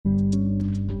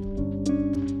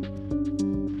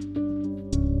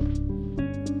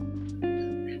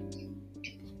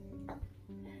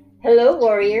Hello,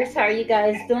 warriors. How are you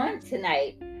guys doing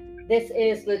tonight? This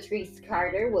is Latrice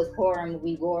Carter with Horror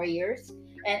Movie Warriors,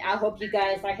 and I hope you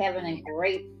guys are having a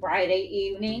great Friday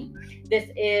evening. This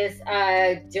is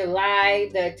July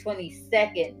the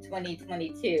 22nd,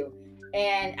 2022,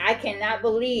 and I cannot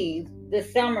believe the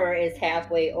summer is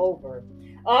halfway over.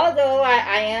 Although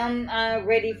I am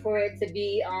ready for it to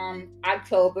be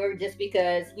October, just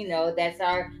because, that's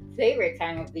our favorite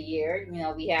time of the year.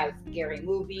 We have scary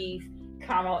movies,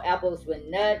 caramel apples with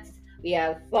nuts. We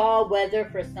have fall weather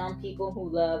for some people who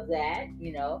love that.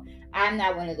 I'm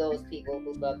not one of those people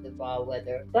who love the fall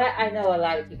weather, but I know a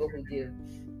lot of people who do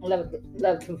love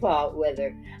the fall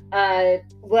weather.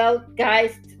 Well,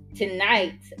 guys,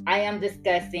 tonight I am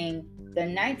discussing the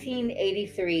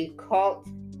 1983 cult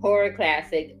horror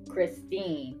classic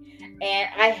Christine. And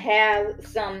I have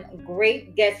some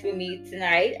great guests with me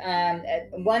tonight.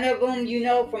 One of them,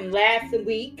 from last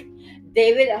week,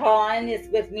 David Haun is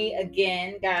with me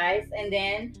again, guys. And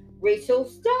then Rachel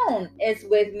Stone is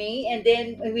with me. And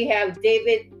then we have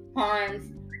David Haun's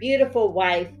beautiful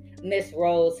wife, Miss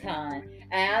Rose Haun.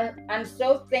 And I'm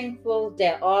so thankful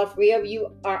that all three of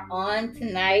you are on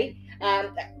tonight.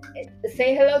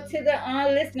 Say hello to the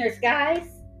listeners, guys.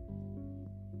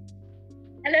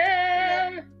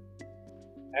 Hello.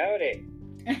 Howdy.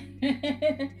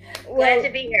 Glad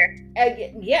to be here.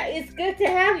 Yeah, it's good to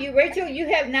have you. Rachel, you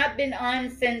have not been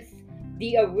on since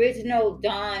the original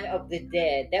Dawn of the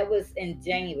Dead. That was in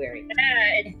January.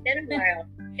 Yeah, it's been a while.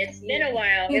 It's been a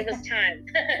while. It was time.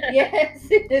 Yes,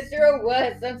 it sure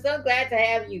was. I'm so glad to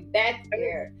have you back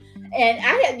here. And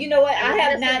I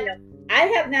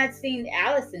have not seen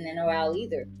Allison in a while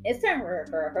either. It's time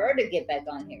for her to get back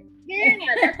on here. Yeah,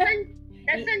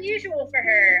 that's unusual for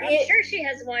her. I'm sure she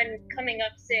has one coming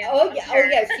up soon. Oh yeah,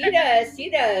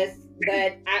 she does.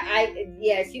 But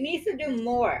she needs to do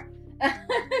more.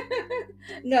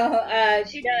 No,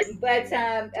 she does. But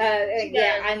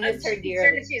I miss her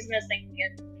dearly. Sure she's missing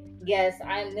it. Yes,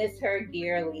 I miss her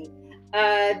dearly.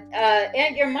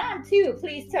 And your mom too.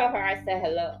 Please tell her I said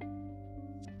hello.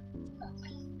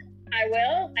 I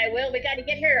will. We got to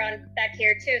get her on back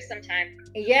here too sometime.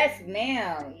 Yes,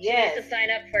 ma'am. Yes. She needs to sign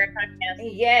up for a podcast.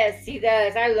 Yes, she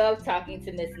does. I love talking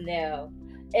to Miss Nell.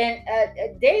 And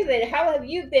David, how have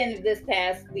you been this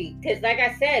past week? Because, like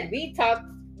I said, we talked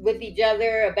with each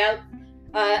other about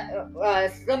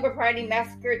Slumber Party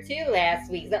Massacre 2 last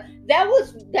week. So that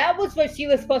was what she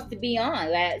was supposed to be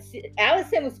on.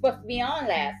 Allison was supposed to be on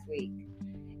last week.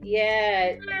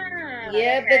 Yeah,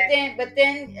 yeah, okay. but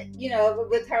then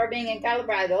with her being in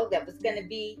Colorado, that was going to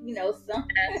be some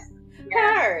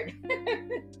hard.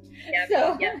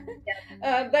 Yep.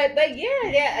 But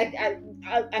yeah,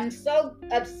 I'm so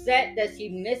upset that she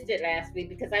missed it last week,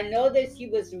 because I know that she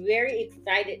was very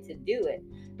excited to do it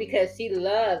because she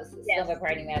loves Slumber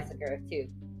Party Massacre too.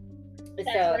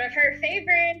 That's one of her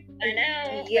favorites. I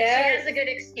know. Yeah, but she has a good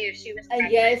excuse. She was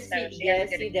yes,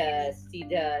 she does. She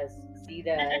does.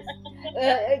 David,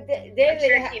 I'm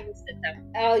sure she missed it though.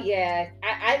 Oh yeah,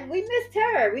 we missed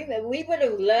her. We would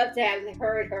have loved to have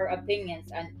heard her opinions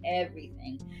on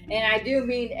everything, and I do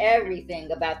mean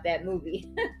everything about that movie.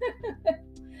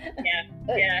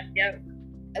 Yeah.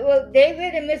 Well,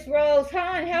 David and Miss Rose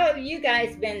Haun, how have you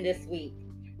guys been this week?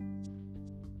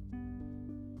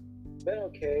 Been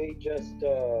okay. Just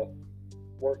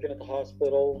working at the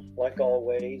hospital like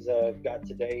always. Got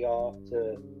today off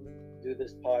to do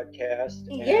this podcast.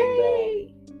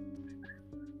 Yay!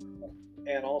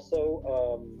 And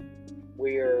also,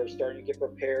 we are starting to get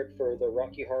prepared for the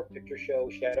Rocky Horror Picture Show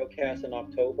Shadowcast in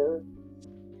October.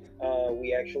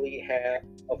 We actually have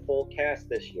a full cast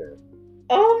this year.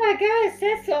 Oh my gosh,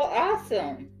 that's so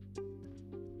awesome!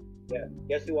 Yeah,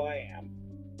 guess who I am?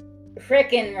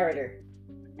 Frickin' murder.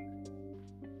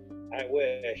 I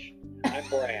wish. I'm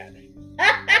Brad.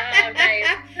 Oh, nice.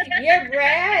 You're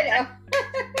Brad? Oh.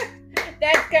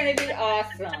 That's going to be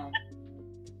awesome.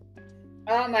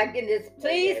 Oh my goodness.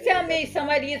 Please tell me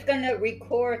somebody is going to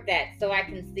record that so I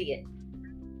can see it.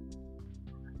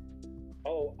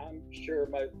 Oh, I'm sure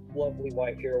my lovely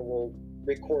wife here will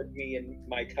record me in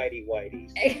my tidy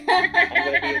whities. I'm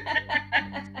going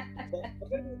to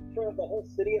be in front of the whole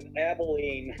city of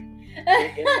Abilene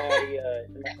in my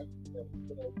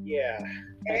yeah.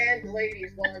 And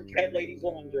ladies lingerie. And ladies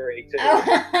lingerie too.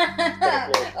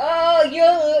 Oh,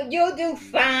 you'll do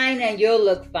fine, and you'll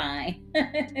look fine.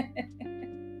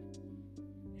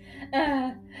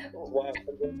 I'm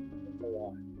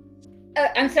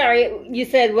sorry. You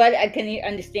said what? I couldn't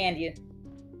understand you.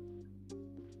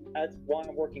 That's why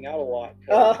I'm working out a lot.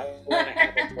 Because I want to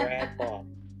have a Brad bod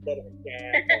instead of a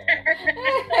dad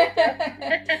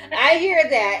bod. I hear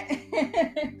that.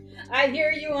 I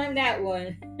hear you on that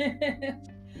one.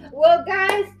 Well,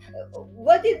 guys,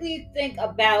 what did we think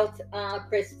about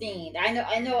Christine?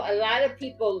 I know a lot of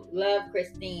people love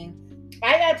Christine.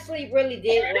 I actually really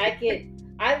did like it.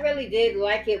 I really did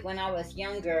like it when I was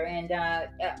younger, and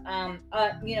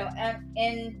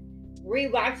and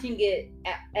rewatching it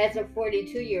as a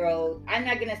 42-year-old, I'm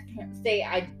not gonna say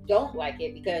I don't like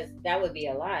it because that would be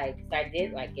a lie. Because I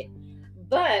did like it,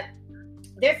 but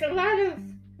there's a lot of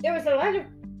there was a lot of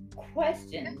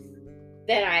questions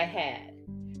that I had,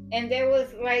 and it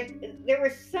was like there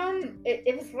were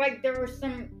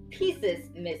some pieces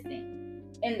missing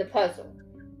in the puzzle.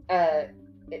 uh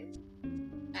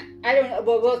I don't know,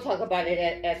 but we'll talk about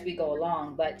it as we go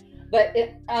along. What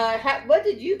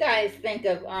did you guys think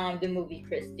of the movie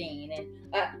Christine?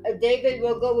 And David,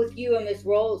 we'll go with you and Miss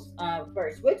Rose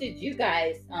first. What did you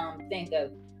guys think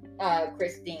of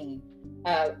Christine?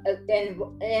 And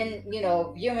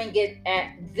viewing it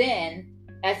at then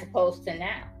as opposed to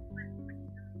now.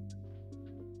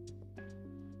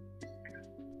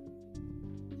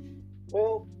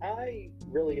 Well, I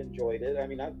really enjoyed it. I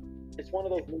mean, it's one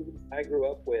of those movies I grew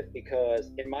up with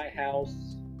because in my house,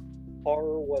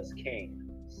 horror was king.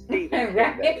 Stephen King,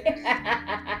 that Right.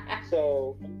 is.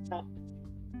 So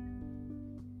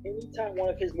anytime one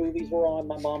of his movies were on,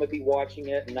 my mom would be watching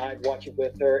it, and I'd watch it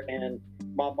with her. And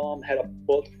my mom had a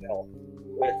bookshelf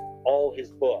with all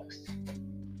his books.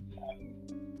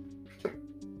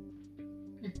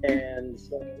 And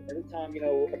so every time,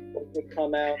 a book would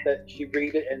come out that she'd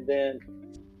read it, and then,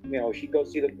 she'd go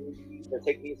see the movie or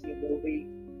take me to see the movie.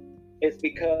 It's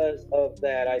because of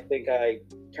that I think I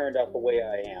turned out the way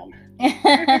I am.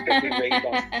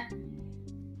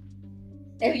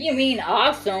 If you mean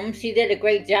awesome, she did a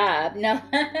great job. No.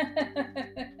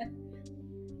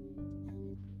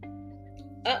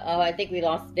 Uh-oh, I think we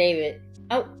lost David.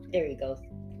 Oh, there he goes.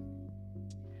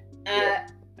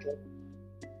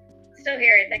 Still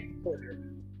here, I think.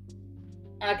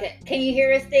 Okay, can you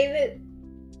hear us, David?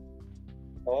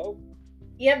 Hello?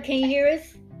 Yep, can you hear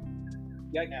us?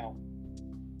 Yeah, now.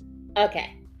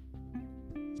 Okay.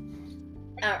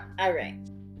 All right.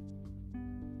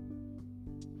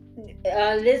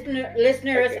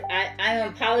 Listeners, Okay. I am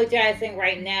apologizing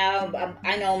right now.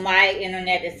 I know my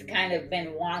internet has kind of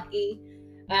been wonky.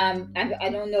 I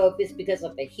don't know if it's because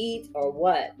of the heat or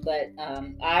what, but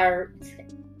our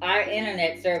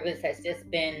internet service has just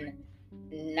been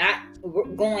not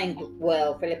going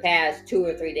well for the past 2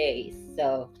 or 3 days.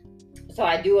 So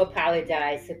I do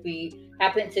apologize if we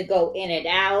happen to go in and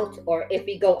out, or if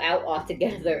we go out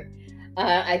altogether.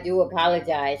 I do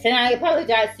apologize, and I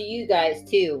apologize to you guys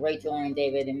too, Rachel and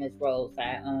David and Miss Rose.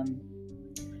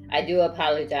 I do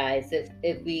apologize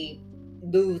if we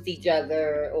lose each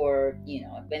other, or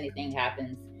if anything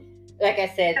happens. Like I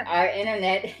said, our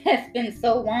internet has been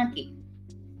so wonky.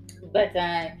 But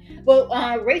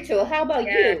Rachel, how about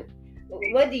you?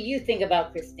 What do you think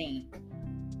about Christine?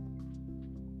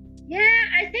 Yeah,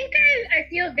 I think I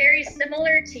feel very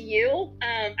similar to you.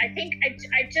 I think I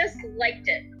just liked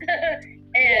it.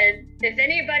 And if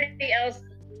anybody else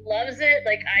loves it,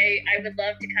 like I would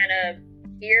love to kind of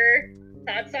hear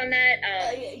thoughts on that.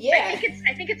 Yeah. I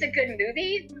think it's a good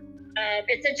movie.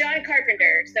 It's a John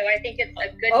Carpenter, so I think it's a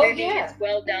good movie. Yeah. It's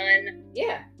well done.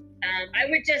 Yeah. I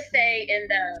would just say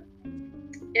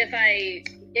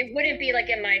it wouldn't be like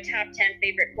in my top 10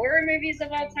 favorite horror movies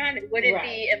of all time. It wouldn't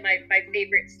be in my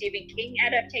favorite Stephen King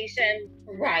adaptation.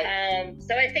 Right.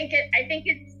 So I think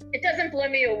it doesn't blow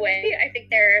me away. I think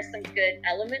there are some good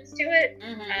elements to it.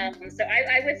 Mm-hmm. So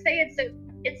I would say it's a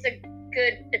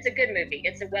good movie.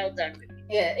 It's a well done movie.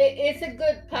 Yeah, it's a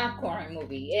good popcorn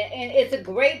movie, and it's a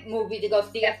great movie to go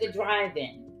see at the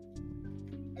drive-in.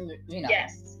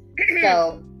 Yes.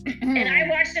 So, and I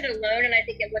watched it alone, and I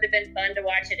think it would have been fun to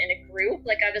watch it in a group.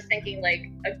 Like, I was thinking, like,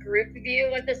 a group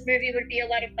view of this movie would be a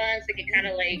lot of fun, so we could kind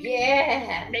of, like,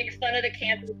 make fun of the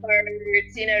camping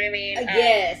parts, you know what I mean?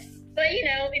 Yes. But,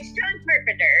 it's John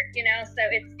Carpenter, so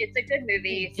it's a good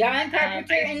movie. John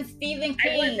Carpenter and Stephen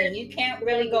King. You can't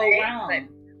really go wrong.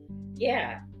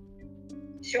 Yeah.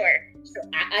 Sure.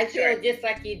 I feel just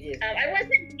like you do. I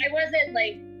wasn't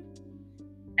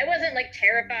like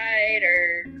terrified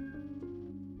or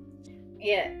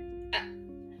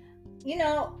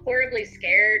horribly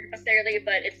scared necessarily,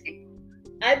 but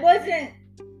I wasn't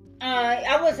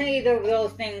either of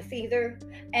those things either,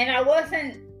 and I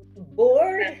wasn't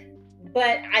bored,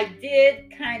 but I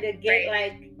did kind of get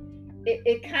like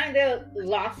it kind of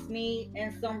lost me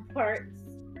in some parts.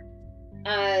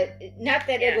 Not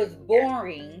that it was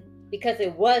boring, because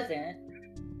it wasn't.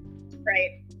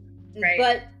 Right.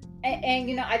 And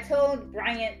you know, I told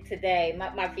Bryant today,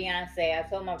 my fiance, I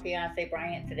told my fiance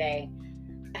Bryant today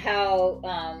how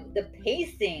the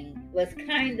pacing was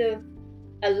kind of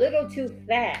a little too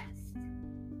fast.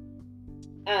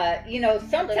 You know, A little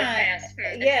sometimes,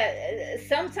 fast. yeah,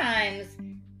 sometimes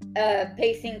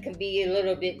pacing can be a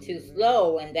little bit too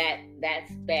slow, and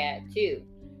that's bad too.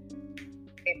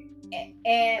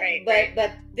 And Right, but right.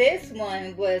 but this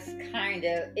one was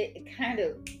it kind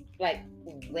of like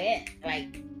went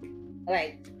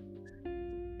like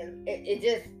it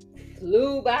just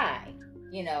flew by,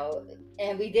 you know,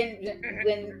 and we didn't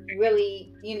when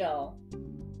really, you know,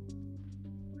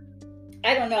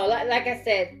 I don't know. Like I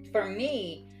said, for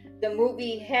me, the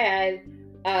movie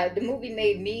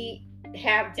made me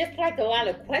have just like a lot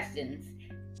of questions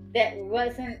that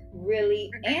wasn't really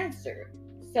answered.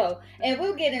 So, and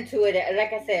we'll get into it.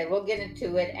 Like I said, we'll get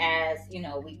into it as you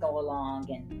know we go along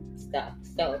and stuff.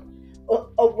 So,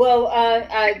 well,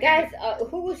 guys,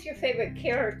 who was your favorite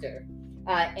character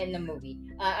in the movie?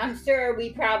 I'm sure we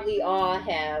probably all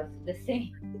have the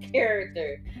same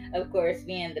character, of course,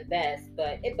 being the best,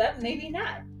 but maybe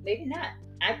not. Maybe not.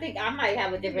 I think I might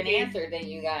have a different answer than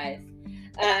you guys.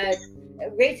 Uh,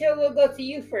 Rachel, we'll go to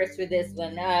you first for this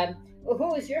one.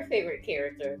 Who is your favorite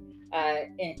character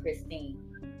in Christine?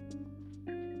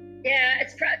 Yeah,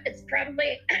 it's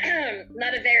probably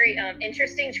not a very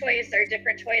interesting choice or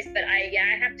different choice, but I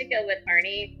have to go with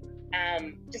Arnie.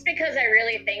 Just because I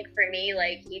really think for me,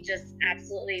 like he just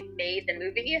absolutely made the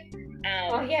movie.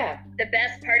 Oh yeah. The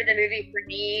best part of the movie for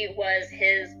me was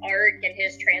his arc and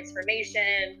his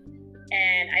transformation,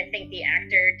 and I think the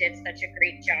actor did such a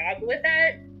great job with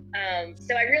that.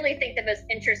 So I really think the most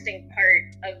interesting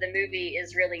part of the movie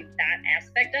is really that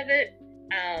aspect of it.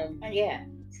 Yeah.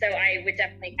 So I would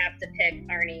definitely have to pick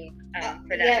Arnie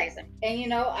for that reason. And you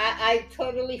know, I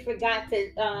totally forgot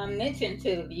to mention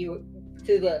to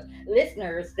the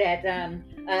listeners that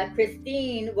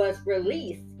Christine was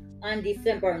released on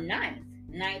December 9th,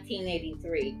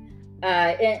 1983.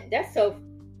 And that's so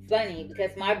funny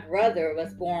because my brother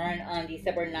was born on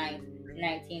December 9th,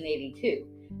 1982.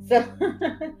 So,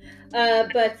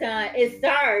 but it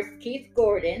stars Keith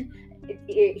Gordon.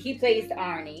 He plays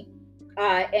Arnie.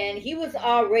 And he was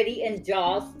already in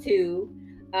Jaws 2.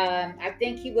 I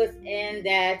think he was in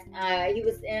that. He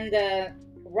was in the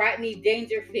Rodney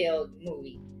Dangerfield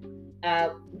movie,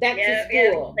 Back to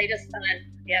School. Yep, latest son.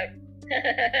 Yep,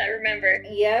 I remember.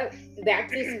 Yep, Back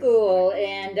to School,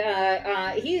 and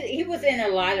he was in a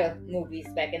lot of movies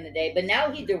back in the day. But now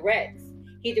he directs.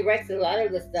 He directs a lot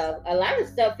of the stuff. A lot of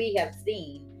stuff we have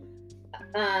seen.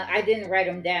 I didn't write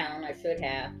them down. I should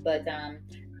have, but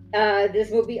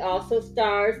this movie also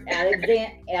stars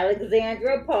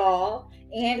Alexandra Paul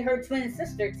and her twin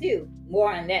sister too.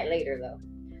 More on that later though.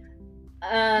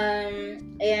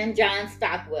 And John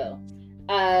Stockwell.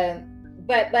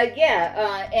 But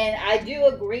yeah, and I do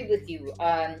agree with you,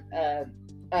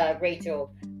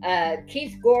 Rachel.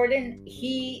 Keith Gordon,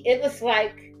 it was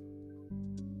like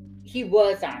he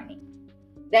was Arnie.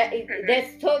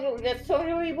 That's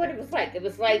totally what it was like. It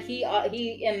was like he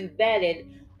embedded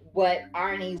what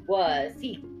Arnie was.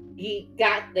 He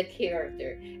got the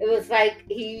character. It was like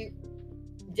he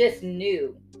just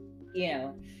knew, you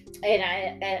know. And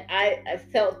I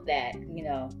felt that, you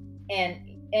know. And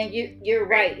you're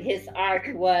right. His arc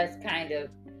was kind of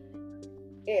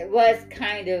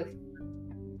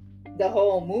the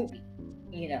whole movie,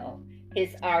 you know.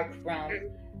 His arc from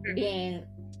being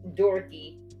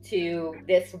dorky to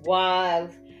this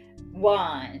suave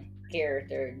Juan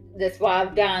character, the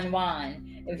suave Don Juan,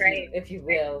 if you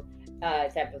will,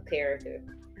 type of character.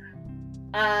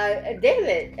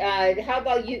 David, how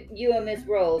about you and Miss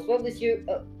Rose? What was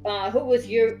who was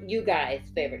you guys'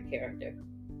 favorite character?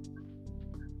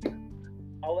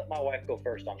 I'll let my wife go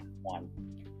first on one.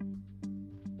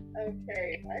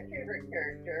 Okay, my favorite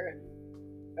character,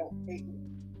 don't hate me,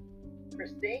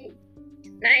 Christine.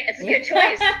 Nice, that's a good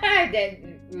choice.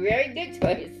 Very good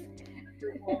choice.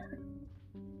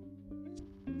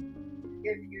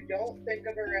 If you don't think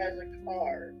of her as a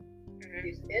car,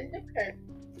 she's independent.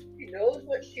 She knows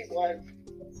what she wants.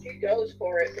 She goes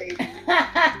for it, baby.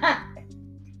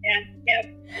 Yep.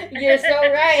 You're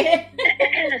so right.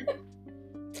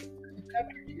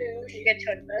 Number two, she good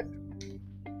choice.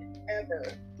 Ever.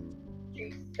 She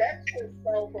sets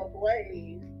herself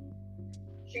ablaze.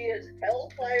 She is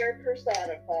hellfire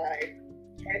personified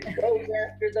and goes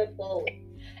after the bully.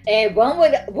 And one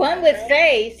would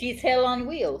say she's hell on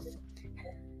wheels.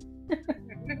 Give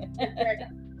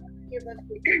us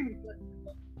the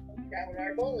down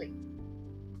our bully.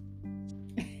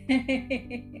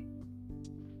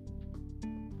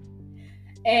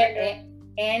 and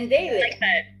And I David. like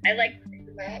that. I like.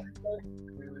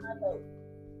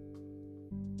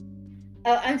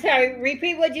 Oh, I'm sorry.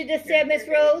 Repeat what you just said, Miss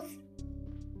Rose.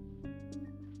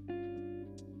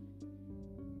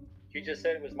 She just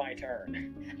said it was my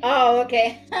turn. Oh,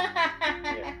 okay.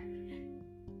 Yeah.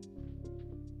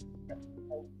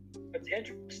 What's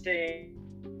interesting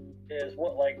is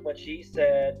what she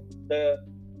said.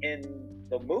 In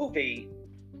the movie,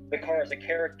 the car is a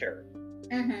character,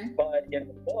 Mm-hmm. but in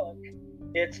the book,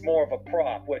 it's more of a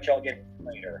prop, which I'll get to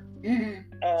later.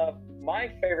 Mm-hmm. My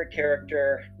favorite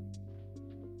character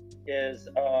is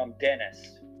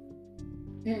Dennis.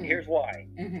 Mm-hmm. Here's why.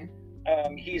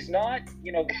 Mm-hmm. He's not,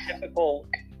 the typical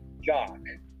jock.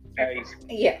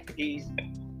 Yeah.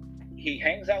 He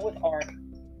hangs out with Arnie,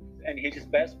 and he's his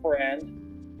best friend.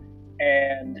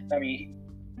 And I mean,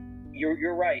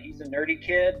 you're right. He's a nerdy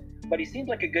kid, but he seems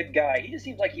like a good guy. He just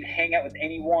seems like he'd hang out with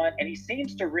anyone, and he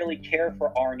seems to really care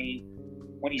for Arnie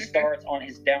when he starts on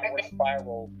his downward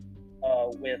spiral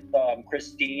with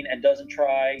Christine, and doesn't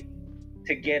try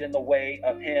to get in the way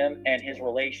of him and his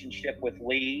relationship with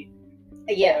Lee.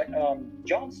 Yeah. But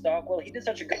John Stockwell, he did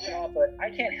such a good job, but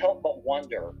I can't help but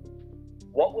wonder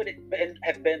what would it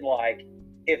have been like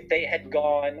if they had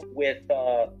gone with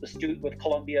with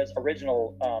Columbia's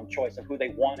original choice of who they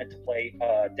wanted to play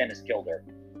Dennis Gilder.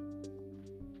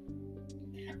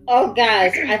 Oh,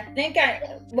 guys, I think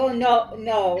no.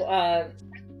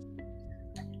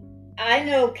 I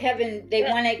know they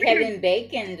wanted Kevin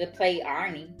Bacon to play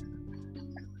Arnie.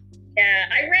 Yeah,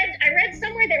 I read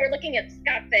somewhere they were looking at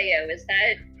Scott Baio. Is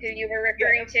that who you were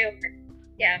referring to?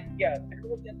 Yeah. Yeah, they were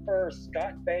looking for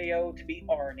Scott Baio to be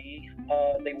Arnie.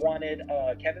 They wanted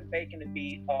Kevin Bacon to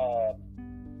be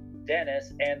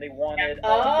Dennis, and they wanted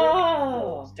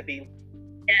Wills to be.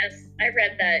 Yes, I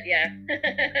read that. Yeah.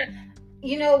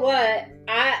 You know what?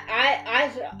 I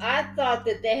thought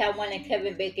that they had wanted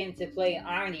Kevin Bacon to play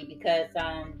Arnie because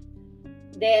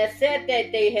they had said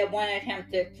that they had wanted him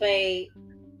to play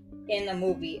in the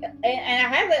movie, and I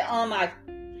have it on my.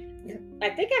 I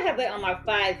think I have it on my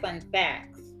 5 fun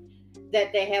facts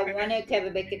that they had wanted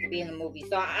Kevin Bacon to be in the movie.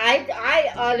 So I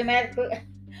automatically,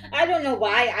 I don't know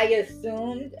why, I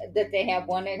assumed that they had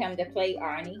wanted him to play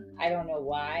Arnie. I don't know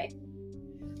why.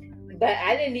 But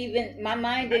my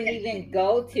mind didn't even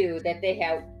go to that they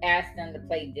had asked him to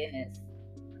play Dennis.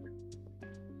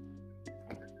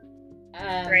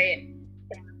 Right.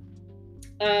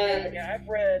 Yeah, I've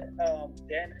read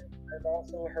Dennis. I've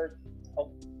also heard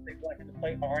they want him to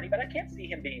play Arnie, but I can't see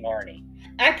him being Arnie.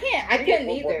 I couldn't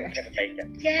either.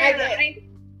 Yeah,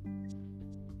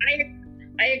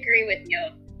 I agree with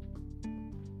you.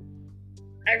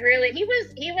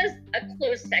 He was a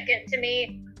close second to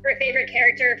me for a favorite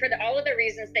character for all of the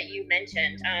reasons that you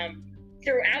mentioned.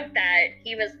 Throughout that,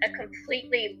 he was a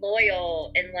completely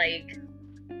loyal and like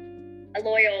a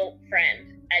loyal friend.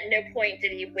 At no point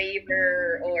did he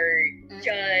waver or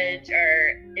judge,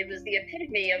 or it was the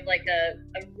epitome of like a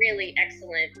really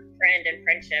excellent friend and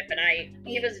friendship. And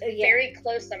he was very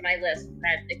close on my list for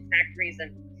that exact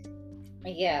reason.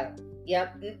 Yeah.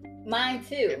 Yep. Mine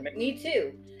too. Me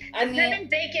too. I mean, Kevin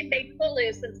Bacon made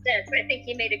Footloose instead, so I think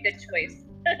he made a good choice.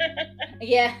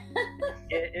 Yeah.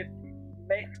 It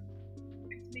makes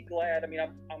me glad. I mean,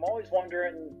 I'm always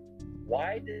wondering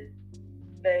why did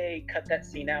they cut that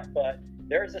scene out, but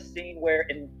there's a scene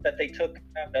that they took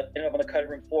on the cutting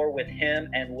room floor with him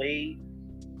and Lee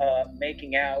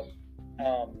making out,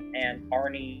 and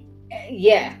Arnie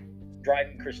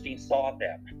driving Christine saw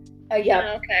them.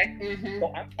 Yeah. Okay. Mm-hmm.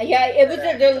 So it was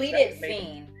a deleted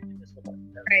scene.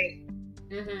 Right.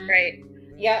 Mm-hmm. Right.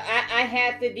 Yeah, I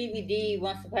had the DVD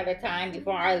once upon a time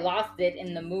before I lost it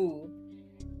in the move,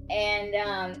 and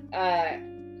I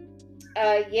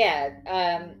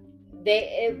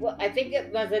think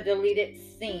it was a deleted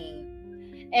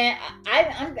scene, and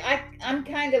I'm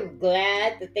kind of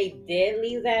glad that they did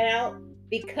leave that out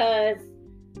because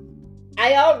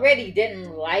I already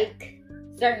didn't like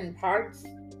certain parts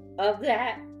of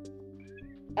that.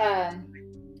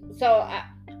 So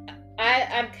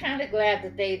I'm kind of glad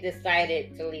that they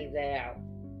decided to leave that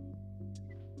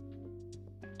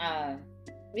out.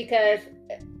 Because,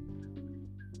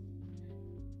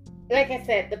 like I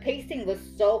said, the pacing was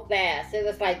so fast. It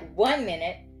was like 1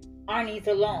 minute, Arnie's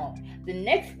alone. The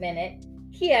next minute,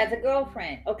 he has a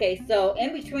girlfriend. Okay, so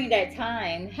in between that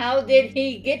time, how did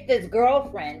he get this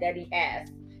girlfriend that he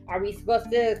has? Are we supposed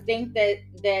to think that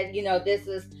this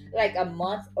is like a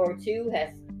month or two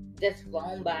has just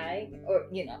flown by, or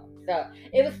so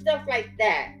it was stuff like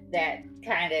that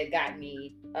kind of got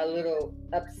me a little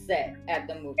upset at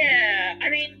the movie. Yeah, I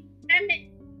mean,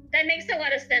 That makes a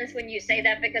lot of sense when you say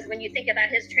that, because when you think about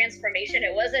his transformation,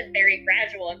 it wasn't very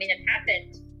gradual. I mean, it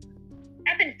happened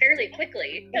fairly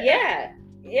quickly. Yeah,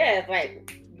 it's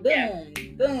like boom, Yeah.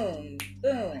 boom,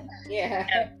 boom.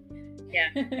 Yeah. Yeah.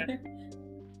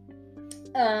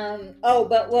 Oh,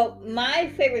 but well, my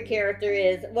favorite character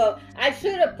is, well, I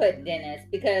should have put Dennis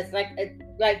because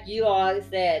like you all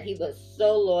said, he was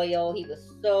so loyal. He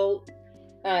was so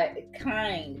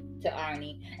kind to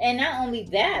Arnie, and not only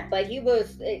that, but he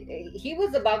was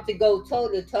about to go toe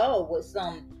to toe with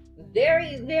some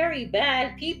very very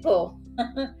bad people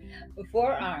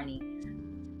for Arnie.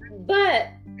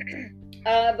 But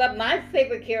my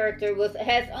favorite character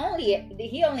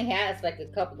he only has like a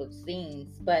couple of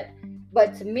scenes, but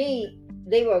to me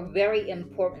they were very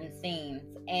important scenes,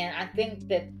 and I think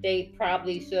that they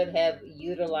probably should have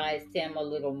utilized him a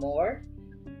little more.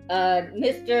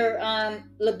 Mr.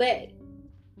 LeBay,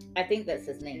 I think that's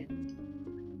his name.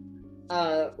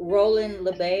 Roland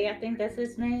LeBay, I think that's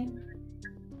his name.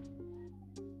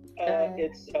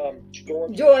 It's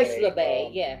George George LeBay.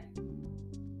 LeBay, yeah.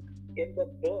 In the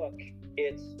book,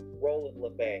 it's Roland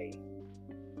LeBay.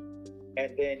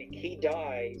 And then he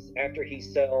dies after he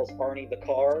sells Arnie the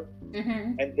car.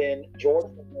 Mm-hmm. And then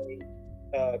George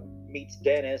LeBay meets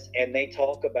Dennis, and they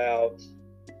talk about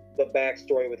the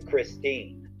backstory with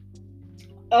Christine.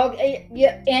 Okay,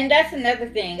 yeah, and that's another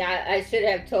thing I should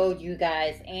have told you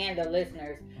guys and the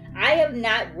listeners. I have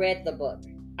not read the book.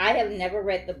 I have never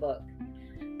read the book.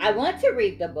 I want to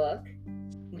read the book,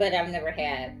 but I've never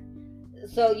had.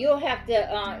 So you'll have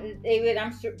to, David.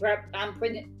 I'm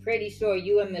pretty sure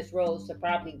you and Miss Rose have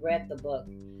probably read the book.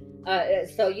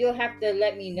 So you'll have to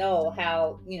let me know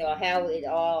how it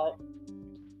all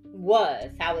was,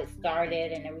 how it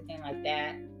started, and everything like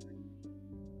that.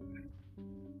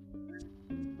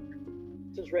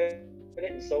 Is read it,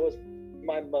 and so is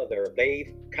my mother.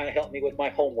 They've kind of helped me with my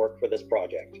homework for this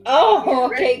project. Oh,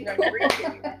 okay, Read, cool.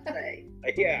 say.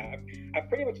 Yeah, I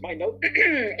pretty much my note.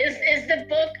 Is the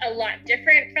book a lot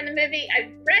different from the movie? I've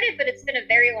read it, but it's been a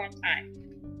very long time.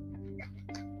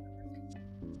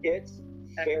 It's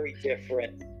very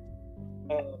different.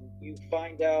 You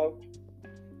find out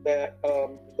that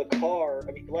the car,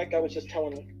 I mean, like I was just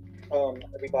telling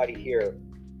everybody here,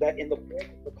 that in the book,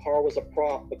 the car was a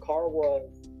prop. The car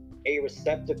was a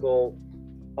receptacle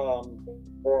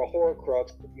or a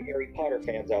Horcrux for you Harry Potter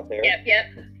fans out there. Yep,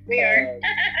 we are.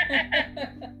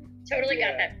 Totally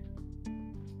got yeah. that.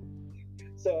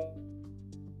 So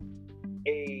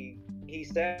he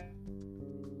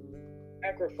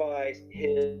sacrificed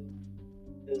his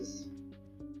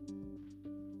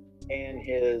and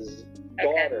his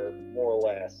daughter, more or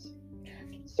less.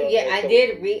 So, Yeah, I so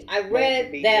did read. I to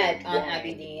read be that on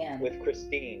intertwined IBDM with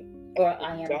Christine. or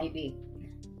IMDb.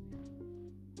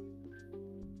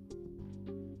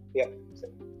 Yeah.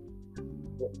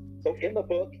 So in the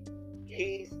book,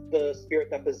 he's the spirit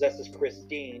that possesses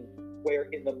Christine, where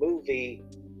in the movie,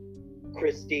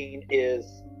 Christine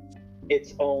is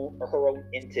her own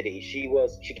entity. She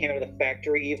came out of the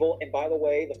factory evil, and by the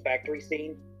way, the factory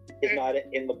scene is not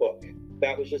in the book.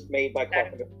 That was just made by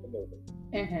Carpenter for the movie.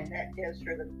 Mm-hmm. That gives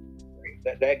her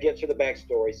That gives her the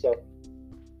backstory. So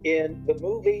in the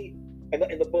movie, and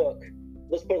in the book,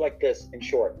 let's put it like this in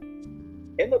short.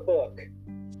 In the book,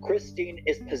 Christine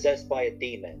is possessed by a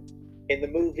demon. In the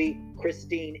movie,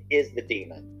 Christine is the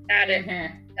demon. Got it.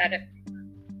 Mm-hmm. Got it.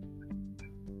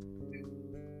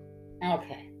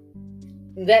 Okay,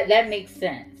 that makes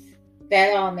sense.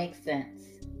 That all makes sense.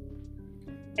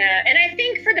 Yeah, and I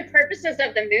think for the purposes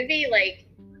of the movie, like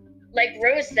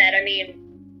Rose said, I mean,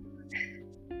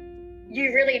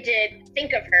 you really did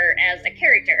think of her as a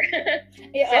character.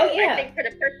 Yeah, So oh yeah. I think for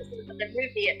the purposes of the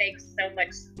movie, it makes so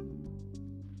much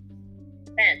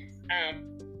sense.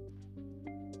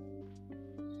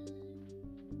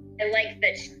 I like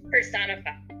that she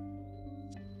personified.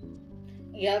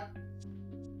 Yep.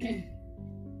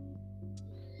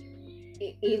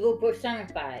 Evil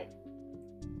personified.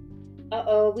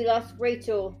 Uh-oh, we lost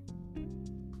Rachel.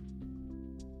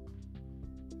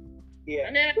 Yeah.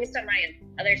 Oh, no, based on Ryan.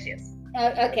 Oh, there she is.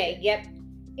 Okay, yep.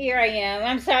 Here I am.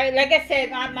 I'm sorry. Like I said,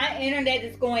 my internet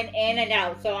is going in and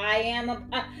out, so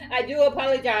I do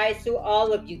apologize to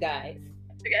all of you guys.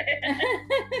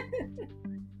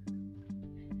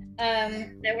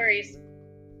 No worries.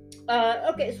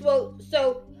 Okay, so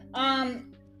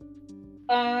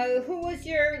who was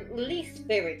your least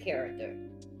favorite character?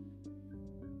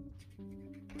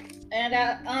 And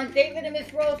David and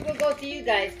Miss Rose, we'll go to you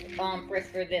guys first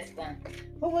for this one.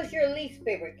 Who was your least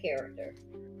favorite character?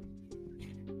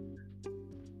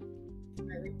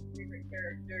 my least favorite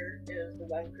character is the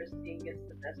one Christine gets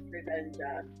the best revenge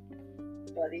on.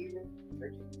 Buddy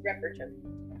Repperton.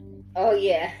 Oh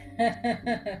yeah.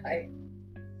 I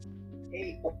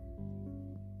hate.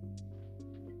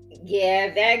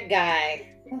 Yeah, that guy.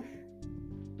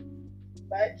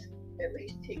 But at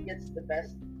least he gets the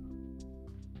best.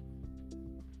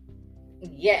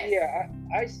 Yes. Yeah,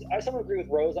 I somewhat agree with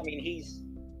Rose. I mean, he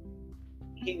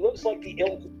looks like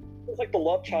the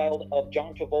love child of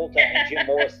John Travolta and Jim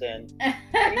Morrison. Oh,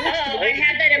 I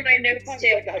had that in my notes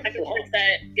too.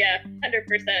 100%. Yeah,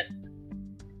 100%.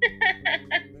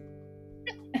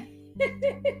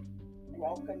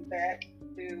 Welcome back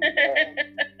to.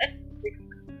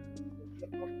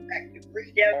 Back to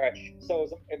Yep. All right, so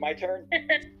is it my turn?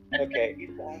 Okay.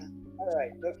 All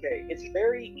right. Okay. It's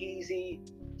very easy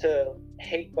to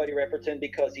hate Buddy Repperton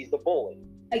because he's the bully.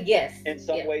 Yes. In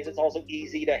some ways, it's also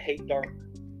easy to hate Dark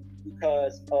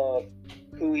because of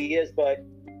who he is, but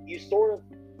you sort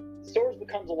of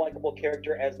becomes a likable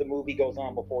character as the movie goes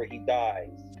on before he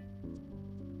dies.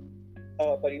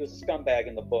 But he was a scumbag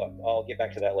in the book. I'll get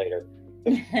back to that later.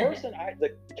 The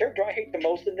character I hate the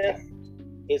most in this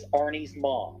is Arnie's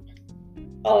mom.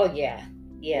 Oh yeah.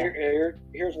 Yeah.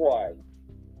 Here's why.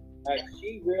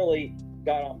 She really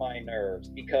got on my nerves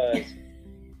because,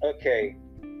 okay,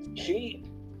 she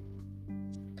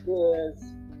was,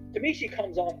 to me, she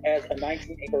comes off as a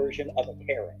 1980 version of a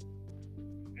Karen.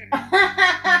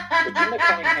 Regina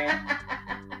Cunningham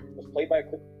was played by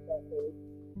Chris.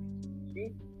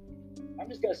 I'm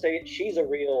just gonna say it. She's a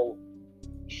real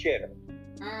shitter.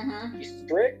 She's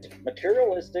strict,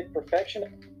 materialistic,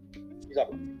 perfectionist. She's a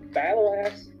battle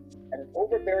axe and an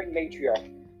overbearing matriarch.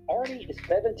 Arnie is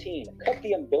 17. Cut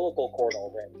the umbilical cord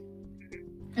already.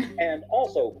 And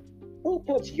also, who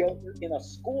puts yogurt in a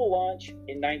school lunch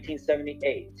in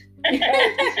 1978?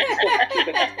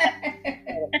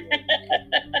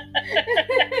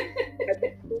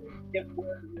 If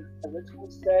we're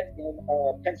originally set in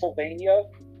Pennsylvania,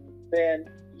 then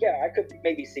yeah, I could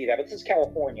maybe see that. But this is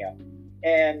California.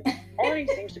 And Arnie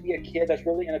seems to be a kid that's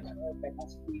really in a club and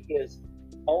wants to be his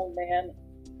own man,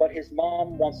 but his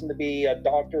mom wants him to be a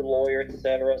doctor, lawyer,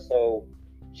 etc. So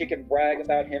she can brag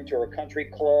about him to her country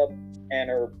club and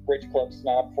her bridge club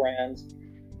snob friends.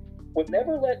 Would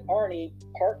never let Arnie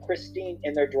park Christine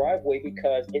in their driveway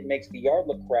because it makes the yard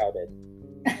look crowded.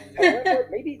 However,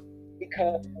 maybe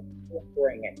because of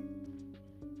upbringing.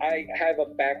 I have a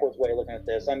backwards way of looking at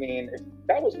this. I mean, if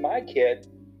that was my kid,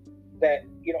 that,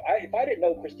 you know, if I didn't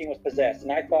know Christine was possessed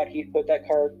and I thought he'd put that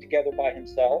car together by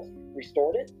himself,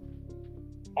 restored it,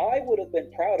 I would have been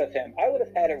proud of him. I would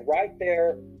have had it right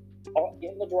there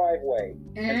in the driveway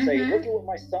and say, look at what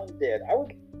my son did. I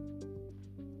would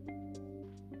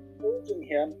urging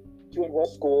him to enroll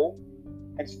school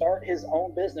and start his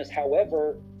own business.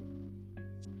 However,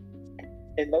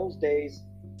 in those days,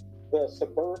 the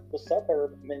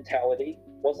suburb mentality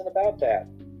wasn't about that.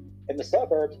 In the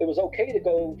suburbs, it was okay to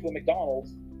go to a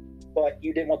McDonald's, but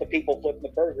you didn't want the people flipping the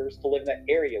burgers to live in that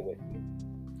area with you.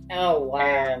 Oh wow!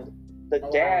 And the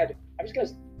dad, and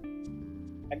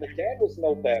the dad was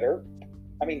no better.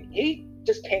 I mean, he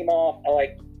just came off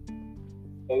like,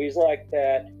 oh, he's like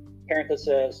that parent that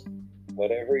says,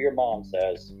 whatever your mom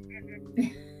says.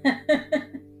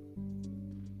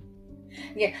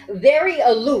 Yeah, very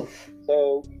aloof.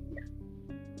 So,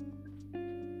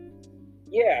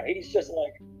 yeah, he's just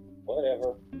like,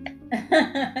 whatever.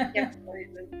 Yeah, he's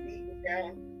been beaten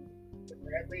down.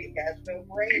 Bradley has no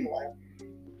brain left.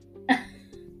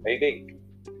 Maybe.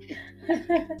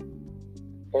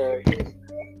 Or Put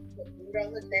food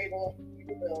on the table, pay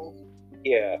the bills.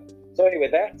 yeah. So anyway,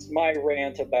 that's my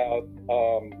rant about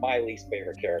my least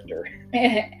favorite character.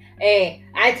 Hey,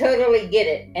 I totally get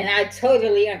it, and I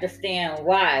totally understand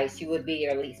why she would be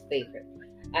your least favorite.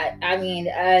 I mean,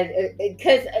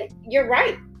 because you're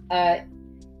right.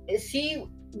 She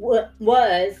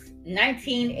was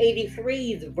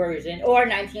 1983's version or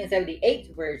 1978's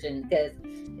version, because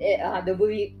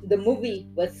the movie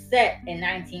was set in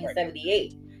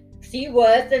 1978. Right. She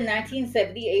was the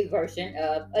 1978 version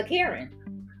of a Karen.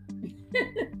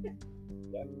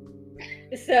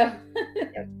 So,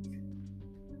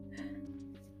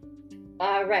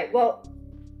 all right. Well,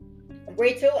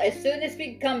 Rachel, as soon as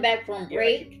we come back from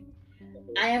break,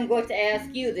 I am going to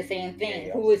ask you the same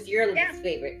thing. Who is your least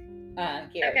favorite character?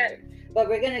 Okay. But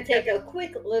we're going to take a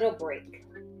quick little break.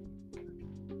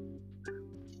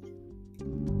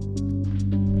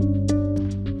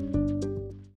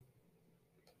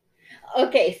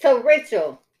 Okay, so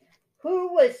Rachel,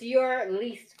 who was your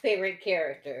least favorite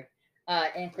character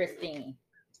in Christine?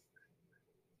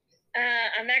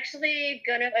 I'm actually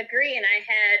gonna agree, and I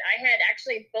had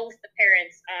actually both the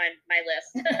parents on my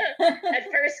list. At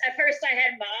first I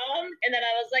had mom, and then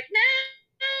I was like, nah,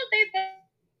 they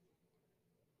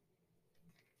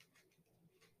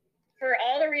for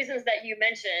all the reasons that you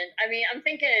mentioned. I mean, I'm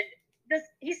thinking this.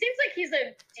 He seems like he's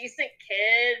a decent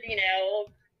kid.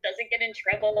 Doesn't get in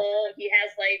trouble. He has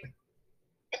like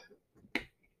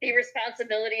the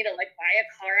responsibility to like buy a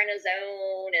car on his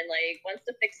own and like wants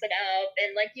to fix it up.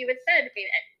 And like you had said, I mean,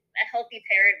 a healthy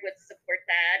parent would support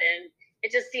that. And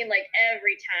it just seemed like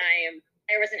every time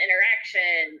there was an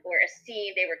interaction or a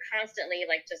scene, they were constantly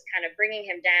like just kind of bringing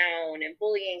him down and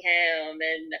bullying him,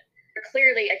 and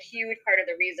clearly a huge part of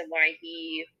the reason why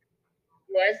he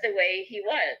was the way he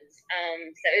was.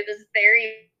 So it was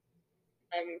very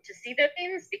to see the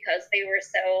things because they were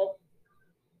so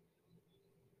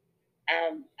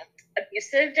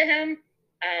abusive to him.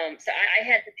 So I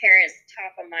had the parents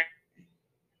top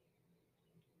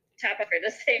of for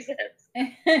the seasons.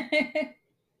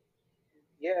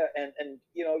 Yeah, and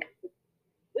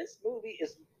this movie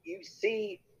is, you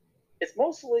see, it's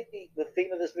mostly the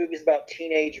theme of this movie is about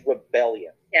teenage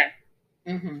rebellion. Yeah.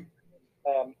 Mm-hmm.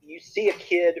 You see a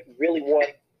kid really want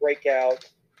to break out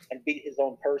and be his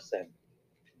own person,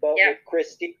 but with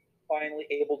Christy finally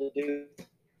able to do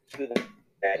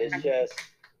that is just,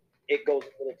 it goes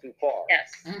a little too far.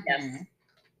 Yes. Mm-hmm. Yes.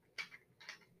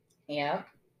 Yeah.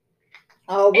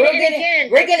 Oh, we're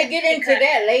gonna get into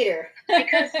that later.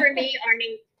 Because for me,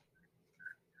 Arnie.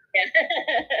 Yeah.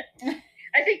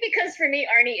 I think because for me,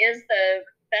 Arnie is the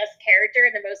best character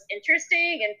and the most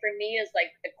interesting, and for me is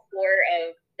like the core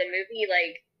of the movie.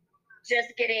 Like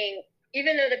just getting,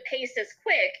 even though the pace is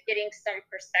quick, getting some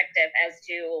perspective as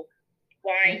to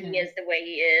why he is the way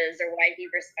he is or why he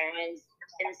responds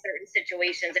in certain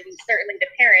situations. I mean, certainly the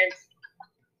parents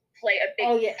play a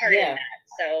big part in that.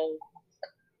 So.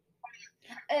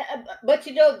 But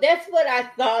that's what I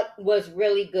thought was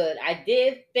really good. I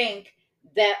did think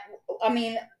that, I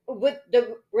mean, with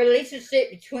the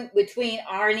relationship between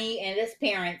Arnie and his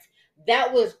parents,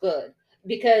 that was good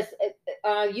because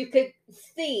you could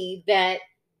see that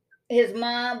his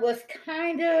mom was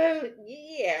kind of,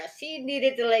 she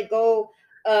needed to let go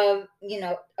of,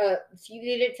 she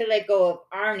needed to let go of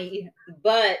Arnie,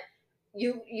 but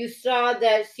you saw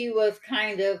that she was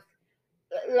kind of,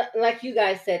 like you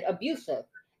guys said, abusive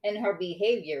in her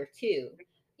behavior too,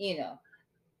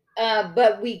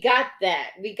 but we got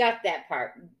that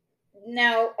part.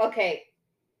 Now, okay,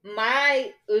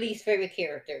 my least favorite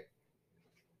character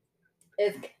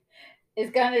is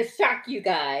gonna shock you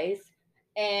guys,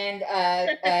 and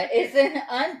it's an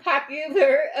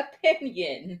unpopular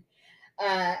opinion,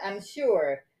 I'm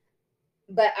sure,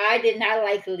 but I did not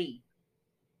like Lee.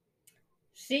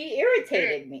 She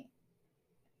irritated me.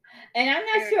 And I'm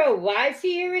not sure why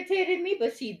she irritated me,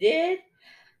 but she did.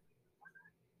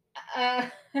 I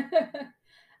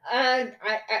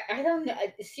don't know.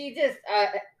 She just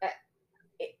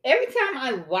every time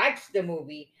I watch the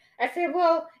movie, I said,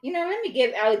 well, let me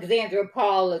give Alexandra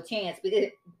Paul a chance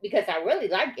because I really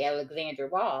like Alexandra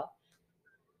Paul.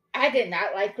 I did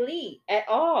not like Lee at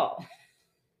all.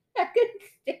 I couldn't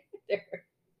stand her.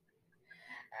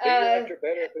 Maybe you liked her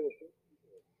better if it was.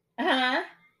 Huh?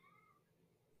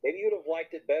 Maybe you'd have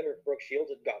liked it better if Brooke Shields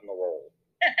had gotten the role.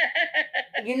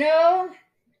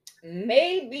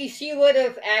 Maybe she would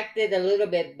have acted a little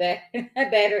bit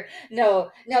better. No,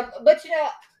 but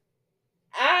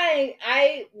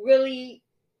I really,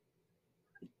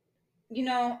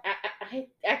 I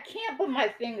can't put my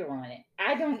finger on it.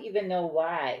 I don't even know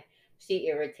why she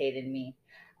irritated me.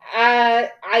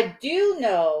 I do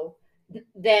know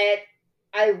that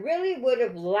I really would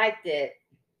have liked it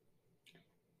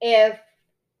if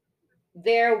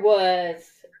there was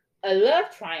a love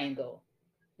triangle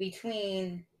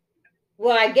between,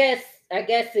 well, I guess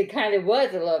it kind of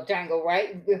was a love triangle,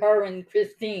 right? Her and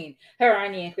Christine, her,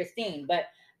 Arnie, and Christine. But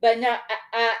no,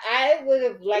 I would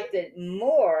have liked it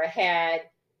more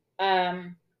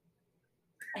um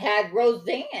had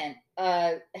Roseanne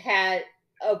had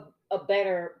a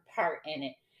better part in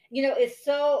it. It's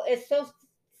so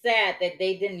sad that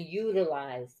they didn't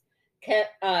utilize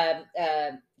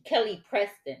Kelly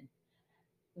Preston,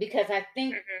 because I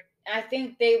think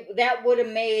that would have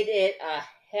made it a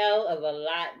hell of a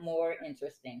lot more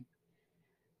interesting.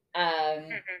 Um,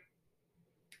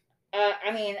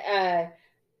 I mean, I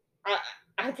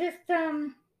I just I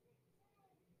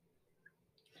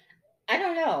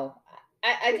don't know.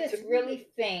 I just really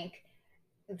think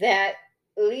that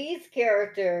Lee's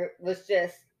character was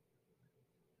just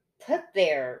put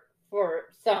there for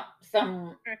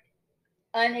some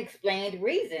unexplained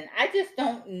reason. I just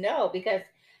don't know, because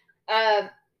uh,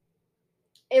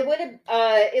 it would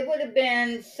have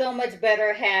been so much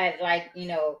better had, like,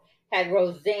 had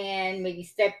Roseanne maybe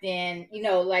stepped in,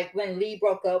 like when Lee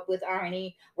broke up with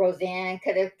Arnie, Roseanne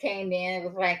could have came in and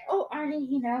was like, "Oh, Arnie,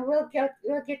 we'll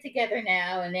get together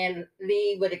now," and then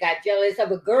Lee would have got jealous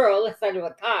of a girl instead of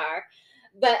a car.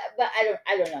 But I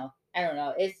don't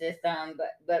know. It's just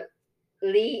but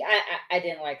Lee, I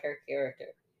didn't like her character.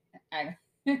 I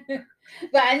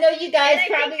but I know you And guys I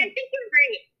probably, think you're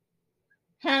right.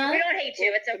 huh? We don't hate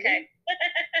you. It's okay.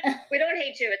 We don't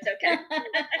hate you. It's okay.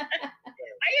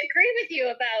 I agree with you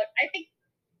about. I think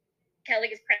Kelly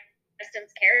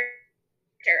Preston's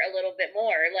character a little bit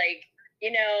more. Like,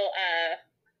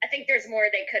 I think there's more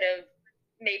they could have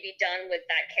maybe done with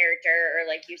that character, or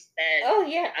like you said, Oh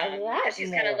yeah, a because lot she's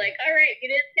kind of more. like, all right, you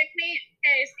didn't pick me.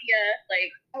 Okay, see ya.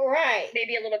 Like, Right.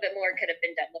 maybe a little bit more could have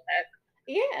been done with that.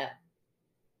 Yeah.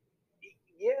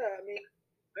 Yeah, I mean,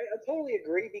 I totally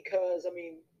agree because I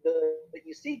mean, the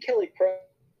you see Kelly Preston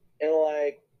in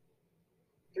like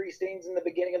three scenes in the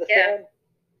beginning of the Yeah. film,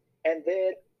 and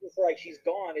then it's like she's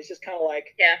gone. It's just kind of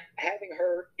like Yeah. having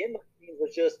her in the scenes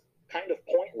was just kind of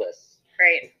pointless.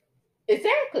 Right.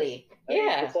 Exactly. I mean,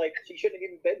 Yeah. it's like she shouldn't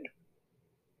have even been.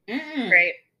 Mm-mm.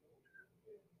 Right.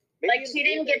 Maybe Like, she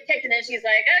didn't get picked, and then she's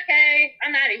like, okay,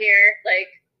 I'm out of here. Like,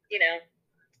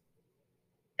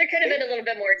 there could have been a little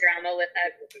bit more drama with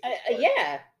that.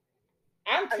 Yeah.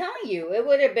 I'm telling you, it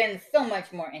would have been so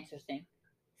much more interesting.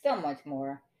 So much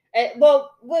more.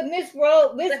 Well, with Miss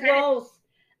Rose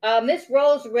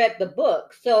read the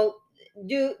book. So,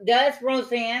 does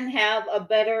Roseanne have a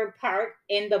better part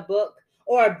in the book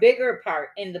or a bigger part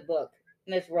in the book,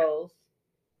 Miss Rose?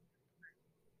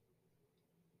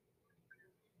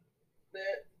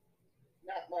 But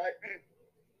not much.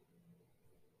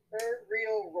 Her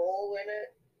real role in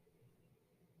it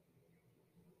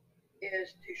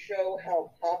is to show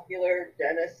how popular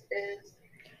Dennis is,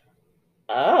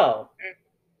 Oh.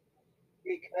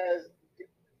 because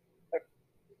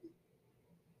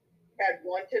had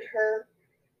wanted her,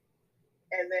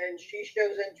 and then she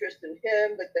shows interest in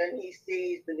him, but then he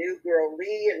sees the new girl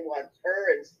Lee and wants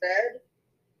her instead,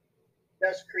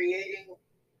 thus creating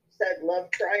said love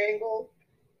triangle.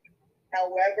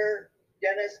 However,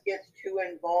 Dennis gets too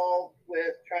involved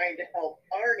with trying to help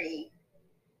Arnie,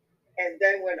 and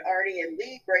then when Arnie and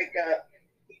Lee break up,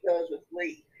 he goes with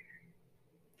Lee.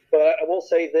 But I will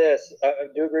say this: I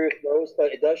do agree with Rose,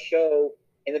 but it does show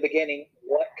in the beginning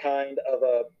what kind of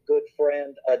a good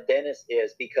friend Dennis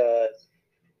is, because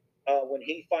when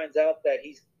he finds out that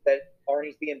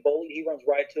Arnie's being bullied, he runs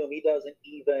right to him. He doesn't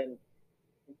even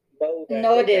know that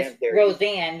Notice Roseanne's there.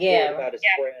 Roseanne, He's worried yeah. about his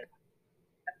friend.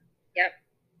 Yep.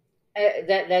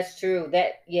 That's true.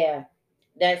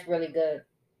 That's really good.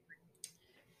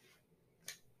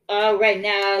 All right,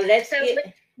 now let's So,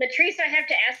 get. Latrice, I have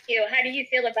to ask you, how do you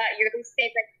feel about your least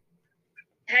favorite?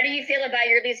 How do you feel about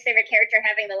your least favorite character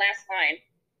having the last line?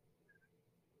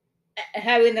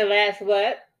 Having the last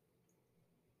what?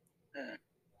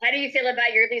 How do you feel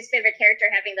about your least favorite character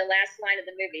having the last line of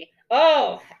the movie?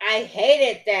 Oh, I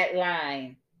hated that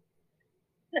line.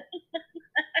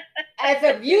 As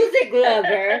a music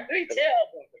lover, Me too.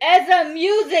 as a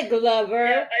music lover,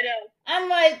 Yeah, I know. I'm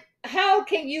like, how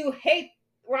can you hate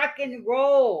rock and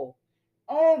roll?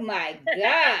 Oh my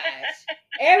gosh.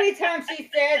 Every time she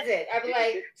says it, I'm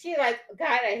like,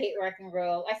 God, I hate rock and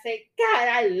roll. I say, God,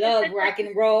 I love rock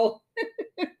and roll.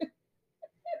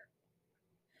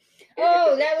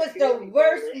 Oh, that was the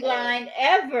worst line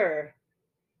ever.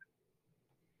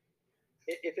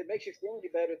 If it makes you feel any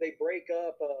better, they break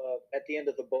up at the end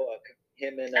of the book.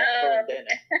 Him and her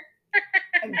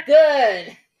and Dennis.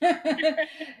 Good.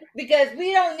 Because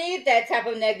we don't need that type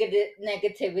of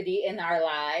negativity in our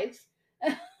lives.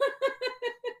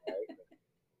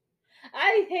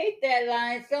 I hate that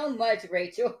line so much,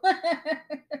 Rachel.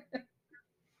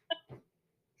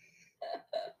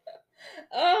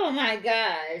 Oh my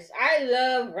gosh. I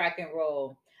love rock and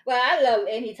roll. Well, I love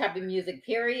any type of music,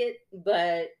 period.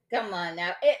 But come on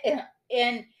now.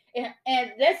 And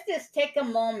let's just take a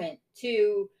moment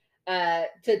to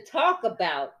talk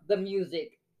about the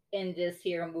music in this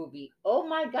here movie. Oh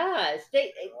my gosh.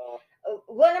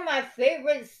 One of my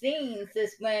favorite scenes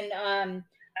is when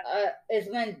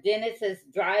Dennis is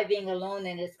driving alone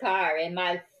in his car, and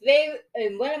one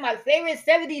of my favorite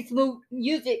 70s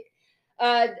music,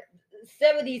 uh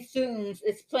 70s tunes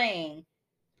is playing.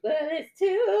 Well, it's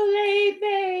too late,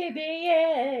 baby.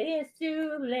 Yeah, it's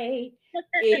too late.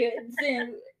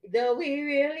 Though we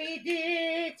really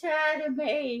did try to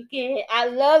make it. I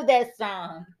love that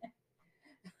song.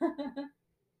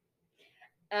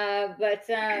 But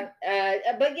yeah,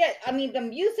 I mean, the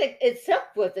music itself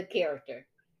was a character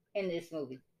in this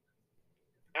movie.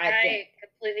 I think.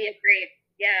 completely agree.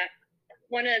 Yeah.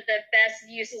 one of the best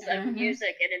uses of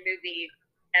music in a movie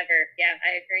ever. Yeah,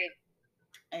 I agree.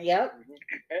 Yep. And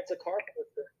it's a Carpenter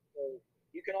film, so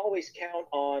you can always count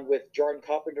on, with Jordan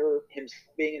Carpenter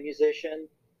himself being a musician,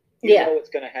 you know it's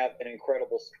going to have an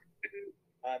incredible score.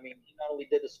 I mean, he not only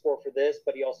did the score for this,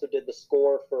 but he also did the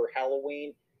score for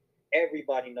Halloween.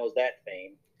 Everybody knows that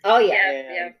theme. Oh yeah.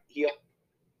 And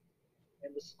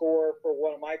and the score for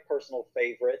one of my personal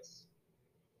favorites,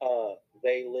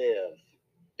 They Live.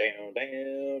 Down,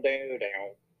 down, down,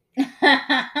 down.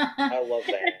 I love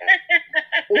that.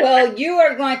 Well, you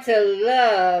are going to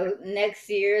love next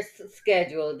year's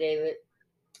schedule, David.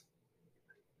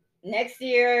 Next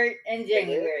year in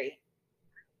January,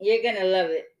 you're gonna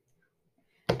love it.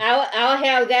 I'll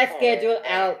have that schedule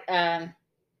out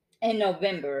in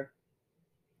November.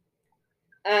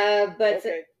 But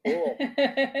okay, cool.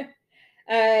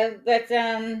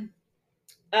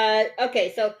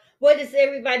 Okay. So, what is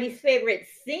everybody's favorite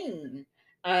scene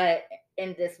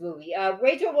in this movie?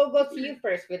 Rachel, we'll go to you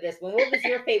first for this one. What was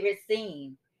your favorite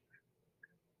scene?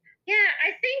 Yeah,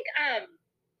 I think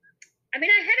I mean,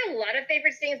 I had a lot of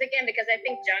favorite scenes again because I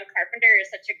think John Carpenter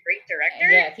is such a great director.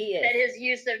 Yeah, he is. That his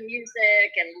use of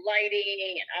music and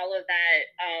lighting and all of that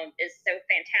is so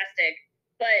fantastic.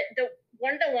 But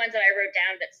one of the ones that I wrote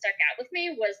down that stuck out with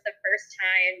me was the first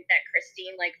time that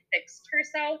Christine like fixed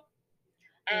herself.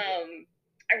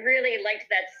 I really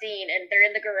liked that scene, and they're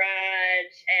in the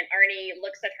garage, and Arnie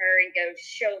looks at her and goes,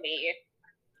 "Show me."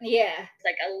 Yeah. It's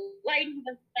like a lighting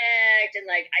effect, and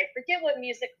like I forget what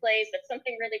music plays, but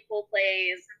something really cool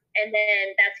plays, and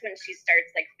then that's when she starts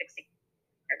like fixing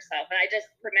herself. And I just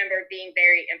remember being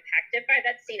very impacted by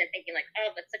that scene and thinking like,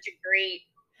 oh, that's such a great.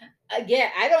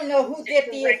 Yeah, I don't know who did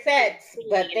the effects,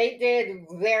 but they did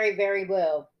very, very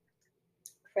well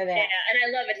for that. Yeah, and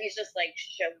I love it. He's just like,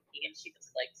 show me, and she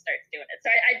just like starts doing it. So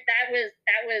that was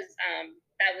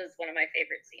one of my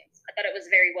favorite scenes. I thought it was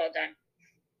very well done.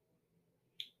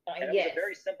 And it was a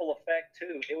very simple effect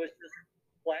too. It was just a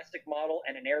plastic model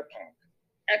and an air pump.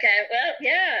 Okay, well,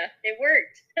 yeah, it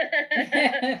worked.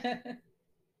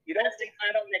 You don't plastic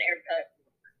model and an air pump.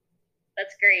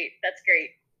 That's great. That's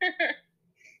great.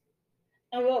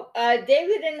 Well,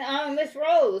 David and Miss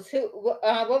Rose,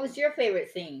 what was your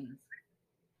favorite scene?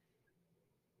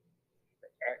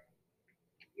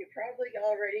 You probably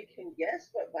already can guess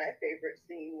what my favorite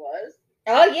scene was.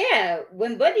 Oh yeah,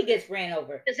 when Buddy gets ran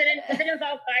over. Does it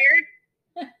involve fire?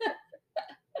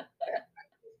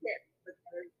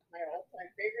 My all-time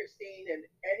favorite scene in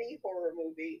any horror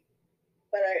movie,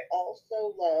 but I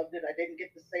also loved, and I didn't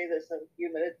get to say this a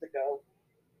few minutes ago,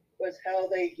 was how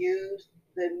they used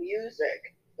the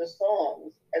music, the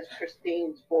songs, as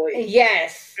Christine's voice.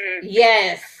 Yes,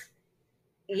 yes,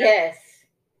 yes.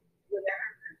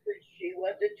 Whatever she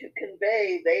wanted to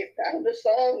convey, they found a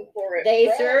song for it.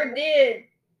 They sure did.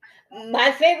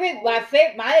 My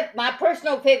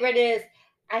personal favorite is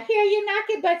 "I hear you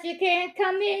knocking, but you can't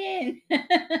come in."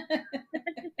 I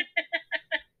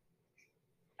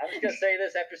was gonna say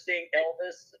this after seeing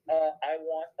Elvis. I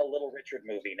want a Little Richard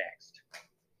movie next.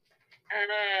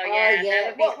 Oh yeah, that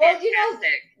would be well, you know,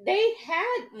 they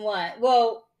had one.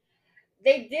 Well,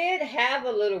 they did have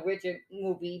a Little Richard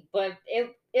movie, but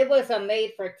it was a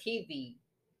made-for-TV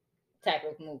type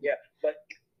of movie. Yeah, but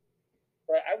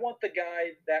I want the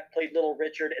guy that played Little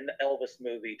Richard in the Elvis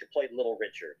movie to play Little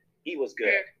Richard. He was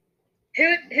good.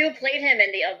 Who played him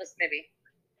in the Elvis movie?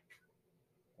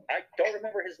 I don't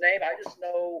remember his name. I just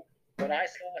know when I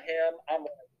saw him, I'm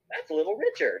like, that's Little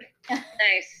Richard.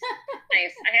 Nice.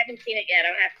 I haven't seen it yet.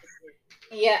 I'll have to see it.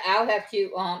 Yeah, I'll have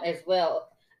to as well.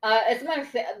 As a matter of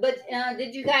fact, but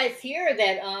did you guys hear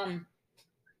that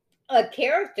a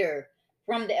character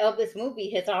from the Elvis movie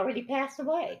has already passed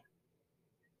away?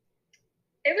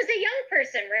 It was a young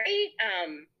person, right?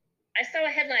 I saw a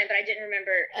headline, but I didn't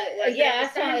remember who it was. Yeah, I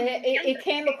saw it. It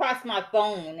came across my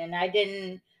phone, and I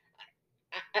didn't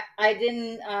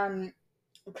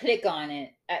click on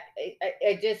it.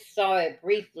 I just saw it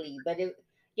briefly, but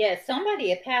somebody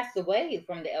had passed away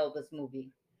from the Elvis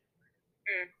movie.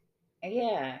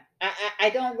 Yeah, I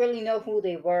don't really know who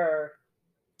they were.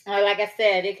 Like I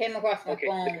said, it came across my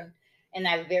phone, and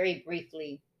I very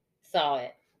briefly saw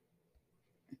it.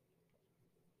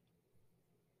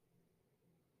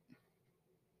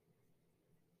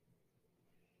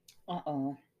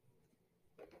 Uh-oh.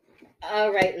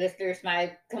 All right, listeners,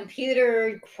 my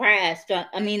computer crashed.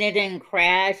 I mean, it didn't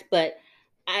crash, but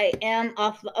I am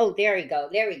off. Oh, there we go.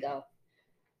 There we go.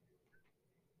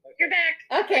 You're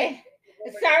back. Okay.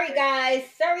 Sorry, guys.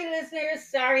 Sorry, listeners.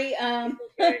 Sorry,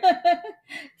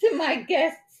 to my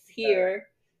guests here.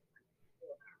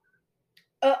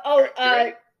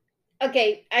 Okay,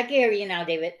 I can hear you now,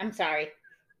 David. I'm sorry.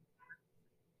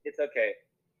 It's okay.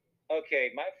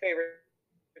 Okay, my favorite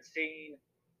scene.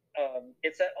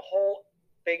 It's that whole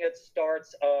thing that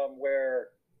starts where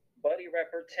Buddy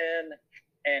Repperton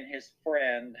and his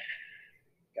friend.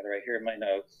 Got it right here in my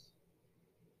notes.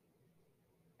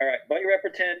 All right, Buddy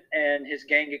Repperton and his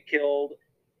gang get killed.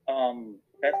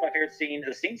 That's my favorite scene.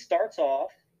 The scene starts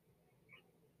off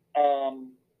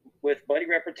with Buddy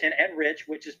Repperton and Rich,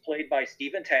 which is played by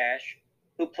Stephen Tash,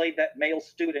 who played that male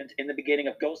student in the beginning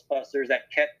of Ghostbusters that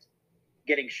kept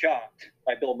getting shocked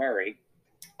by Bill Murray.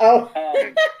 Oh.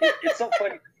 It's so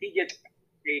funny. He gets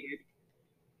dated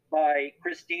by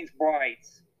Christine's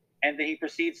brides, and then he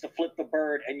proceeds to flip the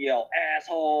bird and yell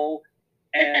 "asshole."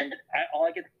 And all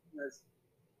I could think was,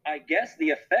 I guess the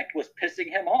effect was pissing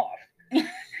him off.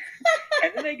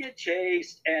 And then they get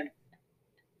chased, and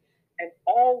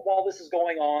all while this is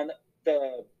going on,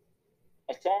 the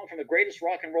a song from the greatest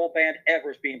rock and roll band ever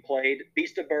is being played,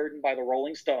 "Beast of Burden" by the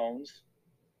Rolling Stones,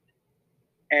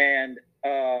 and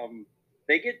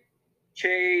they get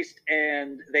chased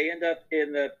and they end up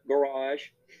in the garage,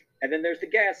 and then there's the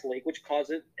gas leak which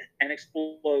causes an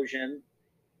explosion,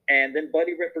 and then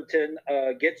Buddy Ripperton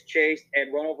gets chased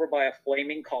and run over by a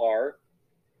flaming car,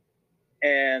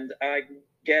 and I'm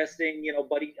guessing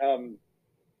Buddy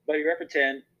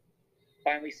Ripperton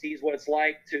finally sees what it's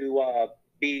like to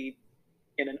be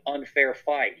in an unfair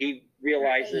fight. He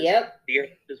realizes Yep.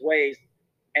 his ways,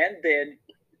 and then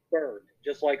burned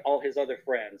just like all his other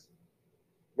friends.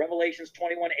 Revelations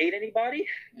 21:8. Anybody?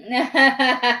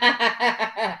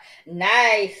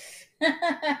 Nice.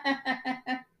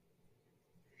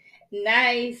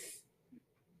 Nice.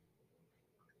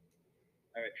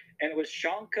 All right. And it was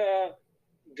Shanka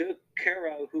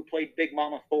Ducaro who played Big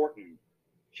Mama Thornton.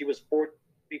 She was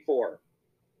 44.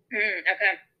 Okay.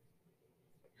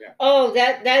 Yeah. Oh,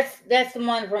 that's the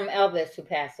one from Elvis who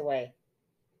passed away.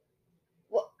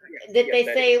 Well, Yes, yes,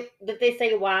 that is. did they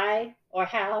say why or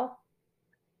how?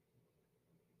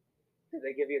 Did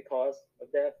they give you a cause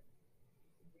of death?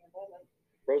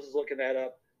 Rose is looking that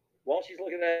up. While she's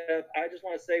looking that up, I just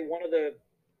want to say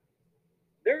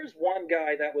there's one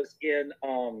guy that was in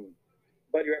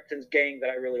Buddy Repton's gang that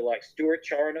I really like, Stuart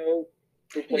Charno,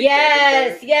 who played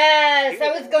Yes, Sandberg. yes.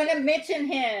 I was going to mention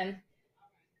him.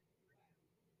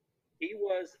 He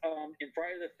was in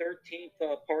Friday the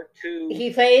 13th, Part 2,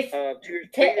 He plays 2 years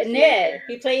previously. Ned.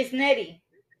 He plays Nettie.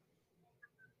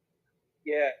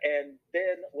 Yeah, and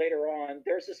then later on,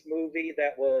 there's this movie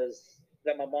that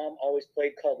my mom always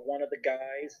played called One of the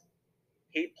Guys.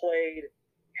 He played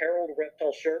Harold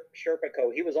Reptile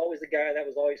Sherpico. He was always the guy that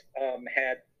was always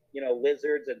had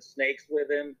lizards and snakes with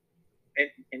him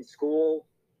in school.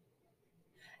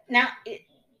 Now,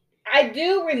 I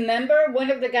do remember one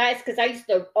of the guys because I used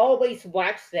to always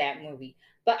watch that movie,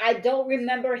 but I don't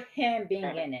remember him being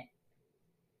in it.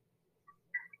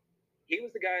 He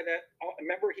was the guy that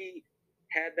remember he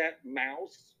had that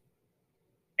mouse,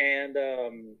 and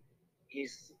he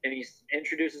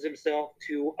introduces himself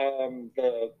to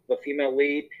the female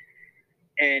lead,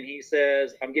 and he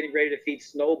says, "I'm getting ready to feed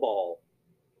Snowball,"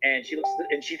 and she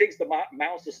thinks the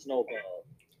mouse is Snowball,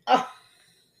 Oh,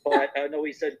 but no,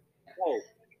 he said, "No."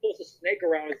 He pulls a snake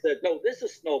around and said, "No, this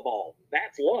is Snowball.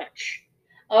 That's lunch."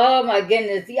 oh my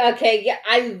goodness. Okay, yeah,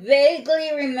 I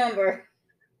vaguely remember.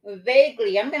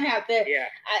 Vaguely, I'm gonna have to. Yeah.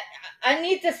 I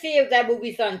need to see if that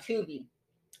movie's on Tubi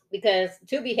because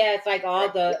Tubi has like all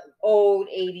Right. the old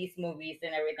 '80s movies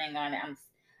and everything on it.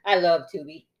 I love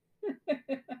Tubi.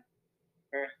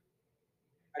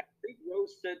 I think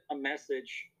Rose sent a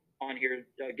message on here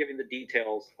giving the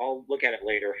details. I'll look at it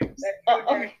later. Oh,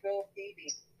 okay. Nashville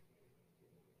PD.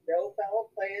 No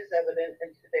foul play is evident in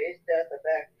today's death of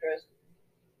actress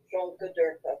Shonka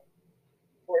Durka,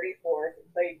 44, who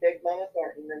played Big Mama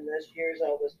Thornton in this year's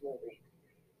Elvis movie.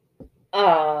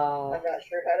 Oh, I'm not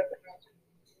sure how to pronouncing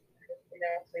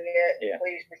it. Yeah.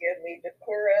 Please forgive me.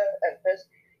 Dakura, a Fisk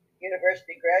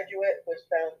University graduate, was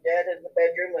found dead in the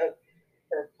bedroom of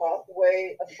her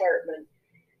Pathway apartment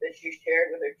that she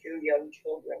shared with her two young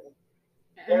children.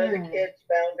 One of the kids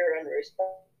found her and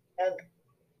responded to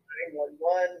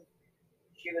 911.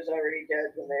 She was already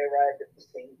dead when they arrived at the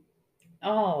scene.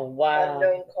 oh, wow.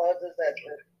 Unknown causes at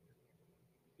the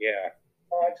Yeah.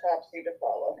 autopsy to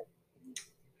follow.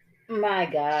 My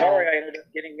God. Sorry, I ended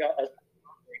up getting a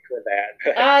for that.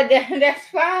 That's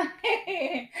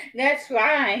fine. That's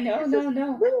fine. No, It's just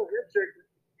no, Little Richard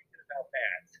about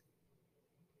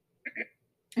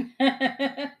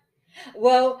that.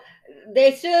 well,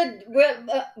 they should,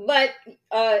 but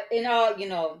in all,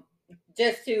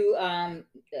 just to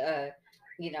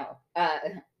you know,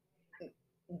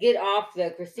 get off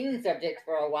the Christine subject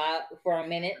for a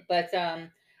minute, but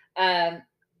um,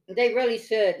 They really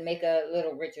should make a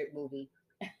Little Richard movie,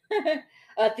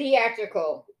 a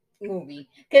theatrical movie,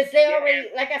 because they Yeah, already,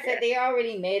 like I said, yeah. they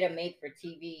already made a made for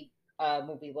TV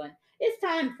movie one. It's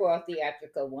time for a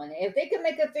theatrical one. If they can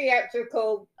make a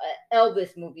theatrical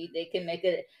Elvis movie, they can make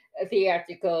a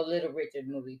theatrical Little Richard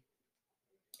movie.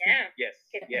 Yeah, Yes,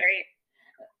 it's yeah. great.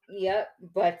 Yep,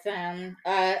 but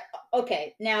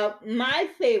okay. Now my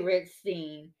favorite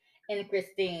scene in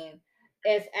Christine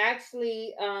is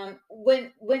actually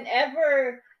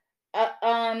whenever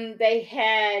they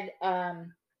had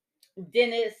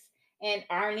Dennis and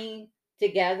Arnie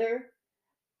together,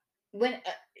 when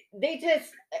they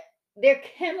just their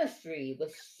chemistry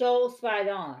was so spot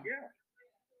on, Yeah.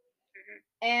 Hmm.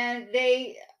 and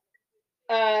they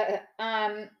uh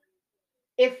um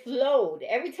it flowed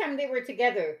every time they were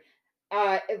together.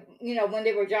 When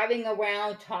they were driving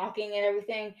around talking and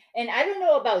everything. And I don't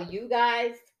know about you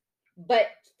guys, but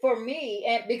for me,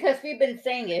 and because we've been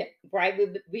saying it, right?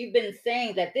 We've been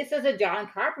saying that this is a John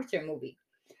Carpenter movie.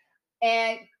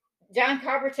 And John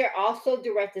Carpenter also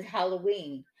directed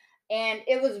Halloween. And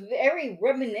it was very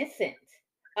reminiscent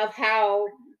of how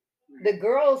the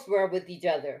girls were with each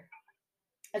other.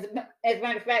 As a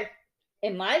matter of fact,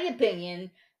 in my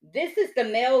opinion, this is the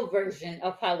male version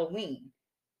of Halloween,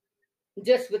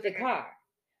 just with the car.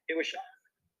 It was shot.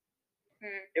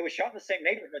 Mm. It was shot in the same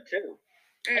neighborhood too.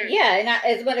 Mm. Yeah, and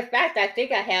as a matter of fact, I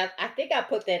think I have. I think I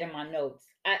put that in my notes.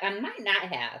 I might not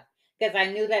have because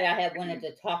I knew that I had wanted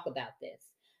to talk about this,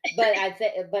 but I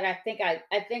think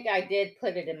I did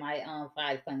put it in my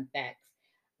 5 fun facts.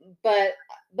 But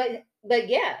but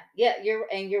yeah,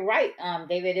 you're right,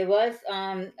 David. It was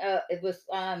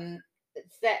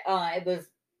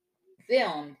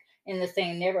filmed in the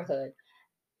same neighborhood.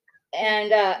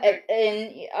 And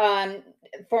Mm.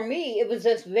 for me it was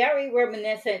just very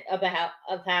reminiscent of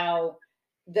how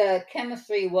the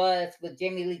chemistry was with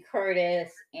Jamie Lee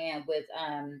Curtis and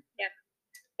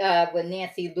Yeah. with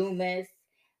Nancy Loomis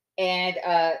and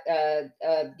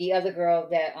the other girl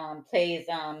that plays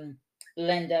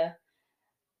Linda.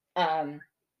 um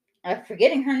I'm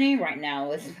forgetting her name right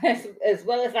now, as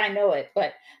well as I know it,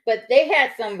 but they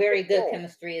had some very good Soul.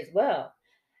 chemistry as well.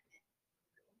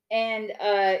 And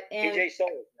PJ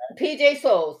Soul. PJ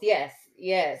Souls, yes,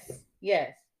 yes,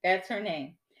 yes, that's her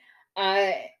name.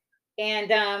 Uh,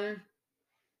 and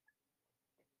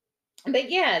but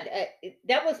yeah,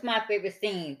 that was my favorite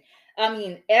scene. I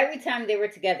mean, every time they were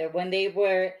together, when they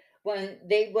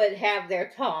would have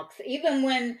their talks, even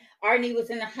when Arnie was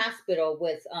in the hospital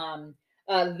with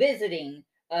visiting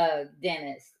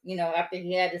Dennis, after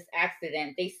he had this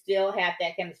accident, they still had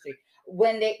that chemistry.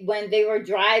 When they were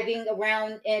driving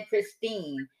around in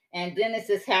Christine, and Dennis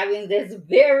is having this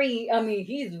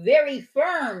he's very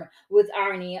firm with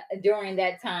Arnie during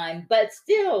that time, but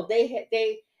still they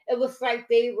it was like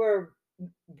they were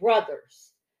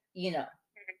brothers, you know.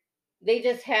 They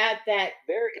just had that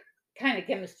Very. kind of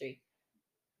chemistry.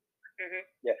 Hmm.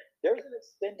 Yeah. There's an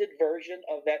extended version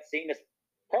of that scene. It's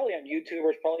probably on YouTube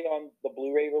or it's probably on the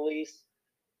Blu-ray release.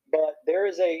 But there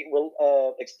is a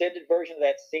extended version of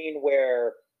that scene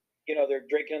where they're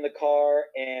drinking in the car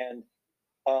and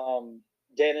um,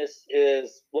 Dennis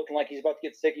is looking like he's about to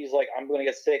get sick. He's like, "I'm going to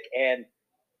get sick," and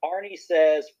Arnie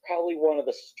says probably one of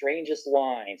the strangest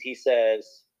lines. He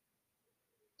says,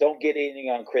 "Don't get anything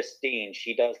on Christine.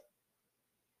 She doesn't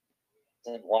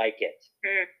like it."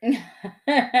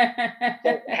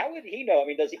 So how would he know? I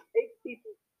mean, does he take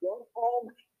people going home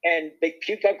and they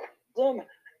puke on them?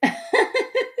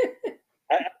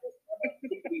 I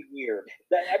think it'd be weird.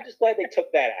 I'm just glad they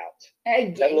took that out.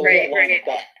 That little Right, line right. of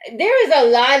thought. There is a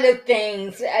lot of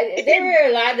things. There were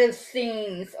a lot of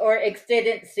scenes, or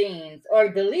extended scenes, or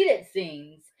deleted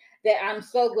scenes that I'm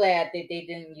so glad that they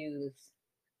didn't use.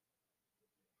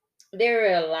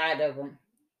 There are a lot of them.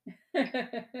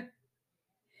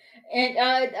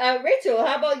 And Rachel,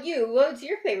 how about you? What's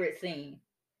your favorite scene?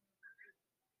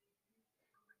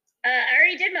 I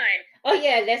already did mine. Oh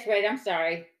yeah, that's right. I'm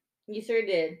sorry. You sure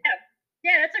did. Yeah,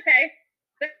 yeah, that's okay.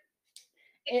 But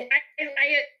It,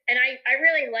 I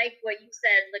really like what you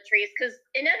said, Latrice, because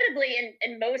inevitably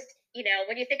in most,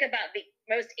 when you think about the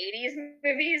most '80s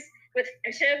movies with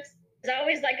friendships, there's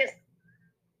always like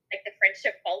the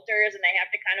friendship falters and they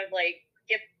have to kind of like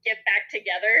get back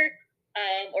together,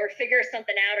 or figure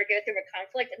something out or go through a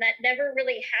conflict, and that never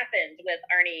really happened with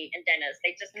Arnie and Dennis.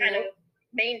 They just kind of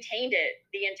maintained it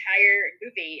the entire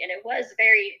movie, and it was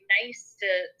very nice to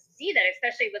see that,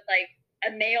 especially with like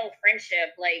a male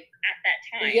friendship like at that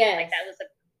time. Like yes. that was a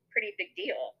pretty big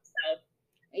deal. So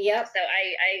Yep.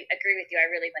 I agree with you. I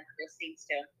really like those scenes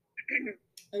too.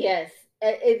 Yes.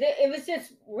 It was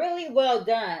just really well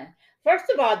done. First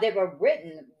of all, they were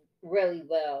written really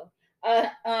well. And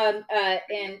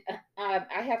I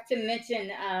have to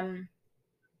mention,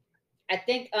 I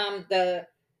think the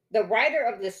writer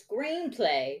of the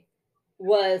screenplay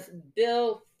was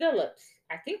Bill Phillips.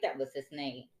 I think that was his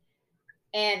name,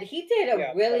 and he did a Yeah,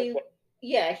 that was really, what.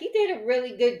 yeah, he did a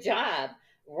really good job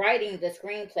writing the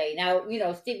screenplay. Now,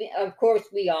 Stephen, of course,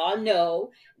 we all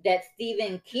know that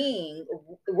Stephen King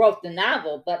wrote the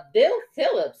novel, but Bill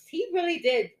Phillips, he really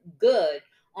did good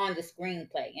on the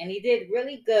screenplay, and he did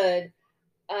really good.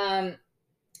 Um,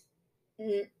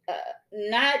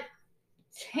 not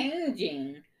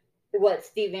changing what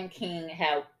Stephen King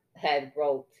had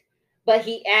wrote, but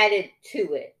he added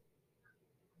to it.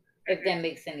 If that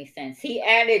makes any sense, he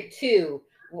added to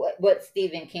what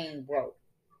Stephen King wrote.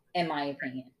 In my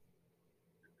opinion,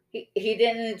 he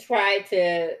didn't try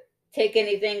to take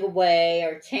anything away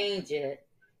or change it.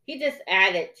 He just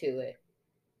added to it.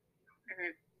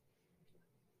 Mhm.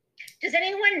 Does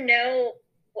anyone know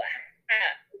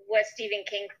what Stephen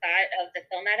King thought of the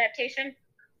film adaptation?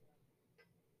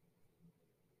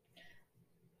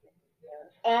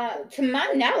 To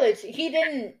my knowledge, he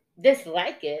didn't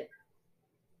dislike it.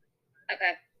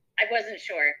 Okay, I wasn't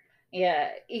sure. Yeah,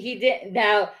 he did.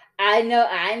 Now I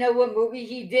know what movie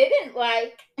he didn't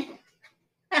like.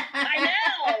 I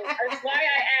know. That's why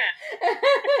I asked.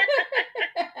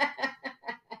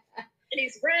 And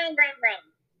he's wrong.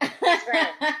 He's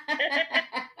wrong.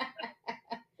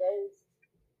 Rose,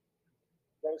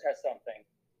 Rose has something.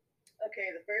 Okay,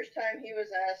 the first time he was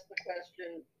asked the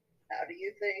question, how do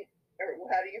you think, or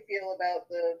how do you feel about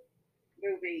the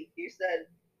movie? He said,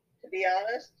 to be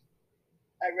honest,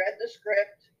 I read the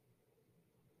script.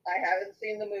 I haven't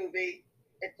seen the movie.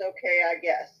 It's okay, I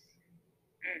guess.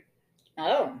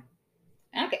 Oh,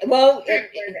 okay. Well, When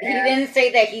he asked, didn't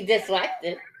say that he disliked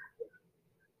it.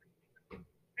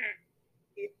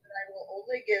 he said, I will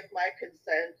only give my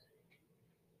consent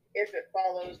if it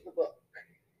follows the book.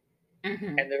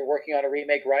 Hmm. And they're working on a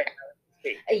remake right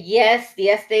now. Yes,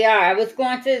 yes, they are. I was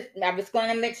going to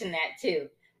mention that too.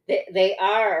 They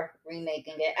are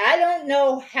remaking it. I don't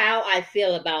know how I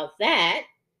feel about that.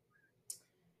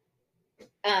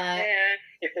 Uh, Yeah.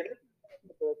 If it isn't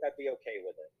the book, I'd be okay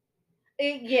with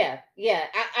it. yeah, yeah.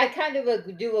 I kind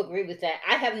of do agree with that.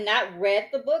 I have not read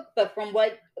the book, but from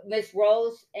what Miss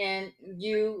Rose and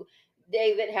you,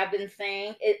 David, have been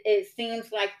saying, it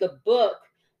seems like the book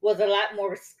was a lot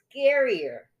more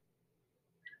scarier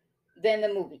than the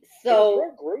movie. It was So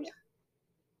more gruesome.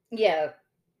 yeah.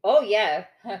 Oh yeah.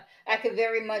 I could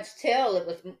very much tell it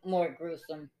was more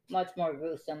gruesome, much more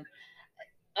gruesome.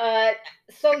 Uh,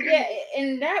 so yeah,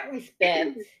 in that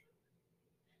respect,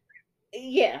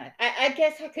 yeah, I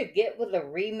guess I could get with a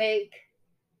remake,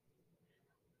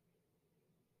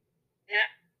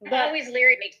 Yeah. but Always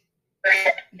Leary makes.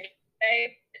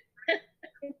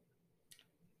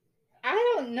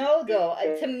 I don't know though.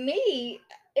 To me,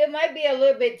 it might be a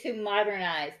little bit too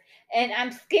modernized, and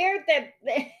I'm scared that.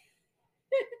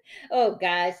 Oh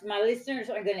gosh, my listeners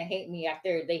are gonna hate me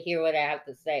after they hear what I have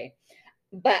to say.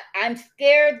 But I'm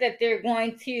scared that they're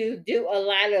going to do a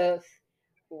lot of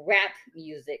rap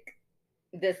music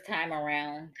this time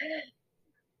around.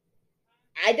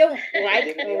 I don't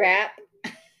like rap.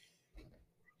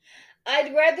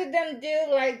 I'd rather them do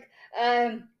like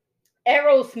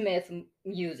Aerosmith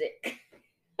music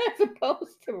as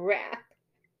opposed to rap.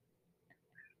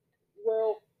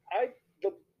 Well,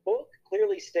 the book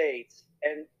clearly states,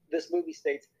 and this movie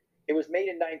states, it was made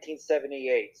in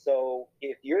 1978. So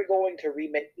if you're going to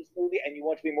remake this movie and you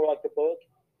want to be more like the book,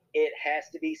 it has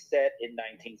to be set in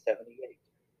 1978.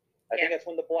 I think that's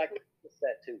when the Black was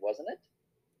set too, wasn't it?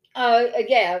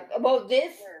 Yeah. Well,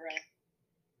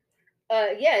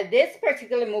 yeah, this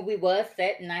particular movie was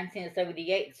set in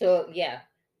 1978. So yeah,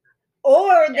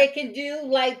 or they can do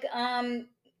like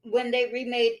when they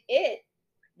remade it,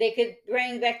 they could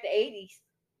bring back the 80s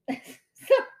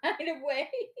some kind of way.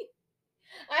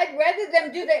 I'd rather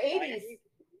them do the 80s.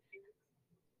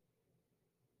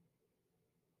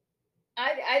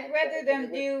 I'd rather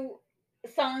them do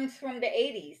songs from the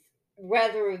 80s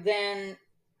rather than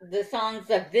the songs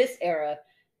of this era.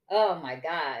 Oh my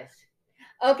gosh.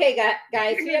 Okay,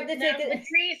 guys, we have to Now, take it.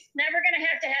 Latrice, now we're going to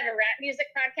have a rap music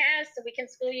podcast so we can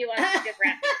school you on some good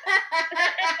rap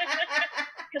music.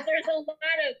 Because there's a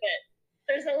lot of it.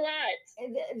 There's a lot.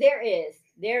 There is.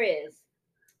 There is.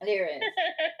 There is.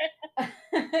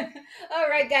 All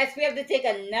right, guys, we have to take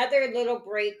another little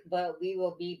break, but we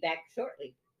will be back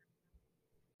shortly.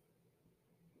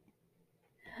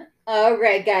 All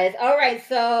right, guys. All right,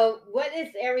 so what is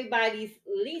everybody's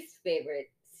least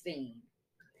favorite scene?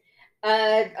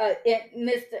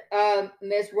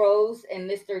 Miss Rose and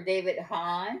Mr. David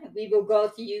Hahn. We will go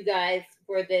to you guys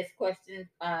for this question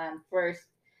first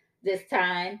this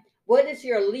time. What is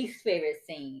your least favorite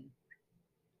scene?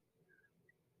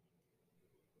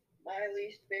 My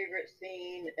least favorite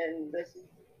scene, and this is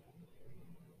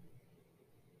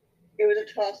it was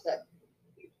a toss up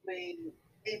between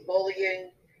me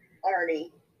bullying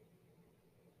Arnie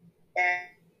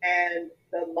and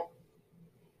the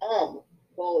mom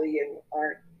bullying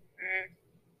Arnie. Mm,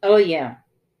 Oh yeah,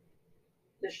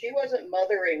 So she wasn't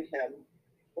mothering him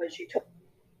when she took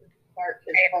park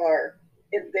his right, car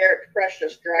in their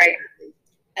precious right.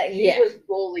 driveway. She yeah, was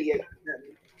bullying him,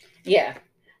 yeah,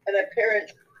 and a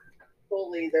parent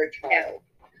bully their Yeah. child.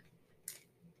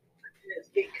 And it's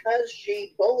because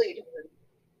she bullied him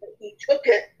that he took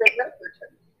it from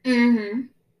Repperton. mm-hmm,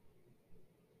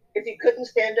 If he couldn't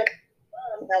stand up to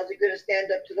mom, how's he going to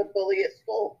stand up to the bully at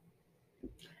school?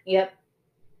 yep.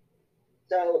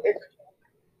 So it's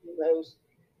those.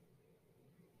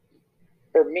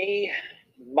 For me,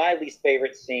 my least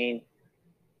favorite scene,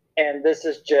 and this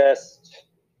is just,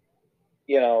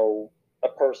 a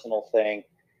personal thing,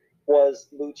 was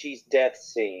Lucci's death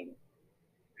scene.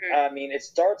 Mm. I mean, it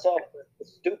starts off with the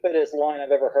stupidest line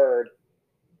I've ever heard.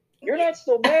 You're not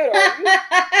still mad, are you?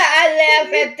 I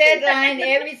laugh at that line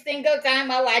every single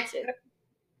time I watch it.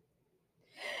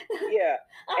 Yeah.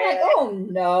 I'm like, And oh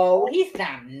no, he's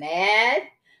not mad.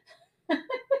 yeah,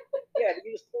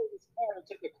 you just stole his car and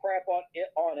took a crap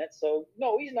on it. So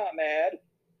no, he's not mad.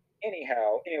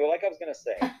 Anyway, like I was gonna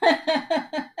say,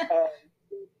 um,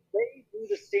 they do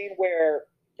the scene where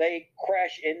they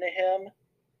crash into him.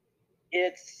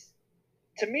 It's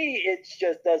to me, it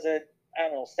just doesn't. I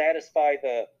don't know, satisfy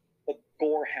the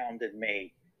gore hound in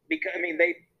me because I mean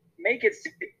they make it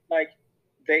seem like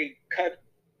they cut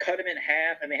him in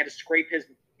half and they had to scrape his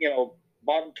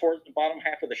bottom towards the bottom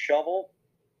half with a shovel.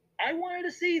 I wanted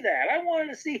to see that. I wanted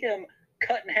to see him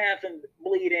cut in half and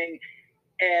bleeding.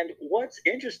 And what's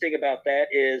interesting about that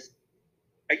is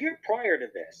a year prior to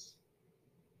this,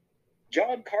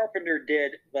 John Carpenter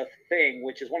did The Thing,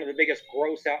 which is one of the biggest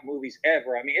gross out movies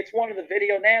ever. I mean, it's one of the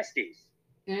video nasties.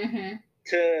 Mm-hmm.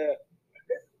 To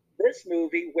this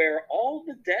movie where all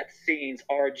the death scenes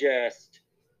are just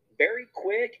very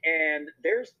quick and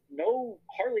there's no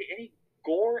hardly any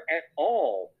gore at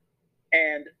all.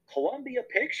 And Columbia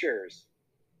Pictures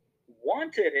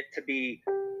wanted it to be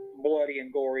bloody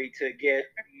and gory to get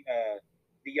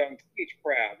the young teenage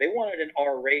crowd. They wanted an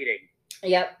R rating,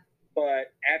 Yep.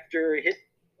 but after his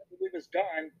movie was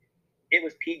done, it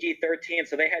was PG-13,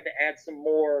 so they had to add some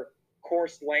more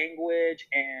coarse language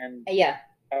and Yeah,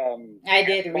 I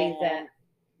did read F-bomb. that.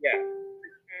 Yeah,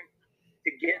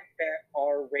 to get that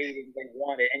R rating they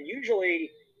wanted, and usually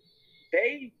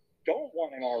they don't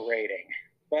want an R rating,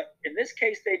 but in this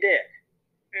case they did.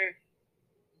 Mm.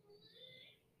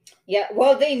 Yeah,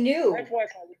 well, they knew. That's why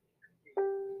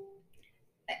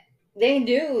They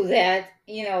knew that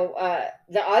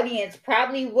the audience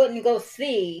probably wouldn't go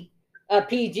see a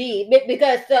PG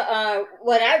because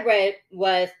what I read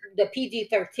was the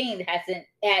PG-13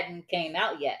 hadn't came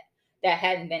out yet. That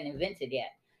hadn't been invented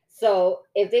yet. So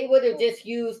if they would have just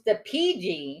used the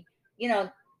PG,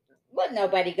 what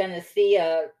nobody gonna see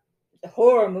a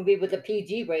horror movie with a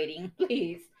PG rating,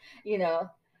 please. You know,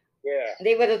 yeah,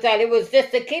 they would have thought it was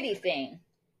just a kiddie thing.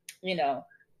 You know.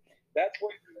 that's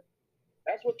what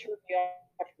that's what turned me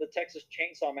off the Texas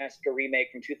Chainsaw Massacre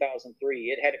remake from 2003.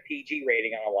 It had a PG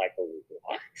rating, and I'm like,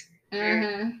 what?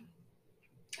 Mm-hmm.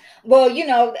 Well,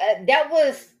 that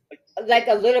was like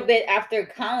a little bit after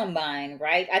Columbine,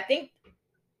 right? I think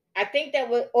that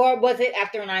was, or was it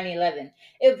after 9/11?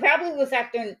 It probably was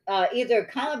after either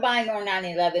Columbine or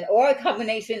 9/11, or a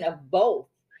combination of both,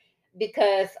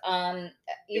 because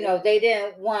they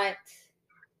didn't want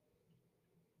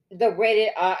the rated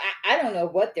I don't know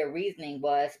what their reasoning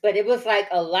was, but it was like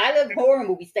a lot of horror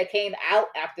movies that came out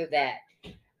after that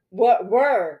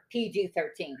were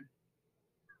PG-13.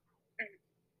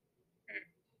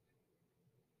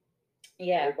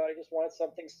 Yeah. Everybody just wanted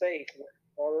something safe.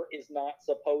 Horror is not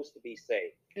supposed to be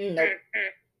safe. Nope.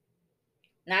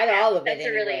 Not Yeah, all of it that's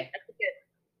a really anyway.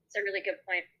 that's a really good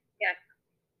point.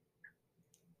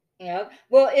 Yeah.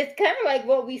 Well, it's kind of like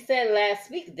what we said last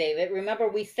week, David. Remember,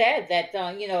 we said that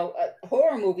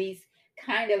horror movies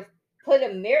kind of put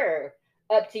a mirror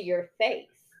up to your face,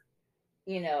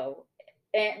 you know,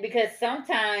 and because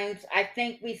sometimes I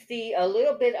think we see a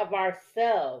little bit of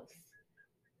ourselves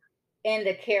in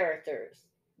the characters,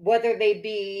 whether they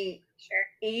be Sure.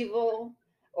 evil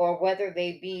or whether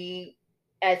they be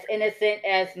as innocent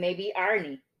as maybe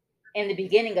Arnie in the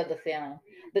beginning of the film.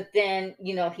 But then,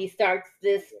 he starts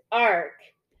this arc,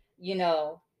 you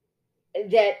know,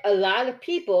 that a lot of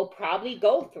people probably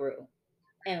go through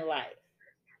in life,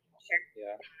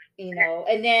 Sure. Yeah.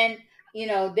 and then,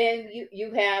 then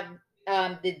you have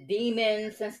the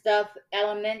demons and stuff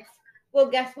elements. Well,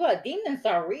 guess what? Demons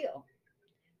are real.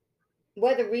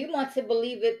 Whether we want to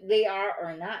believe it, they are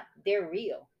or not, they're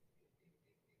real.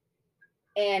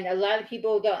 And a lot of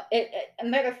people don't. A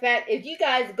matter of fact, if you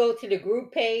guys go to the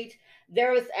group page,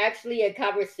 there was actually a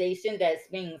conversation that's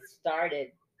been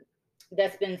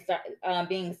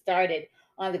being started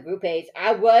on the group page.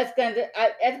 I was going to,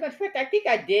 as a matter of fact, I think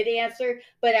I did answer,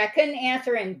 but I couldn't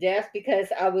answer in depth because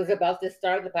I was about to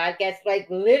start the podcast. Like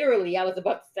literally, I was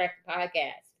about to start the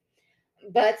podcast.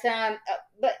 But it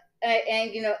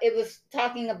was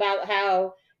talking about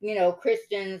how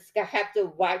Christians have to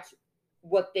watch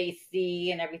what they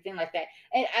see and everything like that.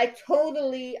 And I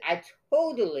totally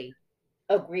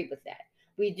agree with that.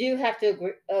 We do have to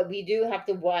agree, we do have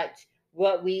to watch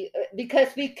what we because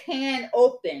we can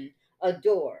open a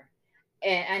door.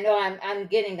 And I know I'm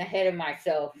getting ahead of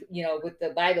myself, with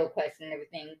the Bible question and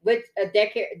everything. Which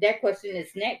that question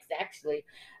is next, actually.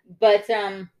 But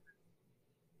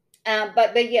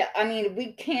but yeah, I mean,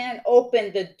 we can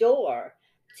open the door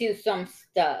to some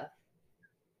stuff.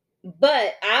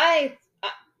 But I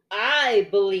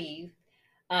believe,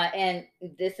 and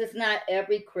this is not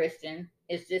every Christian,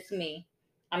 it's just me.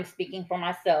 I'm speaking for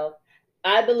myself.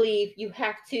 I believe you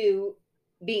have to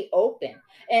be open.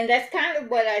 And that's kind of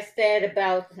what I said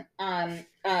about,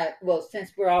 well,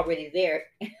 since we're already there,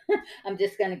 I'm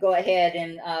just going to go ahead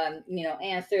and,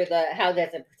 answer the how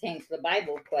does it pertain to the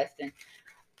Bible question.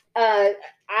 Uh,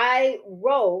 I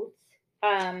wrote,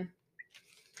 um,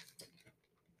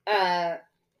 uh,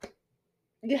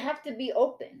 you have to be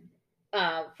open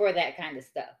for that kind of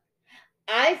stuff.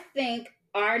 I think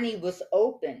Arnie was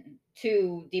open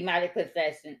to demonic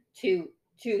possession, to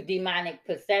demonic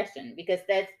possession, because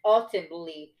that's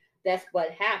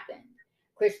what happened.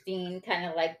 Christine kind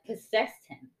of like possessed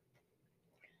him,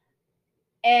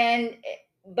 and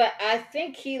but I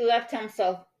think he left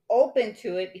himself open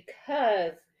to it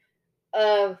because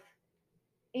of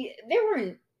there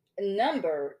were a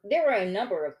number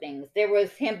of things. There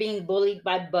was him being bullied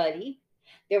by Buddy.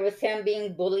 There was him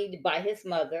being bullied by his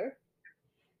mother.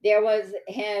 There was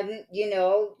him,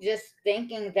 just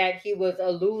thinking that he was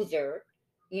a loser,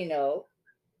 you know,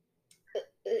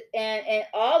 and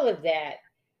all of that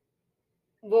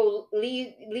will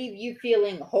leave you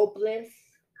feeling hopeless.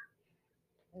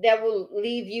 That will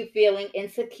leave you feeling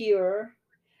insecure.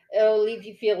 It'll leave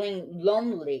you feeling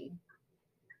lonely.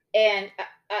 And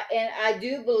I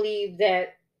do believe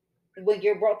that when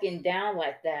you're broken down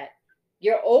like that,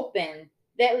 you're open.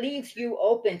 That leaves you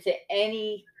open to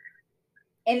anything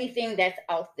that's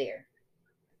out there.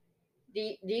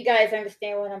 Do you guys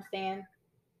understand what I'm saying?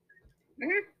 Hmm.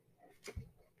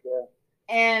 Yeah.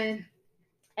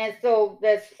 And so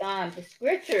that's the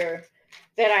scripture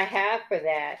that I have for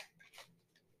that.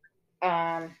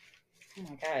 Oh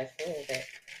my gosh, where is it?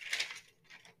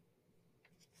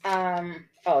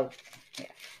 Oh yeah,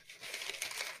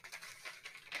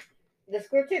 the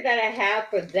scripture that I have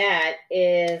for that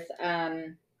is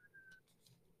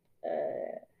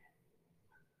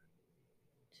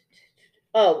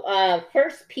uh,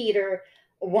 First Peter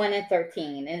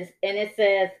 1:13, and it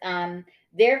says,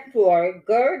 therefore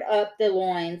gird up the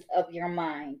loins of your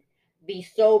mind, be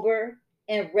sober,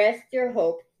 and rest your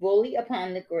hope fully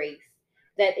upon the grace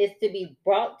that is to be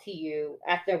brought to you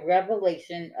at the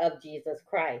revelation of Jesus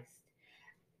Christ.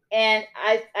 And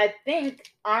I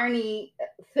think Arnie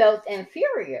felt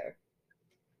inferior.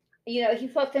 He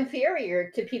felt inferior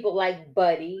to people like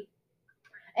Buddy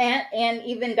and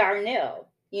even Darnell.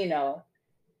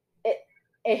 it,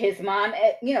 his mom,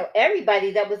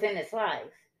 everybody that was in his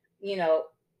life, you know,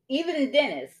 even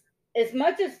Dennis, as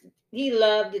much as he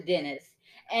loved Dennis,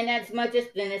 and as much as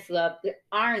Dennis loved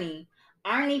Arnie,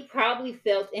 Arnie probably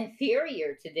felt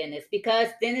inferior to Dennis because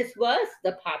Dennis was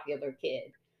the popular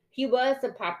kid. He was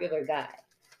the popular guy.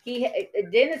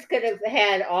 Dennis could have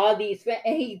had all these friends,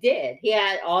 and he did. He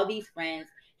had all these friends.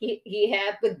 He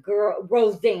had the girl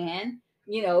Roseanne,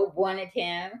 wanted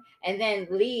him, and then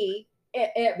Lee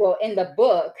well, in the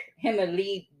book, him and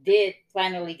Lee did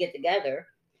finally get together.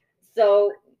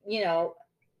 So,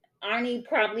 Arnie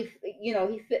probably,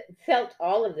 he felt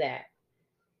all of that.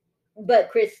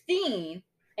 But Christine,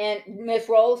 and Miss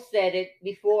Rose said it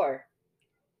before,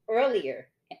 earlier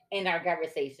in our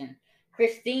conversation,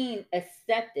 Christine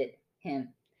accepted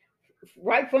him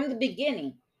right from the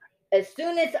beginning. As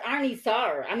soon as Arnie saw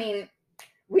her, I mean,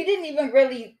 we didn't even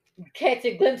really catch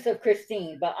a glimpse of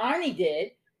Christine, but Arnie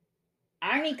did.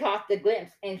 Arnie caught the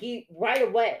glimpse, and he right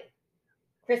away,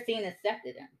 Christine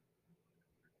accepted him.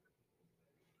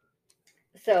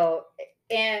 So,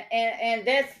 and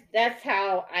that's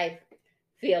how I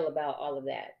feel about all of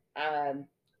that.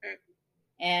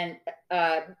 And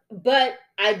but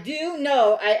I do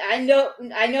know, I know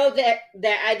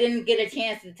that I didn't get a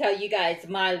chance to tell you guys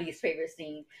my least favorite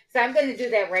scene, so I'm going to do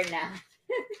that right now.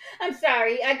 I'm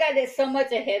sorry, I got it so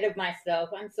much ahead of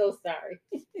myself. I'm so sorry.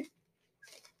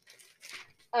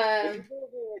 um, I'm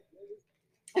sorry.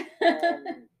 Is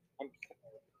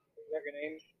that your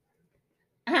name?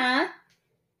 huh?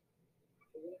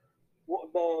 Well,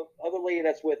 the other lady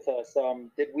that's with us,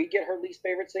 did we get her least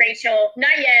favorite scene? Rachel,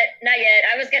 not yet, not yet.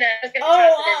 I was gonna Oh, toss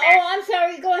it in there. I'm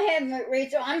sorry. Go ahead,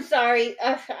 Rachel. I'm sorry.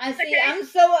 I see. Okay. I'm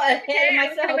so That's ahead okay. of I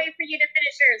was gonna myself. wait for you to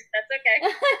finish yours. That's okay.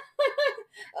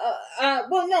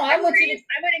 Well, no, I No want you worries.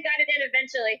 I would have got it in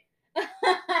eventually. to.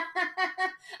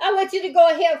 I want you to go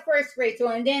ahead first, Rachel,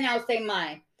 and then I'll say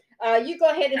mine. You go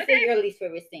ahead and say Okay. your least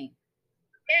favorite scene.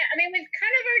 Yeah, I mean we've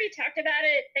kind of already talked about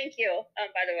it. Thank you,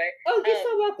 by the way. Oh, you're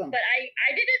so welcome. But I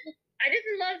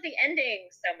didn't love the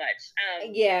ending so much.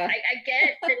 Yeah. I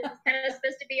get that it's kind of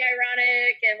supposed to be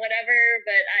ironic and whatever,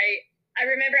 but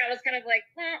I remember I was kind of like,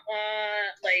 wah,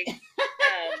 wah, like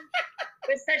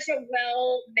with such a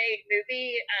well-made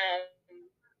movie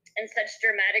and such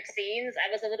dramatic scenes, I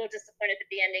was a little disappointed that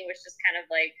the ending was just kind of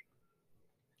like,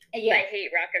 Yeah. I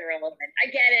hate rock and roll. I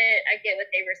get it. I get what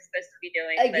they were supposed to be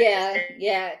doing. But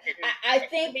yeah. I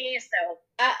think me, so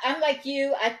I'm like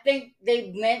you. I think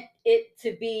they meant it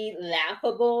to be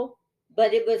laughable,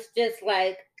 but it was just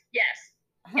like, yes,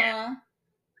 huh? Yeah.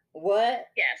 What?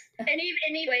 Yes, and even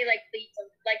anyway,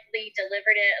 Lee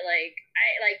delivered it I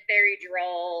like very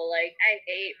droll. Like I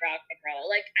hate rock and roll.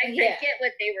 Like I get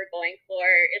what they were going for.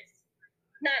 It's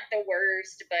not the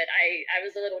worst, but I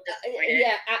was a little disappointed.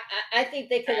 Yeah, I think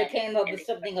they could have came up with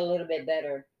something a little bit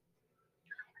better.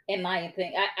 In my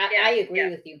opinion, I agree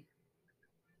with you.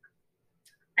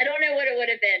 I don't know what it would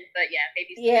have been, but yeah,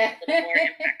 maybe something a little more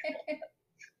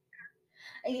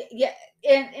impactful. Yeah,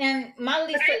 and my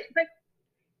least.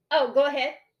 Oh, go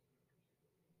ahead.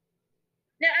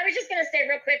 No, I was just gonna say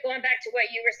real quick, going back to what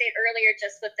you were saying earlier,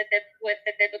 just with the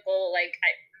biblical, like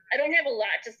I don't have a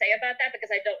lot to say about that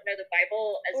because I don't know the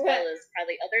Bible as well as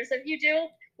probably others of you do.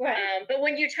 Right. But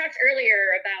when you talked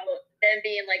earlier about them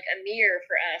being like a mirror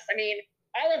for us, I mean,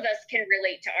 all of us can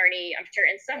relate to Arnie, I'm sure,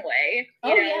 in some way.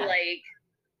 You know, like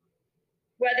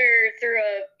whether through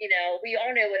we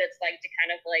all know what it's like to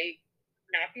kind of like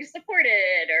not be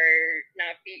supported or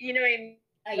not be, you know what I mean?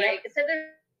 Like, so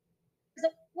there's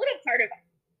a little part of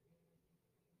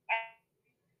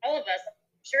all of us,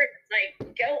 I'm sure it's like,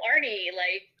 go Arnie,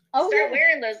 like start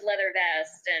wearing those leather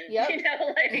vests and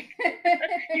like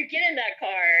you get in that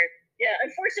car. Yeah,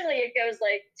 unfortunately it goes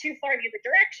like too far the other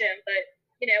direction, but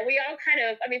we all kind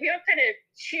of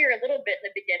cheer a little bit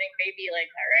in the beginning, maybe like,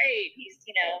 all right, he's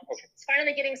he's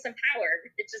finally getting some power.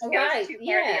 It just goes too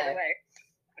far the other way.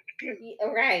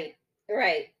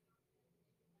 Right.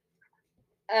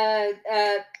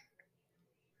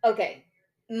 Okay.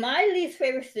 My least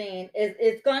favorite scene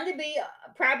is going to be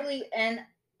probably an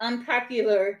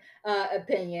unpopular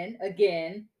opinion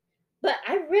again, but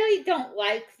I really don't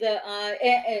like the.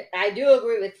 And I do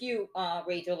agree with you,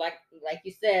 Rachel. Like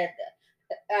you said,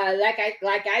 like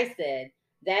I said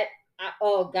that.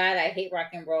 Oh God, I hate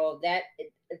rock and roll. That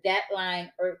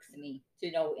line irks me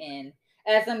to no end.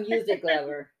 As a music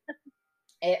lover,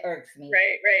 it irks me.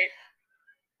 Right.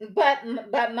 But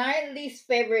my least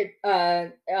favorite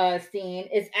scene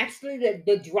is actually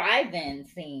the drive-in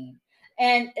scene,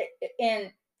 and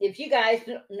and if you guys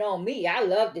know me, I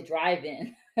love the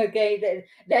drive-in. Okay,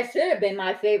 that should have been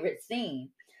my favorite scene,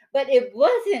 but it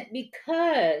wasn't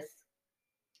because,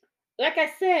 like I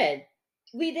said,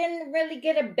 we didn't really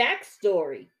get a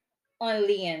backstory on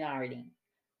Leonardi,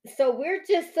 so we're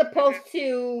just supposed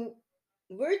to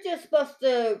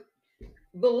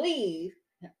believe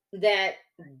that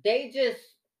they just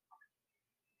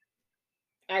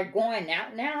are going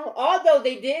out now. Although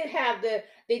they did have the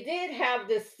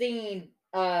scene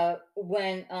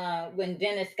when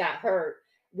Dennis got hurt.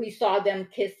 We saw them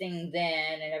kissing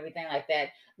then and everything like that.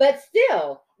 But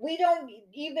still, we don't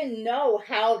even know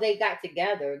how they got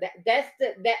together. That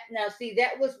now see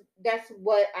that's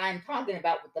what I'm talking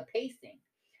about with the pacing.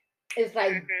 It's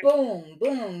like boom,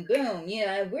 boom, boom.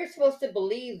 We're supposed to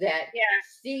believe that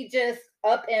she just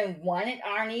up and wanted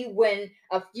Arnie when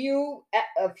a few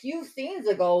scenes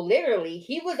ago, literally,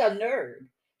 he was a nerd.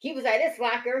 He was at his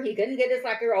locker. He couldn't get his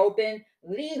locker open.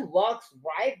 Lee walks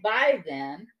right by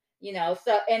them.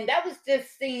 So and that was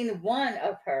just scene one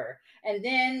of her, and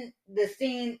then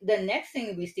the next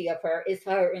scene we see of her is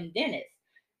her and Dennis.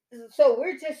 So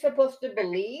we're just supposed to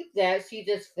believe that she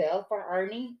just fell for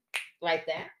Arnie like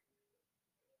that,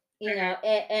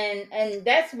 and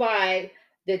that's why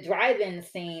the drive-in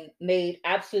scene made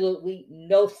absolutely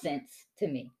no sense to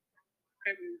me.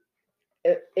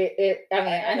 I I mean, I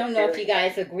have a don't know if you theory.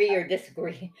 guys agree or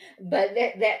disagree, but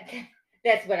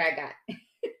that's what I got.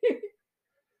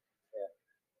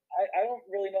 I don't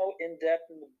really know in depth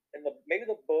in the maybe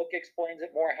the book explains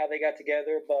it more how they got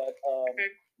together, but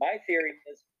my theory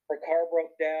is her car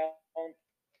broke down and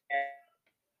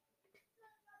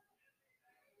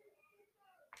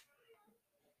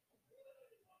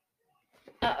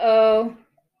Uh-oh.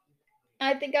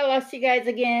 I think I lost you guys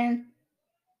again.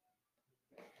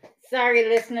 Sorry,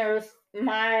 listeners.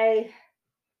 My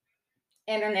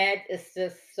internet is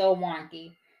just so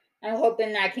wonky. I'm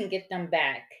hoping I can get them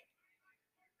back.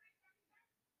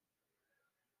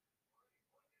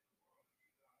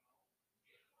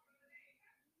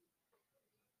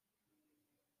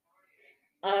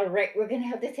 All right, we're gonna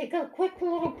have to take a quick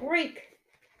little break.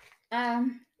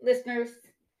 Listeners,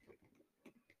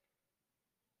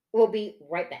 we'll be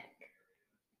right back.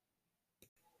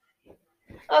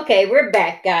 Okay, we're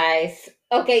back, guys.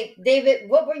 Okay, David,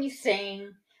 what were you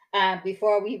saying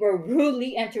before we were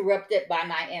rudely interrupted by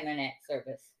my internet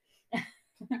service?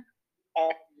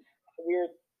 um, we were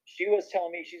she was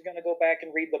telling me she's going to go back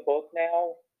and read the book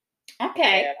now,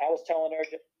 Okay. and I was telling her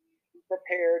just be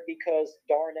prepared because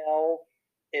Darnell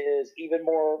is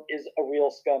a real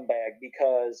scumbag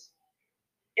because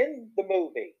in the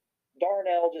movie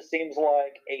Darnell just seems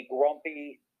like a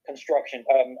grumpy construction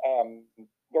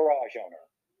garage owner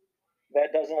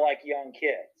that doesn't like young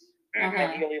kids, and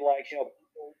Uh-huh. he really likes people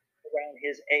around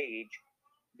his age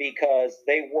because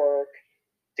they work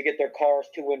to get their cars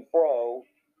to and fro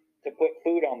to put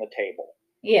food on the table.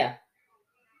 Yeah.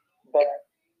 But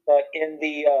in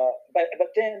the but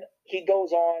then he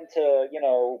goes on to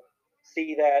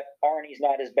see that Arnie's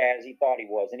not as bad as he thought he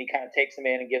was, and he kind of takes him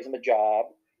in and gives him a job.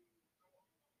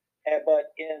 But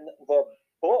in the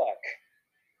book,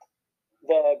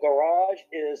 the garage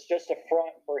is just a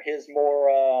front for his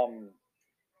more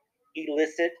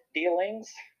illicit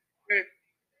dealings,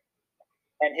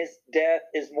 and his death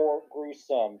is more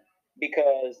gruesome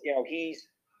because he's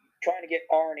trying to get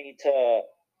Arnie to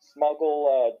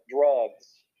smuggle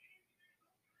drugs.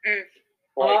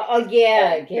 Like, Oh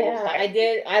yeah, it was yeah. I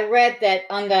did. I read that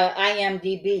on the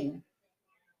IMDb.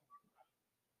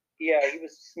 yeah, he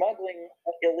was smuggling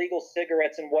illegal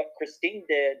cigarettes, and what Christine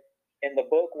did in the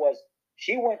book was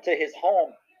she went to his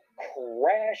home,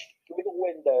 crashed through the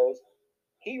windows.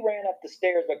 He ran up the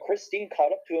stairs, but Christine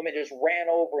caught up to him and just ran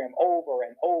over him over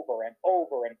and over and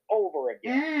over and over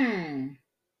again. Mm.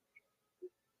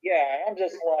 Yeah, I'm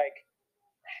just like,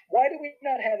 why do we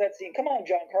not have that scene? Come on,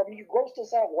 John Carpenter, you grossed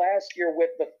us out last year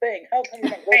with The Thing. How come you're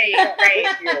not grossing us out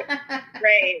this year?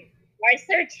 Right. Why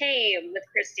so tame with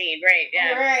Christine? Right.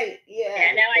 Yeah. Right. Yeah.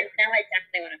 Yeah. Now I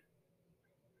definitely want to.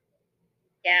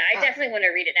 Yeah, I definitely want to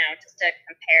read it now just to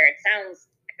compare. It sounds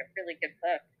like a really good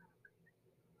book.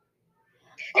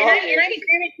 And I agree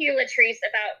with you, Latrice,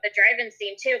 about the drive-in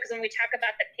scene too. Because when we talk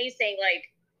about the pacing, like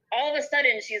all of a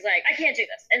sudden she's like, "I can't do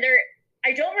this," and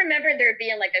I don't remember there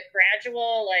being like a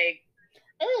gradual like,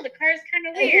 "Oh, the car's kind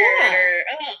of weird," or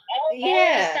 "Oh, all of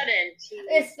a sudden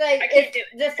it's like I can't do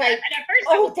it." just like, and at first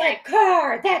oh, that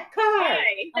car. Why?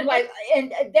 I'm like,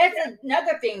 and that's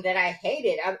another thing that I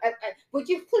hated. Would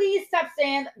you please stop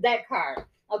saying that car?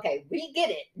 Okay, we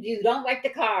get it. You don't like the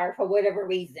car for whatever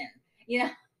reason, you know.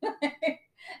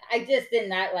 I just did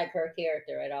not like her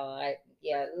character at all.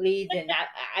 Lee did not.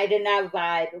 I did not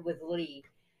vibe with Lee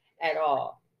at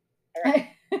all. All right,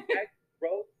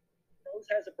 Rose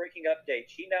has a breaking update.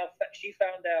 She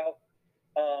found out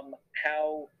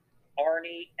how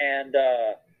Arnie and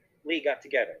Lee got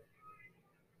together.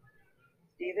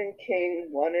 Stephen King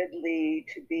wanted Lee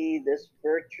to be this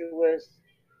virtuous,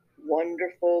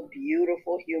 wonderful,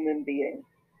 beautiful human being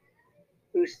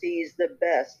who sees the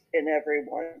best in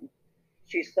everyone.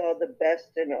 She saw the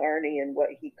best in Arnie and what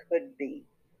he could be,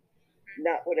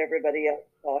 not what everybody else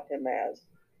saw him as.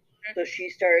 So she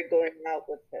started going out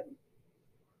with him.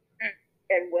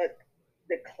 And what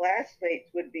the classmates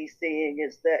would be seeing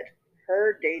is that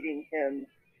her dating him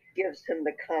gives him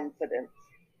the confidence,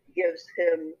 gives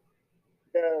him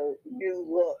the new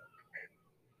look,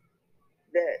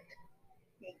 that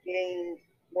he gained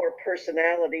more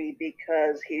personality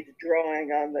because he's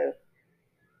drawing on the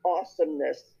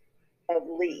awesomeness of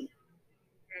Lee.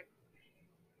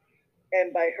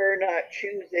 And by her not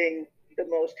choosing the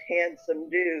most handsome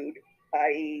dude,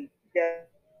 i.e.,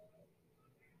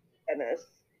 Dennis,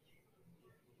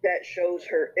 that shows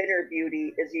her inner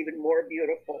beauty is even more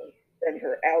beautiful than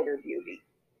her outer beauty.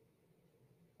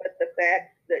 But the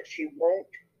fact that she won't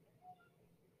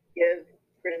give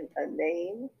a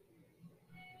name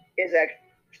is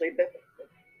actually biblical.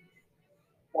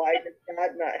 Why does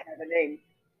God not have a name?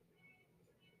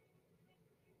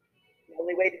 The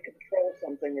only way to control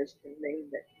something is to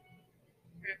name it.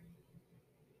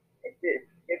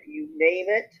 If you name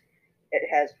it, it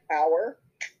has power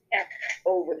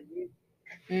over you.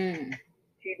 Mm.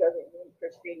 She doesn't want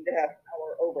Christine to have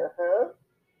power over her,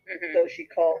 Mm-hmm. so she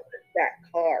calls it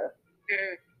that car.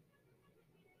 Mm-hmm.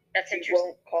 That's she interesting.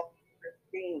 won't call it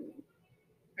Christine.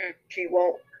 She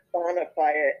won't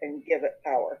personify it and give it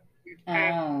power.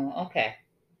 Oh, okay.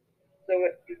 So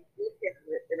if you look at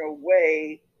it in a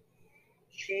way,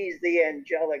 she's the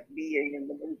angelic being in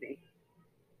the movie.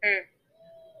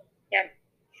 Yeah.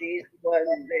 She's the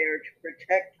one there to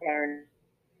protect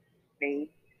Arnie,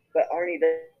 but Arnie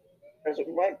doesn't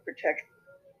want protection.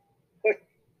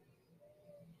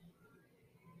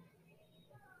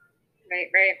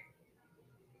 Right.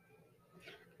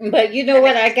 But you know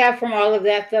what I got from all of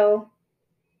that, though?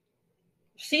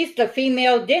 She's the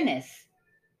female Dennis.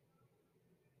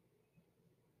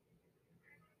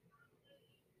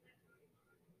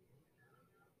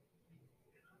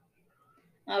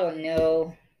 Oh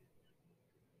no.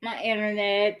 My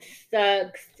internet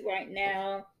sucks right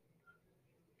now.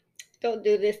 Don't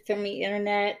do this to me,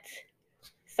 internet.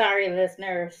 Sorry,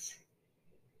 listeners.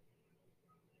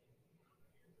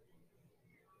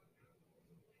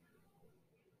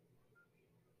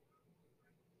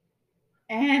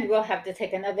 And we'll have to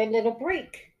take another little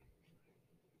break.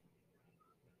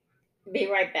 Be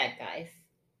right back, guys.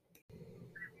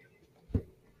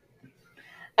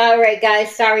 All right,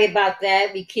 guys. Sorry about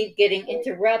that. We keep getting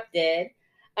interrupted.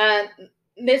 Um,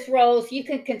 Miss Rose, you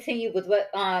can continue with what.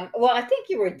 Well, I think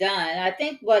you were done. I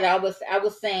think what I was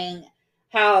saying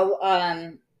how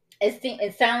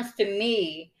it sounds to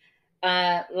me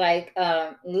like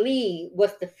Lee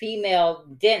was the female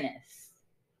Dennis.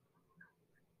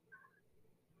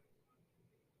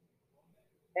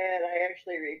 And I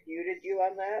actually refuted you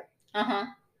on that. Uh-huh.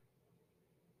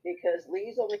 Because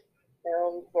Lee's only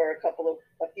down for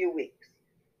a few weeks.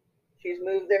 She's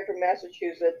moved there from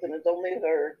Massachusetts, and it's only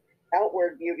her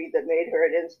outward beauty that made her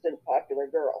an instant popular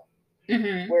girl.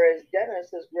 Mm-hmm. Whereas Dennis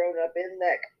has grown up in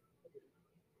that.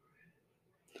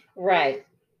 Right.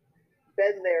 He's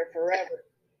been there forever.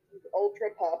 He's ultra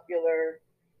popular.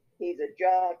 He's a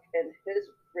jock, and his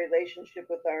relationship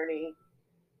with Arnie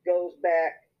goes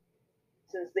back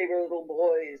since they were little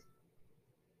boys.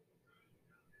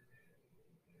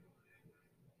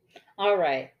 All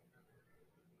right.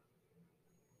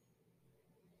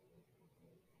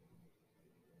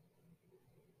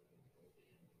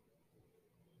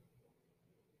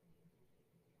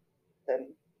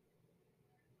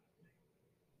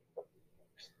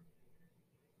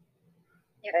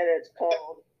 And it's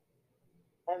called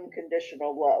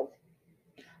unconditional love.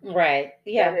 Right.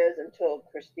 Yeah. That is until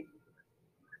Christine.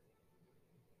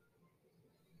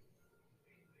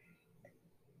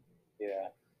 Yeah.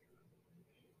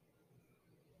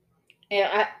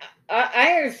 Yeah.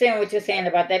 I understand what you're saying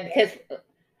about that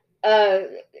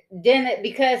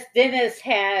because Dennis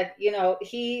had,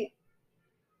 he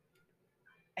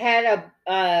had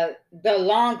the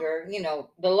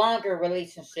longer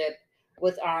relationship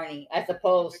with Arnie as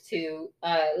opposed to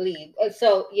Lee.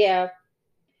 So yeah,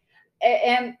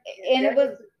 and it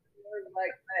was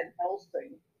like Van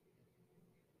Helsing.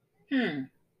 hmm.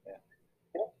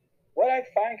 Yeah. What I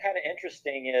find kind of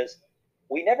interesting is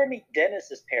we never meet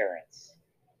Dennis's parents.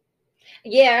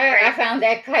 Yeah, I found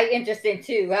that quite interesting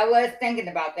too. I was thinking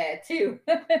about that too.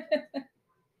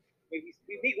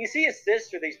 We see his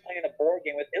sister that he's playing a board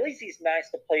game with. At least he's nice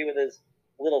to play with his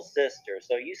little sister.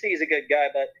 So you see he's a good guy,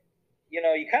 but you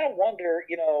kind of wonder,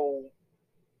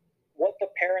 what the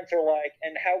parents are like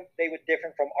and how they would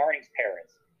differ from Arnie's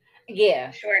parents.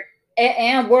 Yeah, sure.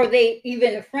 And were they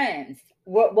even friends?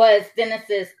 What was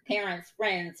Dennis's parents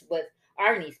friends with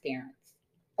Arnie's parents?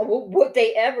 Would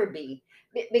they ever be?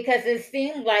 Because it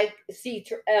seemed like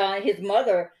his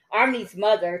mother, Arnie's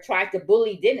mother, tried to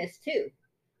bully Dennis too,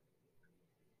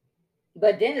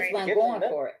 but Dennis wasn't going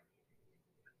for it.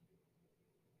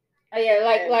 Oh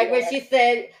yeah, like when she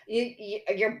said,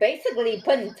 you're basically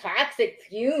putting toxic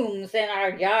fumes in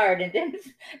our yard, and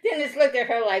Dennis looked at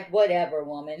her like, whatever,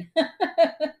 woman. See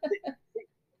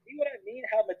what I mean?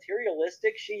 How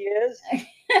materialistic she is.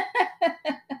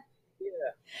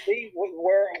 Yeah. See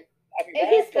where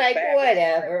he's like,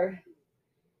 whatever.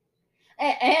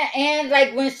 and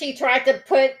like when she tried to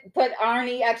put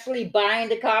Arnie actually buying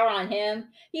the car on him,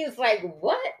 he was like,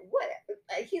 "What? What?"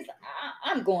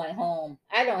 I'm going home.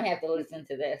 I don't have to listen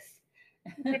to this.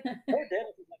 Poor Dennis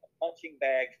is like a punching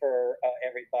bag for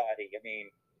everybody. I mean,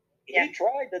 Yeah. he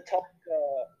tried to talk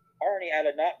Arnie out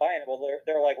of not buying it. Well,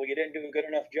 they're like, well, you didn't do a good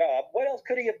enough job. What else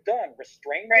could he have done?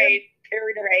 Restrained Right. him?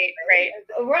 Carried him? Right.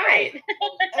 Right.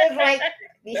 It's like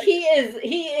he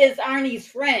is Arnie's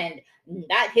friend,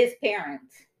 not his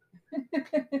parents.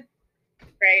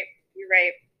 Right. You're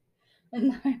right.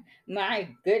 My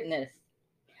goodness.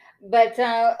 But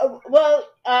well,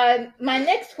 my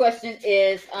next question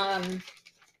is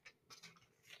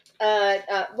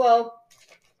well,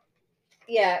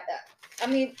 yeah, I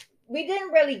mean, we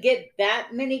didn't really get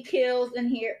that many kills in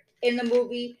here in the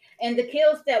movie, and the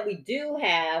kills that we do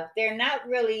have, they're not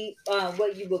really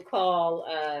what you would call,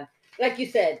 like you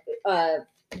said,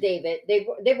 David.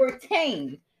 They were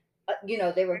tame.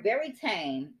 They were very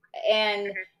tame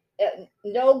and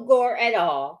no gore at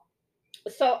all.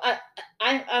 So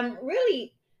I'm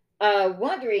really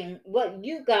wondering what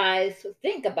you guys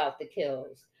think about the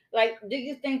kills. Like, do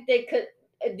you think they could?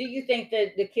 Do you think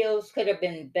that the kills could have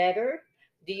been better?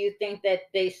 Do you think that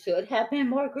they should have been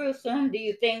more gruesome? Do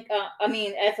you think? I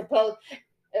mean, as opposed,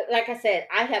 like I said,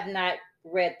 I have not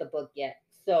read the book yet,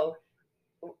 so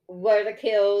were the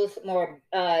kills more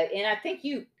and I think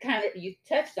you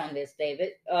touched on this,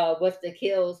 David. Was the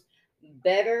kills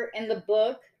better in the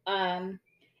book? And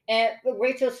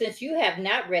Rachel, since you have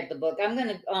not read the book, I'm going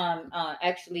to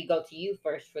actually go to you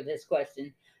first for this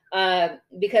question,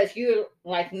 because you're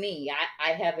like me.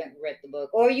 I haven't read the book,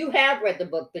 or you have read the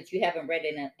book but you haven't read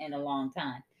it in a long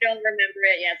time. Don't remember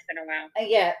it. Yeah, it's been a while.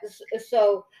 Yeah.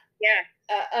 So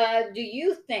Yeah. do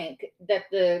you think that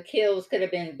the kills could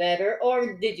have been better,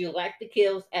 or did you like the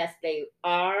kills as they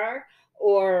are,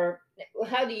 or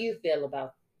how do you feel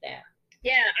about that?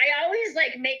 Yeah, I always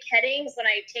like make headings when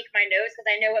I take my notes because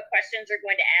I know what questions are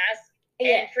going to ask.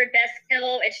 Yeah. And for best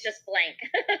kill, it's just blank.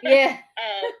 Yeah.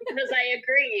 Because I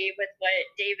agree with what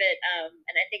David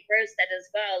and I think Rose said as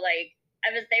well. Like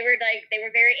they were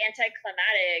very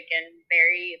anticlimactic and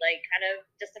very like kind of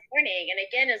disappointing. And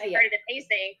again, as part of the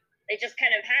pacing, they just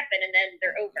kind of happen and then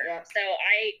they're over. Yeah. So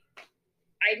I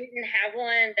didn't have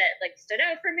one that like stood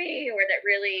out for me or that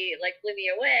really like blew me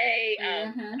away. I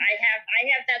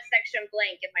have that section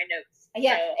blank in my notes.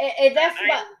 Yeah, so, that's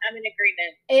what I'm in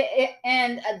agreement.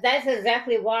 and that's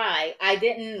exactly why I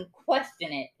didn't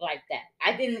question it like that.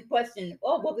 I didn't question,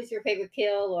 oh, what was your favorite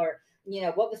kill, or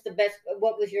what was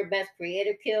your best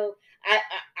creative kill.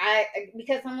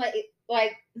 Because I'm like,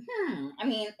 I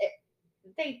mean,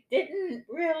 they didn't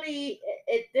really,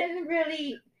 it didn't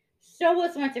really show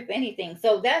us much of anything.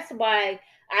 So that's why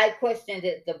I questioned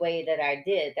it the way that I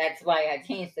did. That's why I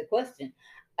changed the question,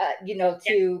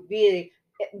 to be,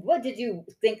 what did you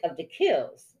think of the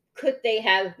kills? Could they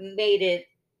have made it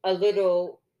a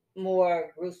little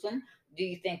more gruesome? Do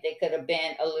you think they could have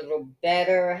been a little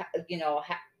better,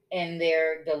 in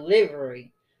their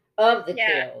delivery of the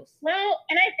kills? Well,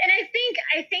 and I think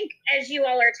as you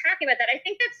all are talking about that, I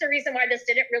think that's the reason why this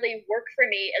didn't really work for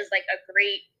me as like a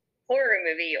great horror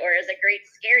movie or as a great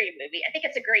scary movie. I think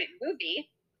it's a great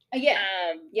movie. Yeah.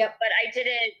 Yep. But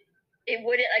it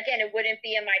wouldn't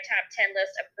be in my top 10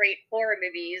 list of great horror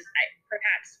movies,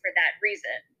 perhaps for that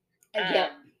reason.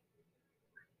 Yep.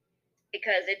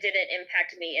 Because it didn't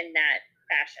impact me in that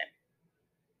fashion.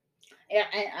 Yeah,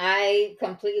 and I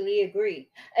completely agree.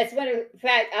 As a matter of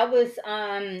fact, I was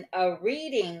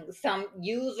reading some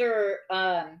user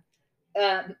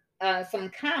some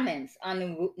comments on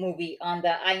the movie on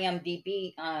the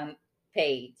IMDb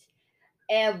page,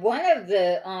 and one of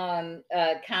the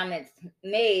comments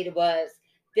made was,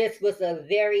 this was a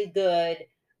very good,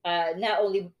 not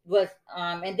only was,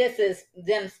 and this is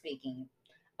them speaking,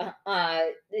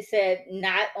 they said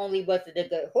not only was it a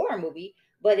good horror movie,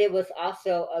 but it was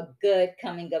also a good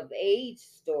coming of age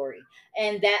story.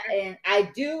 And I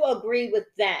do agree with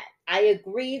that. I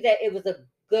agree that it was a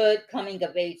good coming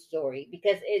of age story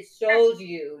because it shows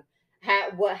you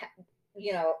an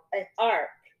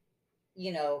arc,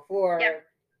 for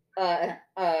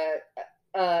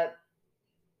uh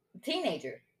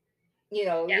teenager.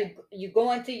 You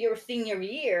go into your senior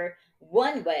year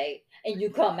one way and you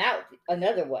come out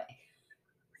another way.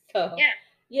 So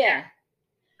yeah.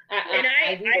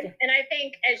 I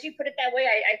think, as you put it that way,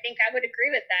 I think I would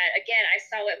agree with that. Again, I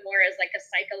saw it more as like a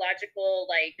psychological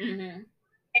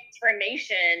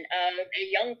transformation of a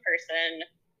young person,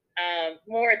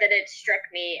 more than it struck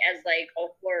me as like a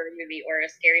horror movie or a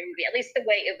scary movie. At least the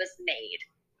way it was made.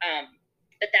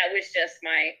 But that was just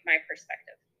my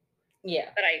perspective.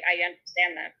 Yeah. But I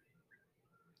understand that.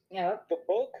 Yep. The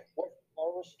book was a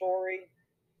horror story.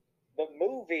 The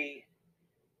movie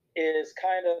is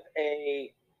kind of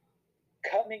a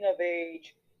coming of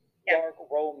age Yeah. dark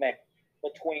romance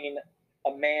between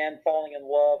a man falling in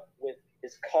love with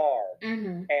his car,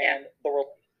 Mm-hmm. and the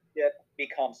relationship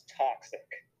becomes toxic.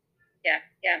 Yeah.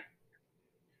 Yeah.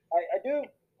 I do.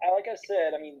 Like I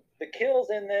said, I mean, the kills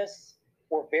in this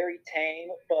were very tame,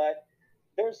 but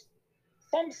there's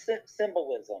some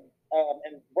symbolism.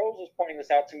 And Rose was pointing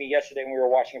this out to me yesterday when we were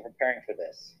watching and preparing for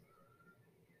this.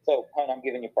 So, hon, I'm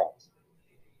giving you props.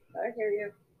 I hear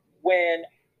you. When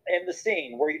in the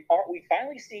scene where we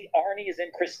finally see Arnie is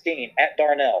in Christine at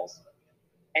Darnell's,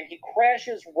 and he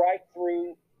crashes right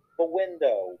through the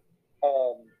window,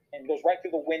 and goes right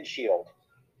through the windshield.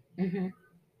 Mm-hmm.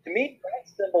 To me,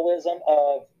 that's symbolism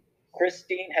of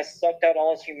Christine has sucked out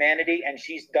all his humanity and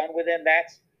she's done with him.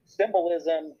 That's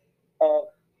symbolism of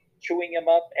chewing him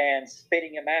up and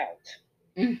spitting him out.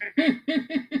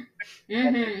 Mm-hmm.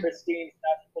 And Christine's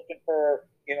not looking for,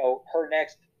 her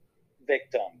next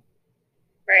victim.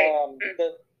 Right.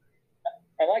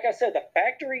 And like I said, the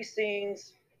factory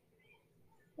scenes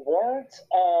weren't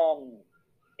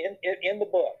in the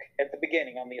book at the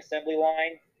beginning on the assembly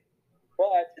line,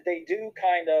 but they do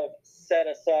kind of set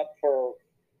us up for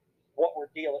what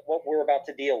we're about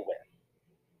to deal with.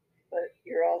 But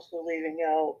you're also leaving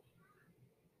out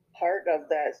part of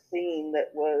that scene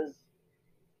that was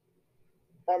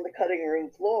on the cutting room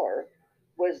floor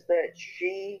was that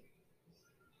she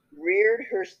reared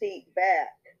her seat back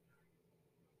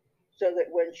so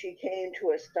that when she came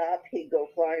to a stop, he'd go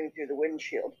flying through the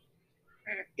windshield.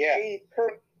 Yeah. She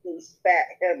purposely spat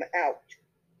him out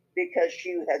because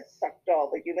she had sucked all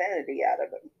the humanity out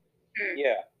of him.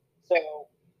 Yeah. So,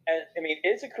 I mean,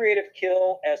 it's a creative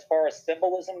kill as far as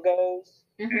symbolism goes.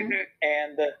 Mm-hmm.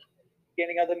 And the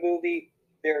beginning of the movie,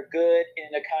 they're good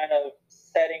in a kind of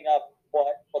setting up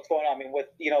what's going on. I mean, with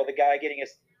the guy getting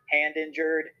his hand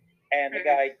injured and the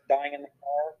guy dying in the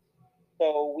car.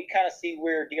 So we kind of see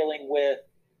we're dealing with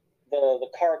the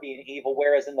car being evil,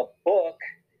 whereas in the book,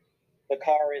 the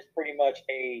car is pretty much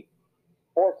a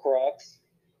Horcrux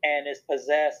and is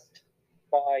possessed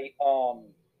by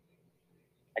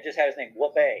I just had his name,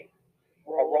 LeBay,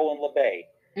 Roland LeBay.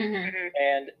 Mm-hmm.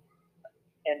 And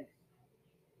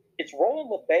it's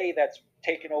Roland LeBay that's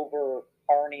taken over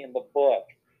Arnie in the book.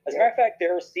 As a matter of fact,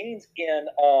 there are scenes in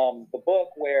the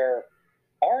book where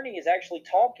Arnie is actually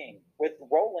talking with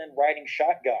Roland riding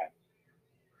shotgun.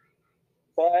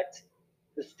 But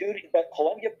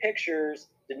Columbia Pictures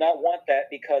did not want that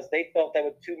because they felt that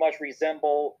would too much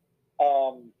resemble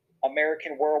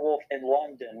American Werewolf in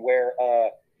London, where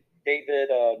David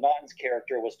Naughton's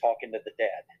character was talking to the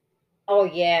dead. Oh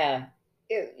yeah,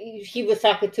 he was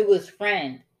talking to his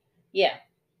friend. Yeah.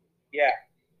 Yeah.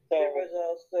 So there was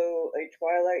also a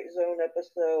Twilight Zone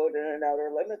episode and an Outer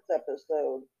Limits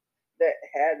episode that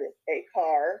had a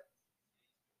car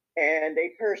and a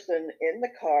person in the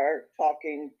car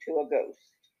talking to a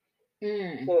ghost.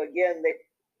 Mm. So again, they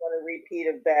want a repeat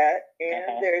of that.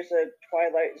 And there's a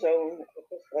Twilight Zone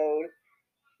episode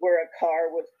where a car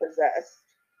was possessed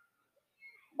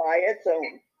by its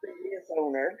own previous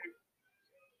owner,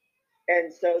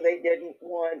 and so they didn't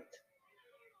want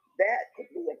that to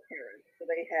be apparent. So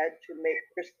they had to make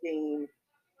Christine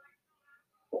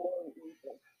born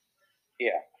evil.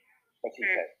 Yeah, what you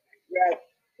said. Yeah,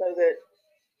 so that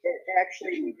it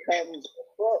actually becomes a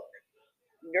book.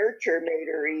 Nurture made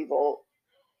her evil,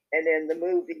 and in the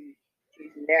movie,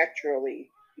 she's naturally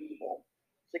evil.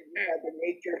 So you have the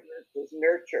nature versus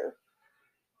nurture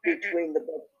between the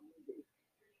book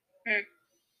and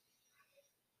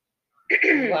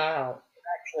the movie. Wow.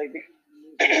 Actually, the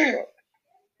book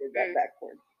did that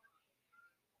backwards.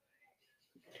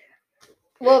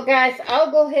 Well, guys, I'll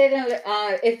go ahead and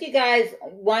if you guys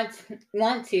want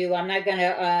to, I'm not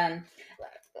gonna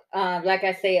like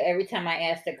I say every time I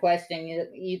ask the question,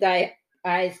 you guys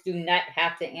do not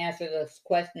have to answer this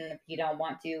question if you don't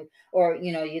want to, or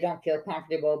you don't feel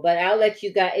comfortable. But I'll let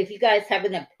you guys, if you guys have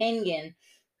an opinion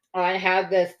on how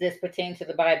this pertains to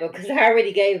the Bible, because I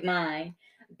already gave mine.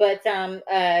 But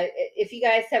if you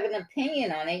guys have an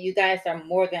opinion on it, you guys are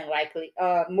more than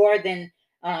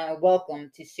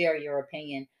welcome to share your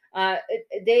opinion.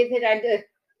 David,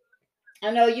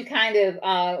 I know you kind of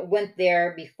went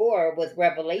there before with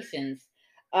Revelations.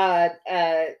 Do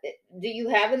you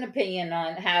have an opinion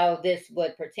on how this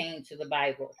would pertain to the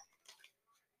Bible?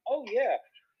 Oh yeah,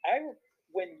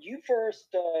 when you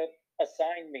first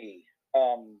assigned me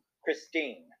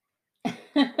Christine, that's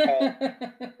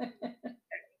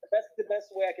the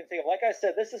best way I can think of. Like I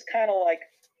said, this is kind of like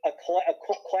a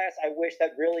class I wish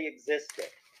that really existed.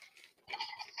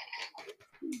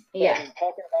 Yeah.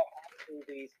 talking about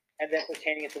movies and then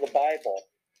pertaining it to the Bible.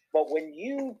 But when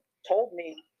you told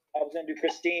me I was going to do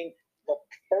Christine, the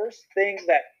first thing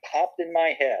that popped in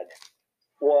my head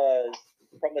was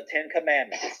from the Ten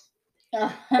Commandments. Thou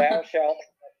shalt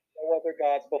have no other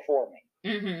gods before me.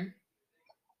 Mm-hmm.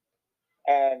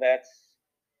 That's,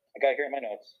 I got here in my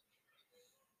notes.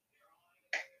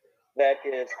 That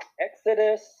is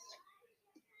Exodus.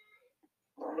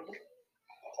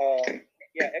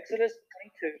 Exodus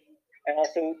 22, and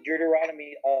also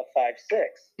Deuteronomy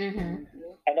 5:6. Mm-hmm.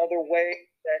 Another way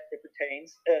that it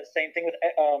pertains, same thing with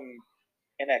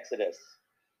in Exodus.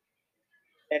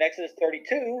 In Exodus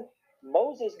 32,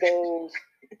 Moses goes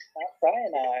to Mount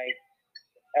Sinai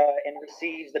and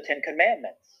receives the Ten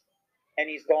Commandments, and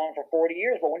he's gone for 40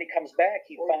 years. But when he comes back,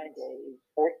 he finds.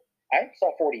 I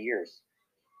saw 40 years.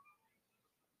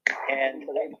 And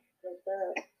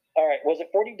all right, was it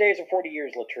 40 days or 40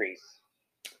 years, Latrice?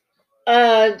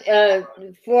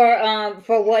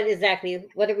 For what exactly?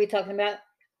 What are we talking about?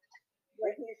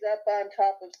 When he's up on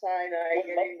top of Sinai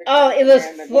getting the Oh, it was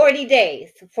commandments. 40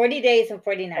 days. 40 days and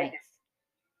 40 nights.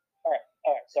 All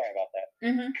right, sorry about that.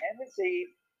 Mm-hmm. And receive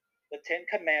the Ten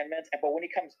Commandments, but when he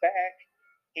comes back,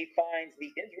 he finds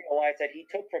the Israelites that he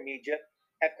took from Egypt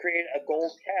have created a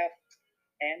gold calf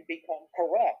and become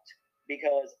corrupt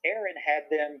because Aaron had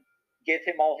them give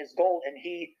him all his gold, and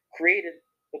he created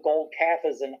the gold calf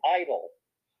as an idol.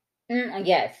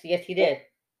 Yes, he did.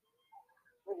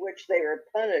 For which they were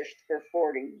punished for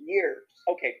 40 years.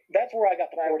 Okay, that's where I got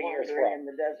the 40 years from. In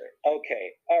the desert.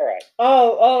 Okay, all right.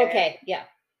 Oh, okay, yeah.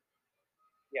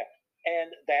 Yeah,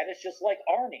 and that is just like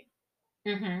Arnie.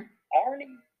 Mm-hmm.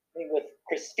 Arnie, with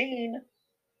Christine,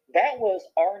 that was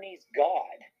Arnie's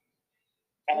God.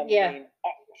 I mean,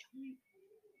 she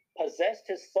possessed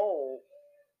his soul,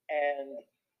 and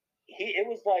it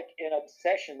was like an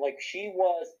obsession. Like she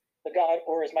was the God,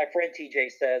 or as my friend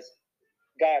TJ says,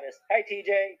 goddess. Hi,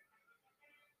 TJ.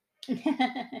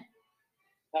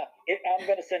 I'm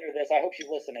going to send her this. I hope she's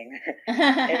listening.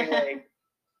 Anyway,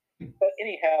 but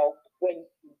anyhow, when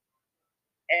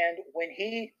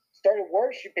he started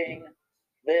worshiping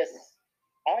this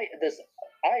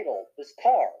idol, this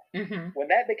car, mm-hmm. when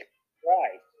that became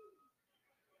life,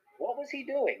 what was he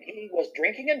doing? He was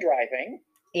drinking and driving.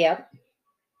 Yep.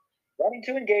 Wanting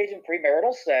to engage in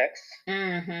premarital sex.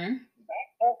 Mm-hmm. Not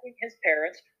helping his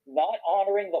parents, not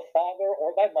honoring the father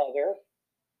or the mother,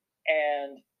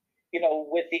 and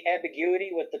with the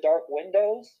ambiguity with the dark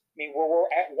windows. I mean, we're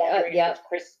wondering if it's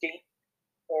Christine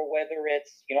or whether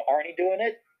it's Arnie doing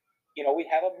it. We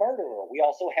have a murderer. We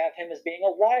also have him as being a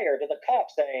liar to the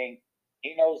cops, saying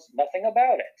he knows nothing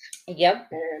about it.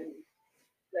 Yep. And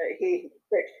that he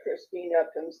fixed Christine up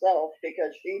himself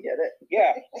because she did it.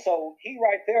 Yeah. So he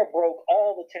right there broke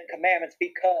all the Ten Commandments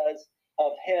because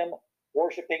of him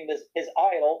worshiping his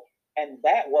idol, and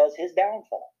that was his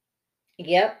downfall.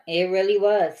 Yep, it really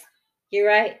was. You're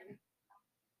right.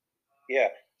 Yeah.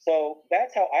 So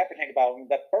that's how I think about him.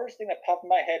 The first thing that popped in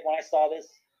my head when I saw this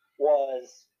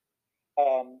was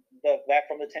that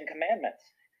from the Ten Commandments,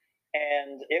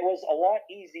 and it was a lot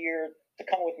easier to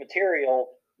come with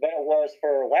material than it was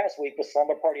for last week with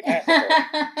Slumber Party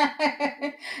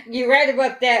Massacre. You're right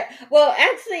about that. Well,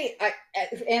 actually,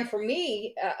 and for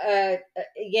me,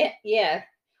 yeah,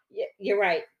 you're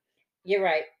right. You're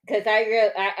right, because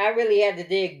I really had to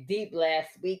dig deep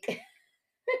last week.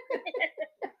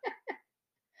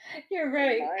 You're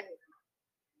right. Mine is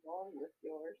wrong with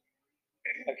yours.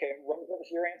 Okay, Rose, what was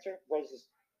your answer? Rose's.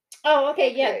 Oh,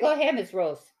 okay, yeah. Go ahead, Miss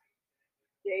Rose.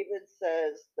 David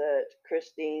says that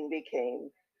Christine became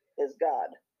his God.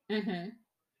 Mm-hmm.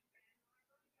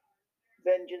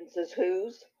 Vengeance is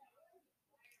whose?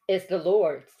 It's the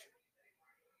Lord's.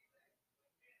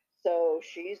 So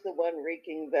she's the one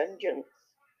wreaking vengeance,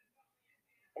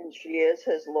 and she is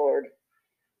his Lord.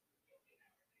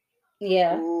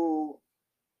 Yeah. Ooh.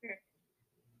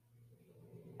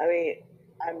 I mean,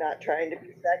 I'm not trying to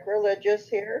be sacrilegious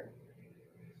here,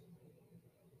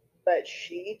 but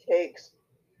she takes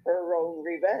her own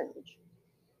revenge.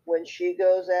 When she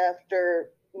goes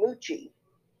after Moochie,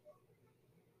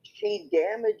 she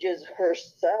damages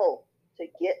herself to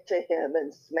get to him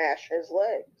and smash his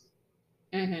legs.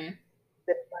 Mm-hmm.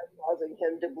 By causing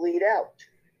him to bleed out.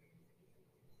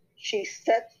 She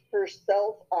sets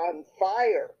herself on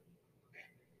fire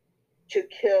to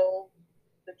kill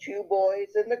the two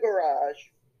boys in the garage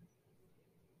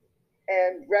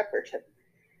and Repperton.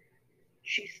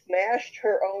 She smashed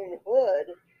her own hood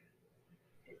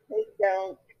to take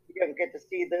down. You don't get to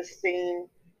see this scene.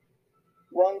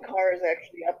 One car is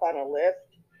actually up on a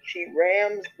lift. She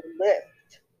rams the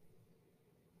lift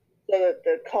so that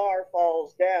the car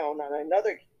falls down on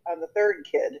another on the third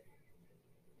kid,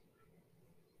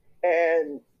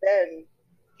 and then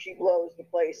she blows the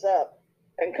place up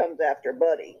and comes after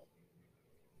Buddy.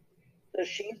 So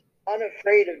she's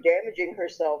unafraid of damaging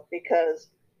herself because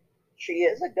she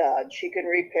is a god. She can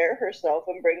repair herself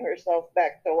and bring herself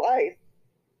back to life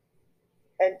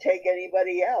and take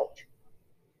anybody out.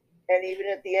 And even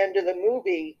at the end of the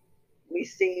movie, we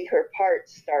see her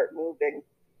parts start moving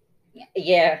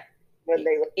Yeah. when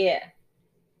they Yeah.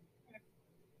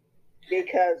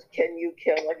 because can you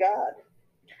kill a god?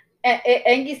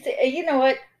 And you see, you know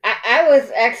what? I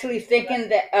was actually thinking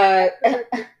that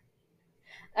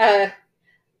uh,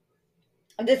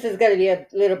 this is going to be a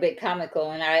little bit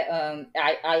comical, and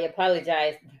I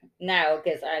apologize now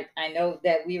because I know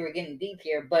that we were getting deep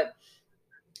here, but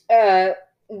uh,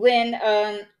 when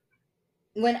um,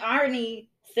 when Arnie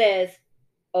says,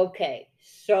 "Okay,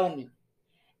 show me,"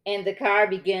 and the car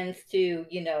begins to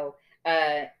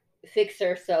uh, fix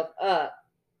herself up,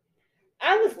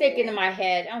 I was thinking in my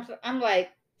head, I'm like,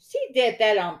 she did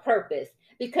that on purpose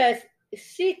because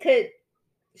she could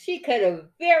she could have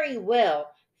very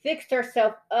well fixed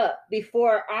herself up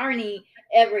before Arnie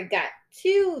ever got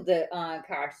to the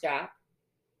car shop.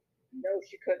 No,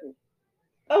 she couldn't.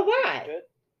 Oh, why? Good.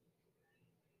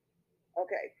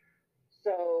 Okay,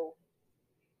 so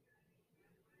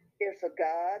if a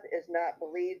god is not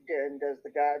believed in, does the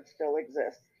god still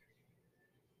exist?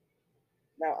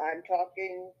 Now, I'm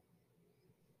talking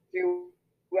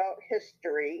throughout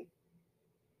history.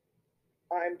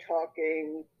 I'm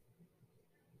talking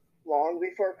long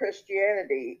before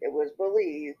Christianity. It was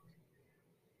believed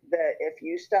that if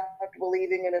you stopped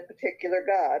believing in a particular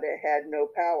god, it had no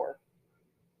power.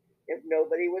 If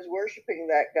nobody was worshiping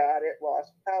that god, it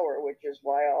lost power, which is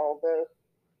why all the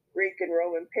Greek and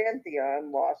Roman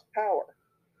pantheon lost power.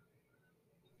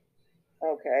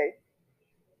 Okay,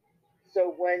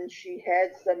 so when she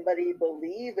had somebody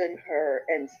believe in her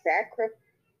and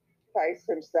sacrifice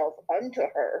himself unto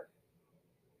her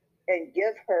and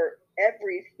give her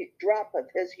every drop of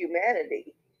his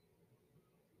humanity,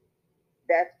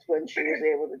 that's when she was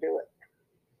able to do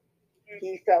it.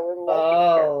 He fell in love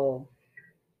with her. Oh,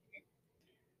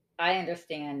 I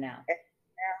understand now. And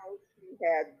now she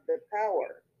had the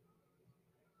power.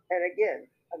 And again,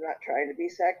 I'm not trying to be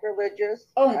sacrilegious.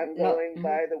 Oh I'm no. going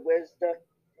by the wisdom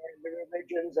and the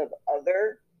religions of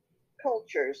other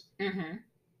cultures. Mm-hmm.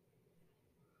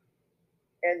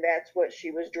 And that's what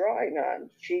she was drawing on.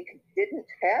 She didn't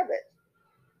have it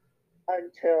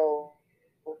until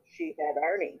she had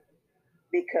Arnie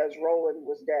because Roland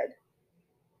was dead.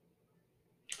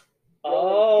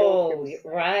 Roland killed Oh, himself.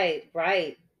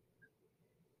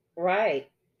 right.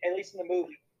 At least in the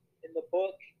movie. In the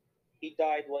book, he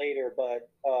died later, but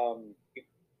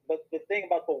the thing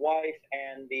about the wife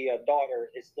and the daughter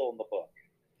is still in the book.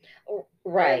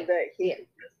 Right. And that he Yeah. could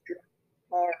just drive the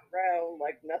car around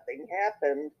like nothing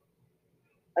happened.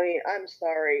 I mean, I'm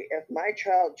sorry. If my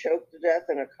child choked to death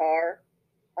in a car,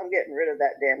 I'm getting rid of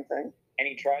that damn thing. And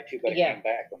he tried to, but it Yeah. came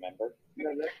back. Remember?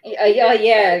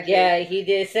 Yeah, he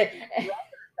did say.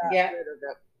 Got Yeah. rid of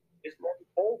it. His mother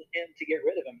told him to get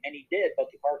rid of him, and he did, but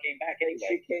the car came back She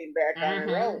anyway. came back on her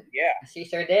Mhm. own, Yeah. She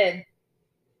sure did.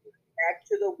 back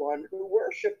to the one who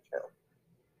worshipped her.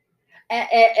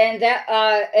 And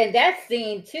that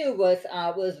scene too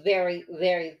was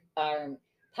very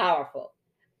powerful.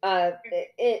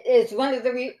 It's one of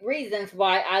the reasons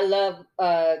why I love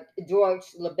George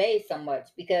LeBay so much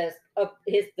because of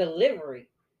his delivery.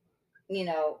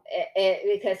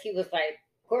 Because he was like,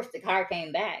 of course the car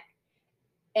came back,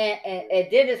 and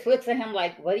Dennis looks at him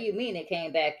like, what do you mean it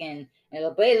came back? And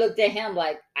LeBay looked at him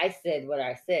like, I said what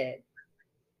I said.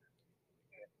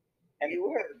 And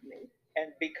You heard me.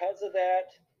 and because of that,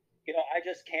 I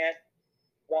just can't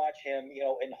watch him,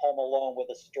 in Home Alone with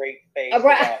a straight face.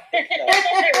 Right.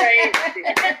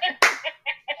 Right.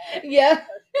 Yeah.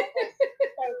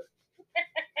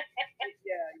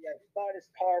 Yeah. He bought his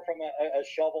car from a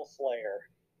shovel slayer.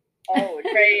 Oh, and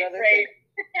here's Right, another right.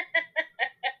 thing.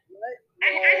 What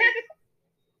I was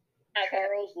have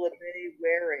Charles LeBay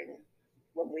wearing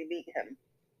when we meet him?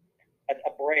 A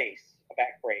brace, a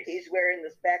back brace. He's wearing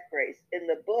this back brace. In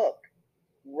the book,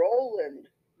 Roland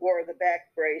wore the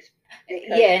back brace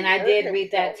because Yeah, and he I hurt did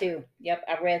read that himself. too. Yep,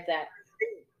 I read that.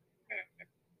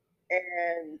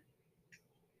 And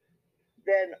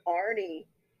then Arnie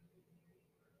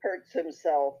hurts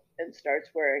himself and starts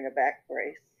wearing a back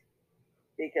brace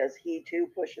because he too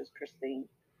pushes Christine,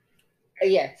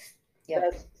 Yes. Yep.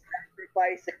 thus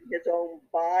sacrificing his own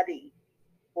body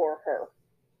for her.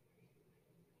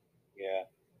 Yeah.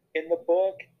 In the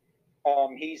book,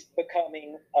 he's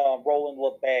becoming Roland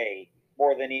LeBay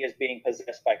more than he is being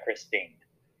possessed by Christine.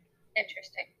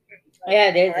 Interesting. Yeah,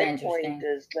 it is My interesting. point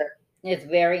is that, It's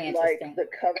very like interesting. the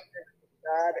covenant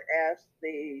God asked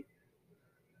the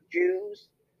Jews,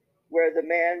 where the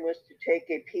man was to take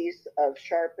a piece of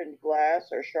sharpened glass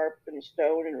or sharpened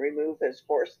stone and remove his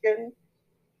foreskin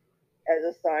as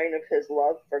a sign of his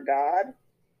love for God.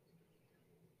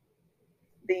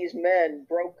 These men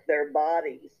broke their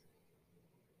bodies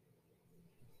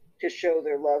to show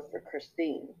their love for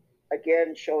Christine,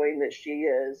 again showing that she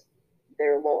is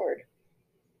their Lord,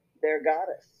 their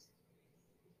goddess.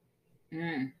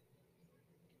 Mm.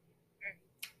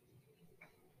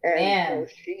 And so Man.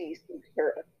 she seeks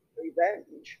her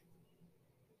revenge.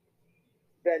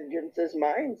 Vengeance is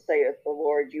mine, saith the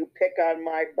Lord. You pick on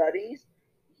my buddies,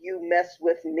 you mess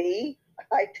with me,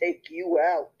 I take you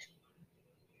out.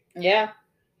 Yeah.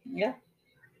 Yeah.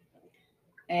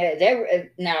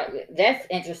 There. Now that's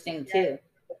interesting too.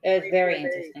 It's very Where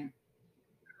they interesting.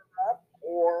 up,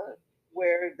 or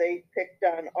where they picked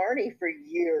on Arnie for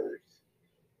years.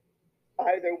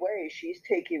 Either way, she's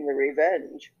taking the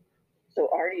revenge. So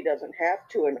Arnie doesn't have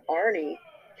to, and Arnie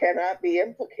cannot be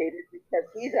implicated because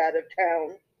he's out of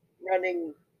town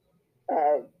running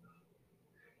uh,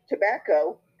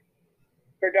 tobacco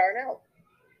for Darnell.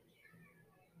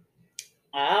 He's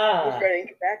Ah. running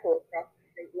tobacco across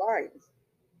the state lines,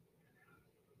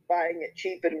 buying it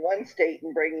cheap in one state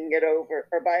and bringing it over,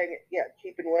 or buying it, yeah,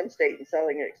 cheap in one state and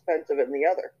selling it expensive in the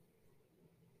other.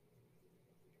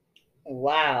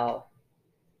 Wow.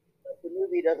 But the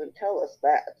movie doesn't tell us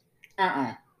that.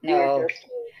 We're No. just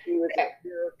told he was a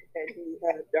jerk and he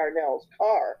had Darnell's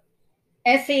car.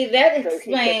 And see, that So he could,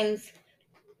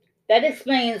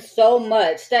 explains so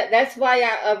much. That's why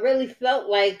I really felt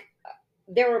like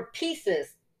there were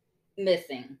pieces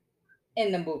missing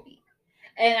in the movie,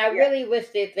 and I yeah. really wish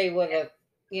that they would have,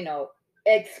 you know,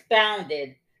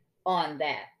 expounded on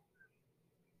that.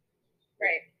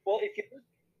 Right. Well, if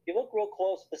you look real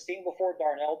close at the scene before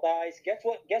Darnell dies, guess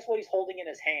what he's holding in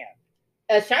his hand?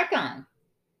 A shotgun,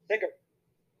 Cigarette.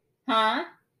 huh?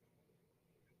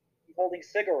 He's holding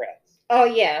cigarettes. Oh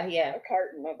yeah, yeah. A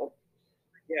carton of them.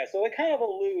 Yeah, so it kind of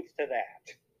alludes to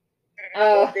that.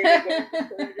 Oh.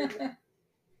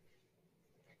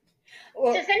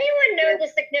 Well, Does anyone know the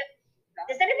significance?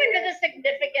 Does anyone know the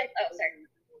significance? Oh,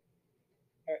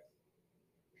 sorry.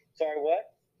 Sorry,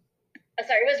 what? Oh,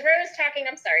 sorry. Was Rose talking?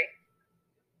 I'm sorry.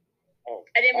 Oh,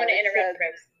 I didn't want to interrupt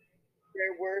Rose.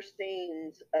 There were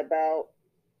scenes about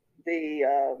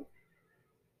the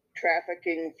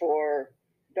trafficking for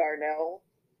Darnell,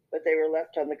 but they were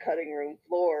left on the cutting room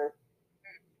floor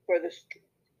for the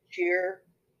sheer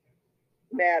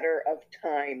matter of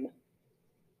time.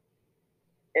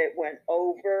 It went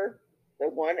over the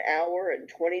 1 hour and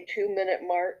 22-minute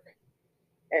mark,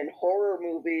 and horror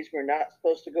movies were not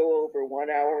supposed to go over 1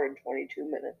 hour and 22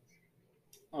 minutes.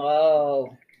 oh,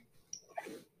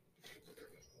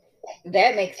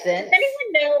 that makes sense. Does anyone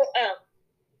know?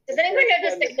 Does anyone know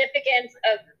the significance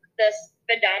of the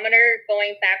speedometer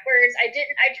going backwards? I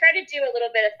didn't. I tried to do a little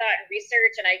bit of thought and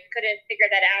research, and I couldn't figure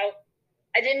that out.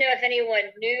 I didn't know if anyone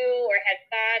knew or had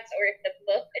thoughts, or if the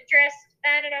book addressed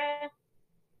that at all.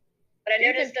 But I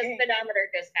noticed the speedometer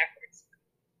goes backwards.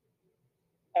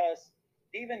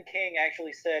 Stephen King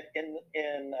actually said in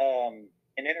an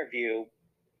interview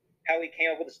how he came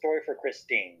up with the story for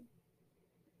Christine.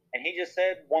 And he just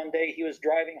said one day he was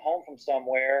driving home from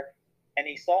somewhere and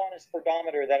he saw on his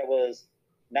speedometer that it was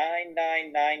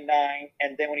 9999,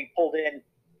 and then when he pulled in,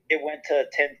 it went to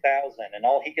 10,000, and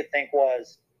all he could think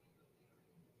was,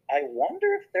 I wonder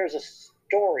if there's a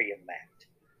story in that.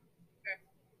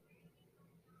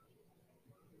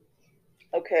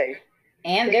 Okay.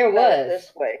 And there was.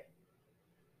 This way.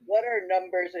 What are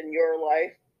numbers in your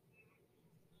life?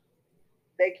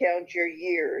 They count your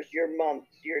years, your months,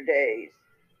 your days.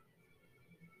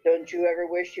 Don't you ever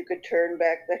wish you could turn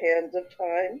back the hands of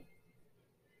time?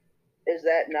 Is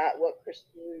that not what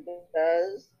Christine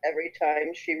does every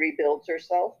time she rebuilds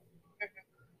herself?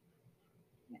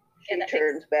 She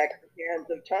turns back the hands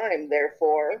of time,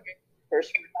 therefore her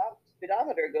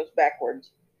speedometer goes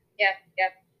backwards. Yeah, yeah.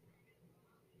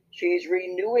 She's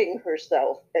renewing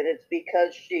herself, and it's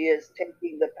because she is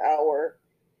taking the power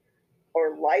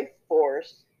or life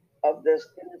force of this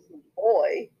innocent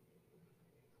boy.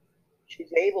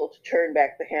 She's able to turn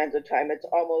back the hands of time. It's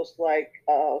almost like,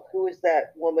 who is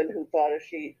that woman who thought if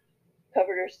she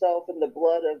covered herself in the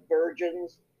blood of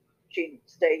virgins, she'd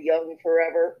stay young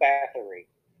forever? Bathory.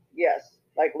 Yes,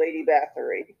 like Lady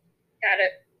Bathory. Got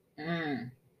it.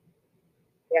 Mm.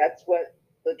 That's what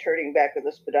the turning back of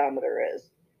the speedometer is.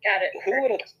 Got it. Who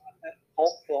would have thought that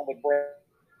Hulk film would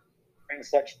bring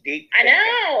such deep? I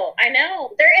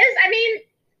know. There is. I mean,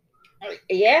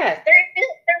 Yeah.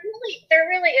 There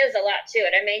really is a lot to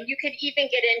it. I mean, you could even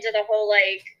get into the whole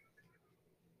like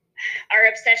our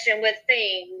obsession with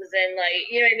things and like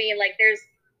you know what I mean. Like there's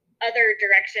other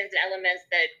directions and elements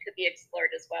that could be explored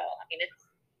as well. I mean,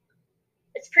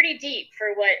 it's pretty deep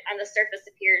for what on the surface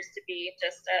appears to be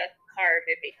just a horror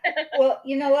movie. Well,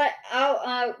 you know what?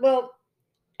 Well,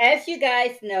 as you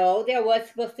guys know, there was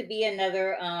supposed to be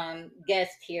another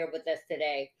guest here with us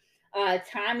today.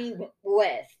 Tommy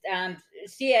West.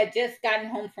 She had just gotten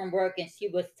home from work and she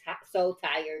was so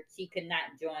tired she could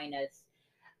not join us.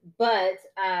 But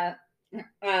uh,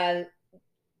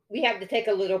 we have to take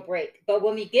a little break. But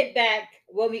when we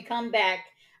come back,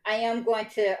 I am going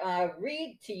to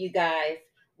read to you guys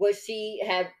what she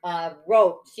had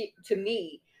wrote to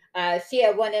me. She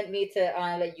had wanted me to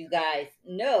let you guys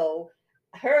know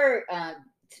her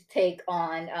take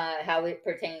on how it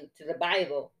pertains to the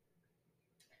Bible.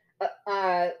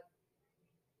 I'll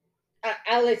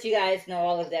let you guys know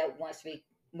all of that once we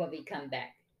when we come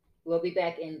back. We'll be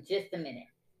back in just a minute.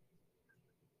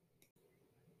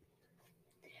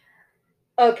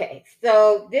 Okay,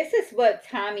 so this is what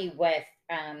Tommy West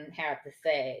had to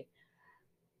say.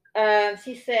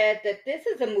 She said that this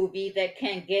is a movie that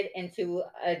can get into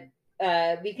a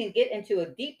we can get into a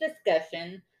deep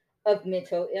discussion of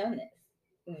mental illness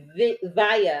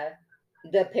via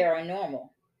the paranormal.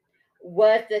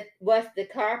 Was the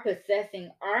car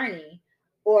possessing Arnie,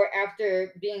 or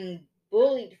after being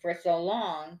bullied for so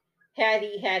long, had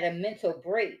he had a mental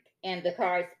break and the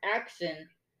car's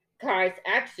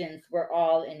actions were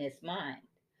all in his mind?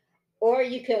 Or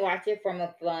you can watch it from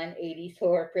a fun 80s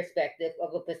horror perspective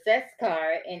of a possessed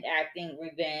car enacting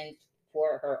revenge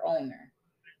for her owner.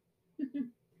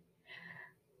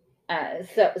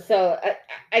 So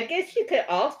I guess you could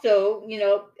also,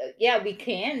 yeah, we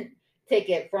can take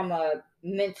it from a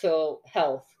mental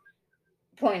health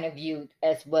point of view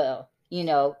as well.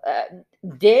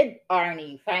 Did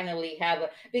Arnie finally have a?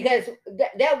 Because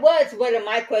that was one of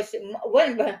my questions.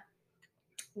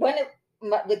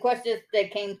 The questions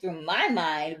that came through my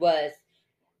mind was: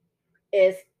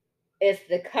 Is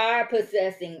the car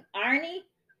possessing Arnie,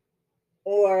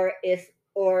 or is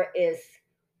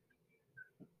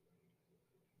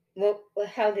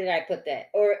how did I put that?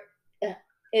 Or uh,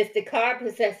 is the car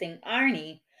possessing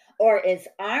Arnie, or is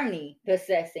Arnie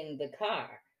possessing the car?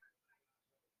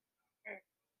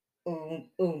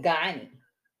 Ugani.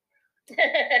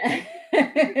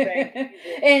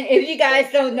 And if you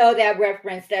guys don't know that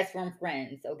reference, that's from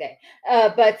Friends. Okay,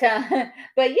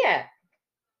 but yeah,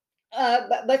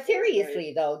 but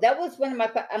seriously though, that was one of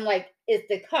my. I'm like, is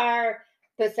the car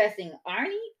possessing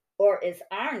Arnie, or is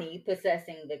Arnie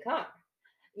possessing the car?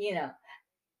 You know,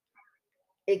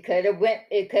 it could have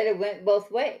went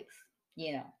both ways.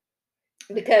 You know,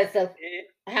 because of It,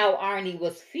 how Arnie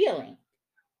was feeling.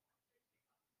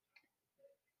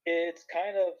 it's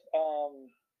kind of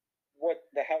what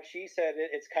the how she said it.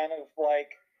 It's kind of like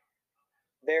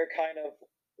they're kind of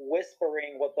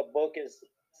whispering what the book is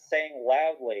saying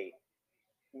loudly.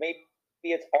 Maybe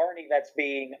it's Arnie that's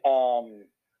being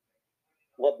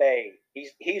LeBay.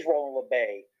 He's rolling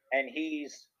LeBay, and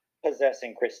he's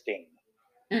possessing Christine.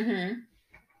 Hmm.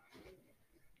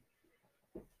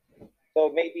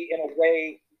 So maybe in a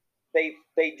way, they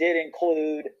did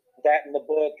include that in the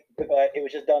book, but it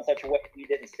was just done such a way you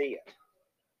didn't see it.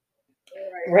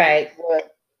 Right. Right.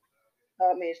 What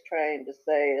Tommy's trying to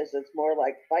say is it's more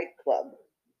like Fight Club,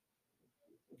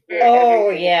 where Oh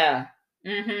everything is yeah.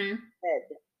 Hmm. head,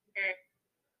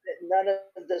 that none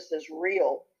of this is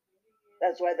real.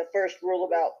 That's why the first rule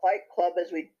about Fight Club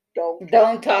is we don't talk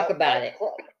Don't talk about about Fight it.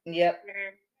 Club Yep.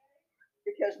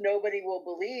 because nobody will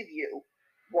believe you.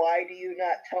 Why do you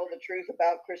not tell the truth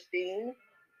about Christine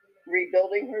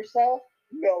rebuilding herself?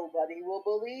 Nobody will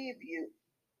believe you.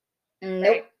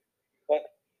 Nope. But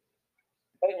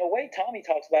in the way Tommy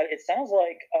talks about it, it sounds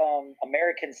like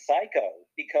American Psycho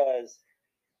because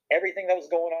everything that was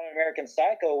going on in American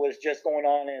Psycho was just going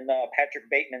on in Patrick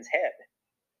Bateman's head.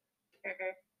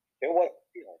 It was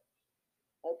real.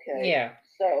 Okay, Yeah.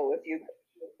 so if you go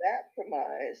with that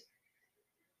premise,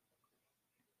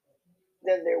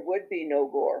 then there would be no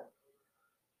gore.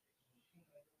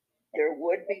 There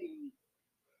would be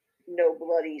no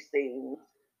bloody scenes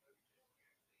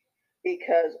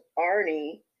because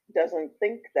Arnie doesn't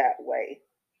think that way.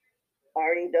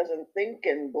 Arnie doesn't think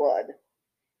in blood.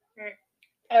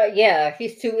 Yeah,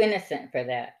 he's too innocent for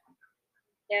that.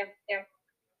 Yeah, yeah.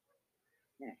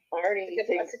 Arnie That's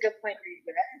thinks a good point.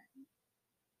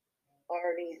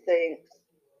 Arnie thinks,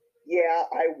 yeah,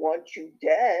 I want you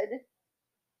dead,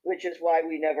 which is why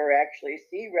we never actually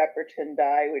see Repperton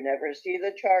die. We never see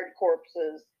the charred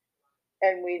corpses.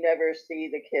 and we never see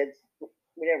the kids.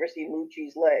 We never see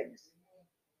Moochie's legs.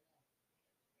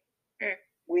 Hmm.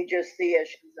 We just see as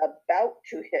she's about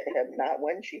to hit him, not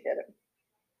when she hit him.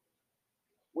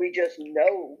 We just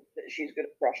know that she's going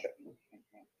to crush him.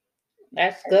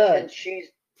 That's And good. since she's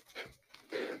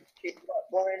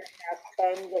what,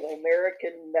 1.5 tons of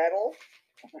American metal,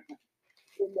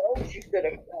 you know she's going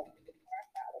to crush the crap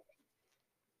out of him,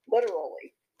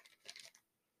 literally.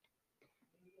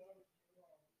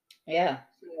 Yeah.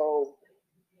 So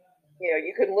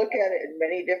you can look at it in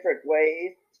many different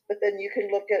ways, but then you can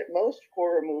look at most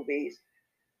horror movies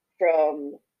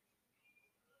from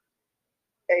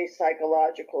a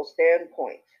psychological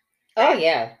standpoint, Oh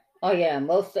yeah. Oh yeah.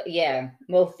 Most of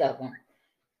them.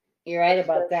 You're right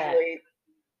about that. especially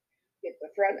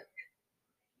schizophrenic.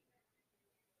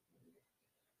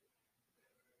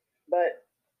 But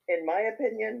in my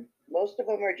opinion, most of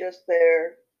them are just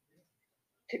there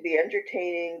to be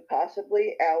entertaining,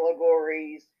 possibly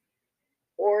allegories,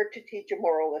 or to teach a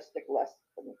moralistic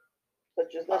lesson,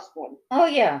 such as this one. Oh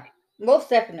yeah. Most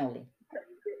definitely.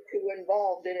 Get too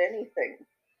involved in anything.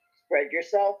 Spread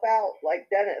yourself out like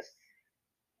Dennis.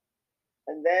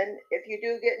 And then if you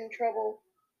do get in trouble,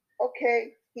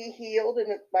 okay, he healed,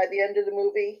 and by the end of the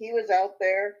movie, he was out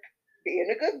there being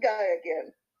a good guy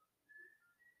again.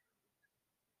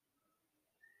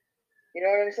 You know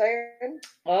what I'm saying?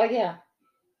 Oh yeah.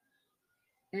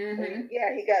 I mean, Mhm.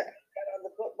 yeah, he got on the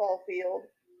football field,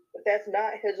 but that's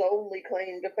not his only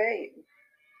claim to fame.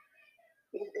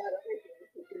 He's got other things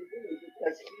he can do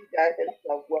because he got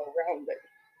himself well rounded.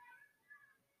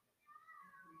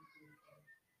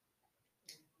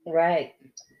 Right.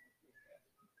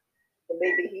 So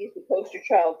maybe he's the poster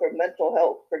child for mental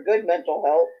health, for good mental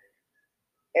health,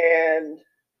 and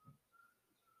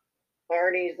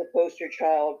Arnie's the poster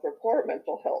child for poor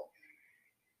mental health.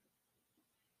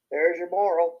 There's your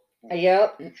moral.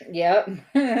 Yep. Yep.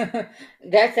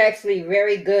 That's actually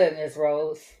very good, Miss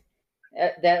Rose.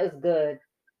 That was good.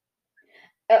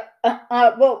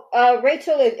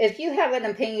 Rachel, if you have an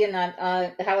opinion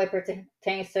on how it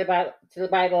pertains to the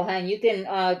Bible, hon, you can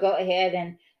go ahead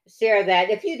and share that.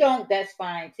 If you don't, that's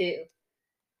fine too.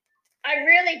 I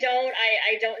really don't.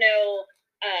 I don't know.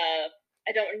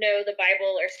 I don't know the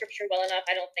Bible or Scripture well enough.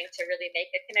 I don't think to really make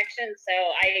a connection. So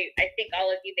I think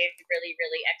all of you made really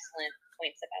really excellent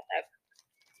points about that.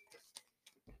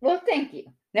 Well, thank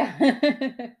you.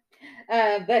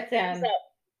 But Thumbs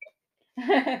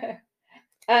up.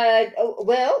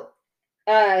 well,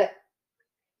 uh,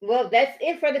 well, that's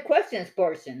it for the questions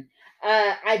portion.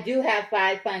 I do have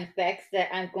 5 fun facts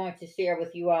that I'm going to share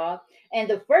with you all. And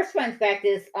the first fun fact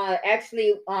is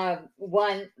actually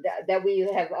one that we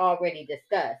have already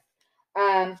discussed.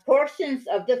 Portions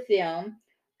of the film,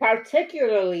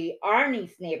 particularly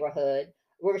Arnie's neighborhood,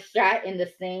 were shot in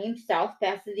the same South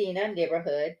Pasadena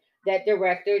neighborhood that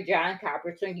director John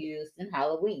Carpenter used in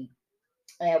Halloween.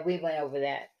 We went over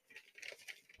that.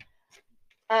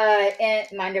 And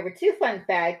my number two fun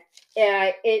fact,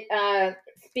 it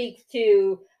speaks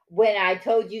to when I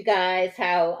told you guys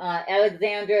how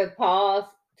Alexandra Paul's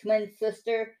twin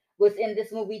sister was in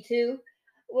this movie too.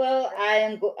 Well, I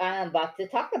am about to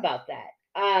talk about that.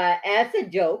 As a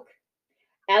joke,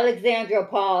 Alexandra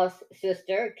Paul's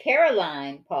sister,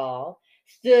 Caroline Paul,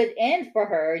 stood in for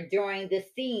her during the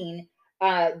scene,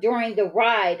 during the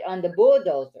ride on the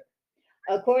bulldozer.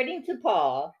 According to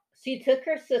Paul, she took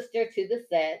her sister to the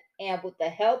set and, with the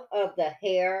help of the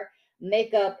hair,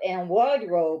 makeup, and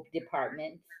wardrobe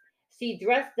departments, she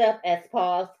dressed up as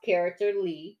Paul's character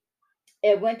Lee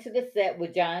and went to the set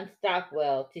with John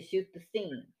Stockwell to shoot the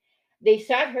scene. They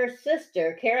shot her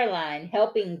sister, Caroline,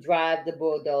 helping drive the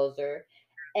bulldozer,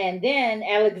 and then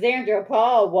Alexandra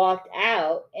Paul walked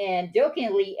out and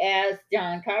jokingly asked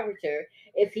John Carpenter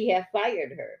if he had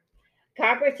fired her.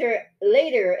 Carpenter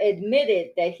later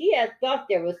admitted that he had thought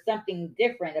there was something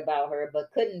different about her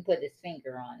but couldn't put his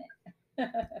finger on it.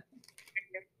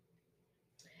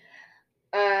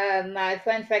 My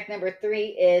fun fact number three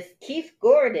is Keith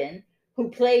Gordon, who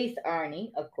plays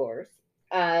Arnie, of course,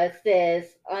 says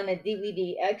on a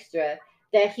DVD extra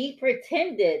that he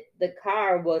pretended the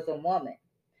car was a woman.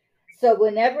 So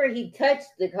whenever he touched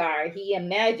the car, he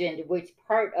imagined which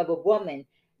part of a woman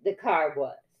the car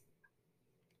was.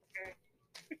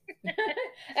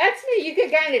 Actually, you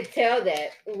could kind of tell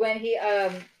that when he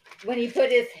put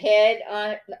his head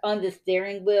on the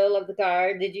steering wheel of the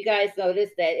car. Did you guys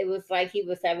notice that it was like he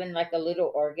was having like a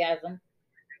little orgasm?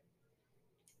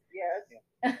 Yes.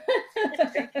 Now,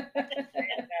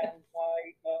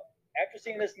 after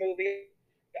seeing this movie,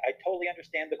 I totally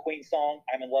understand the Queen song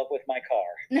 "I'm in love with my car."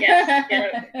 Yes.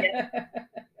 Yes.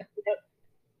 Yes.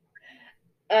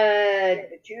 Uh, Yeah,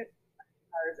 but you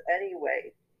cars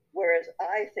anyway, whereas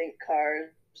I think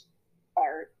cars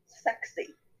are sexy.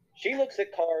 She looks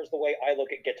at cars the way I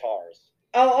look at guitars.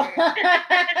 oh. Because I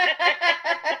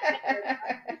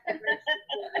just dress for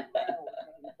 40 miles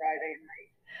on Friday night.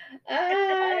 I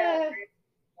don't Ah. really,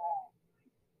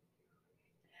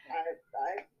 I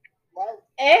love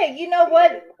Hey, you know being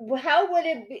what? in How would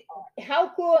it be? How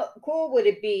cool would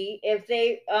it be if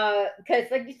they because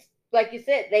like you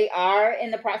said, they are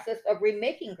in the process of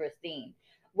remaking Christine.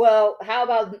 Well, how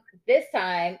about this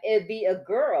time it'd be a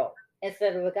girl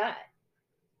instead of a guy?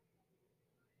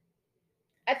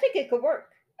 I think it could work.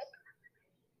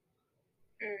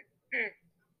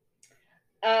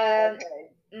 Um, okay.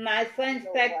 my fun You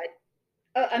know fact. what?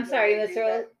 Oh, I'm You know sorry, they Miss do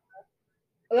Rose.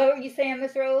 that. What were you saying,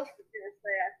 Miss Rose? I was gonna say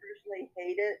I personally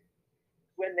hate it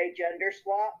when they gender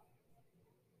swap.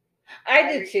 I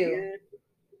I do too. refuse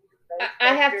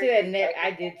I have to Ghostbusters admit, because I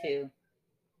of do that. too.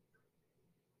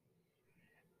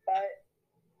 But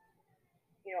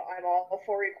I'm all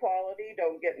for equality.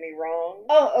 Don't get me wrong.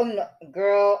 Oh no,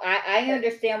 girl, I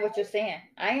understand what you're saying.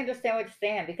 I understand what you're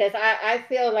saying because I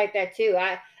feel like that too.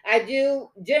 I do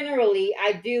generally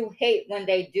I do hate when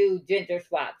they do gender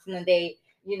swaps when they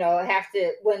have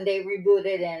to when they reboot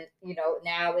it and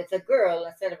now it's a girl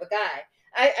instead of a guy.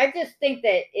 I just think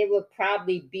that it would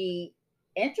probably be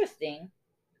interesting.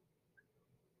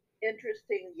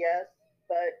 Interesting, yes,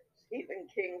 but Stephen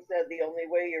King said the only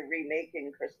way you're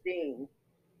remaking Christine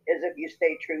is if you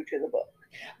stay true to the book.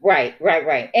 Right, right,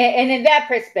 right. And in that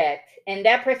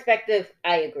perspective,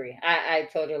 I agree. I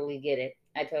totally get it.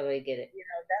 I totally get it.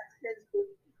 That's his belief.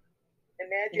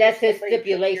 Imagine That's if his somebody took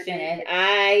your stipulation, and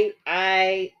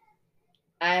baby.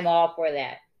 I'm all for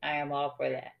that. I am all for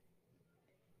that.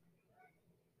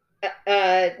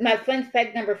 My fun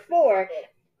fact number 4,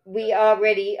 we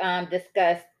already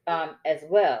discussed as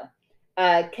well.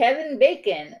 Kevin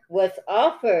Bacon was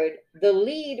offered the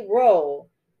lead role,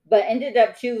 but ended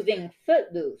up choosing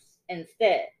Footloose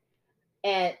instead.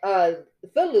 And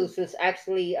Footloose was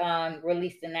actually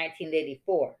released in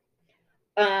 1984.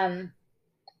 Um,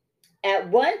 at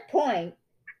one point,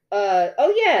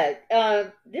 oh yeah,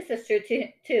 this is true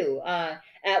too.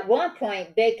 At one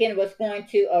point, Bacon was going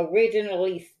to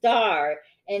originally star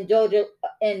in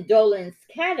Dolan's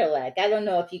Cadillac. I don't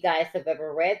know if you guys have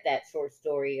ever read that short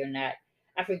story or not.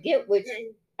 I forget which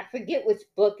I forget which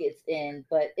book it's in,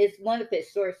 but it's one of his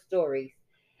short stories.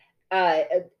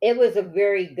 It was a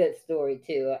very good story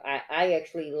too. I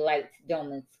actually liked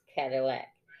Dolan's Cadillac.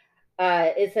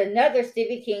 It's another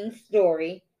Stevie King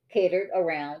story catered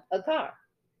around a car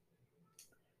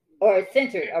or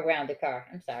centered around the car.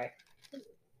 I'm sorry.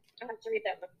 I have to read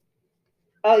that book.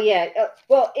 Oh yeah.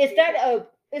 Well, it's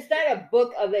not a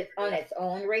book of it on its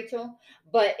own, Rachel,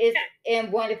 but it's Yeah.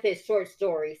 in one of his short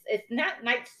stories. It's not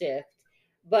Night Shift,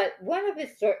 but one of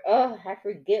his short. Oh, I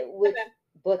forget which Okay.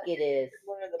 book it is.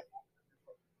 One of the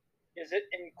Is it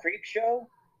in Creep Show?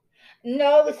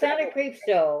 No, The it's not a criminal. creep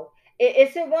show.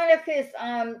 It's in one of his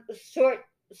short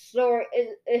story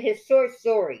his short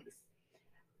stories.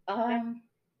 Um,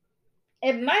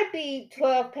 it might be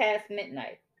 12 past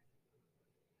midnight.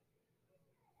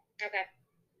 Okay.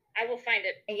 I will find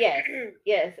it. Yes,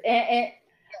 yes, and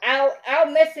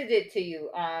I'll message it to you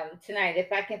tonight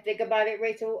if I can think about it,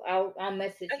 Rachel. I'll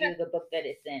message Okay. you the book that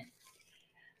it's in.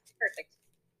 Perfect.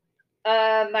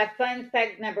 My fun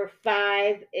fact number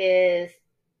 5 is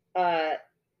uh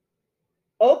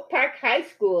Oak Park High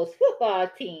School's football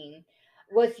team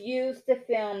was used to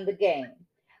film the game.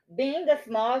 Being a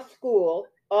small school,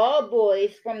 all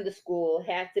boys from the school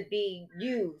had to be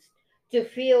used to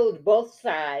field both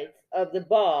sides of the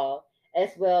ball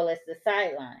as well as the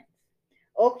sidelines.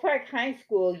 Oak Park High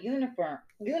School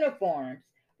uniforms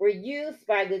were used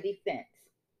by the defense,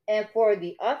 and for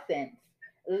the offense,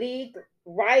 league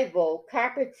rival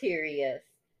Carpeteria's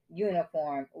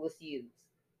uniform was used.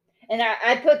 And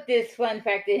I put this fun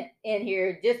fact in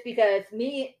here just because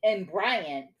me and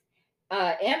Brian,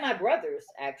 and my brothers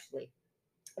actually,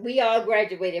 we all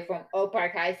graduated from Oak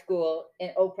Park High School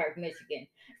in Oak Park, Michigan.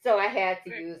 So I had to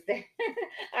use that.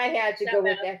 I had to go Shout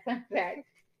with out. that fun fact.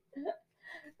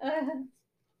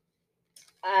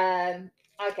 um,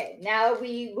 okay, now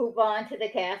we move on to the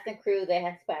cast and crew that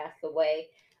has passed away.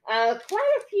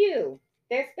 Quite a few.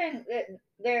 There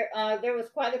was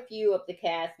quite a few of the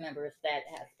cast members that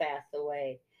has passed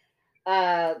away.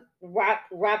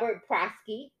 Robert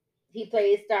Prosky. He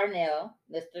plays Darnell,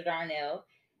 Mr. Darnell.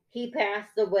 He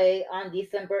passed away on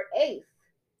December 8th,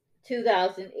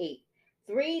 2008,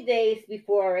 3 days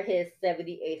before his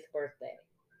 78th birthday.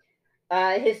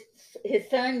 His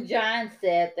son John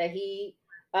said that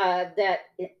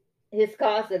His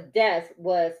cause of death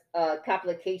was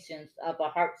complications of a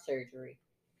heart surgery.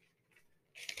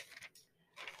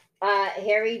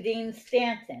 Harry Dean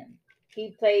Stanton,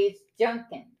 he plays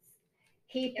Junkins.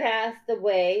 He Yeah. passed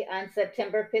away on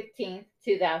September 15th,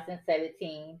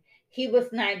 2017. He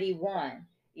was 91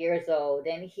 years old,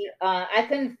 and I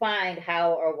couldn't find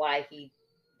how or why he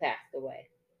passed away.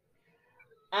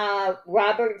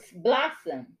 Robert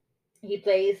Blossom, he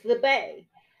plays the Bay.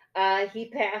 He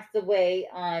passed away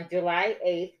on July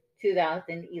 8th,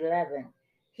 2011.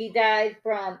 He died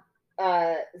from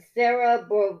uh,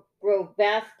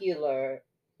 cerebrovascular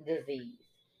disease,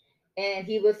 and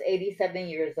he was 87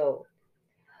 years old.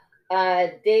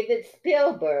 David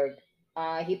Spielberg,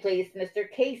 he plays Mr.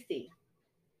 Casey.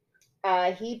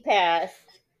 He passed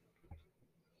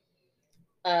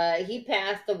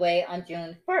away on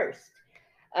June 1st,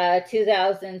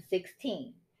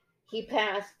 2016. He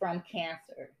passed from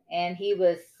cancer, and he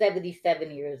was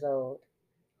 77 years old.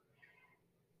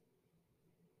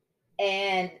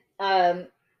 And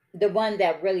the one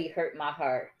that really hurt my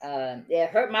heart, it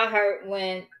hurt my heart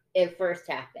when it first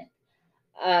happened.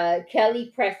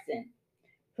 Kelly Preston,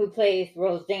 who plays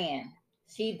Roseanne.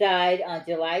 She died on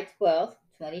July 12th,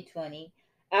 2020,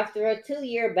 after a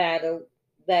 2-year battle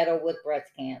with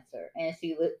breast cancer, and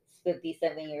she was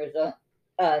 57 years old.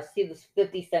 She was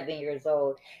 57 years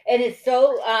old, and it's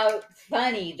so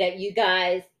funny that you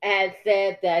guys had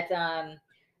said that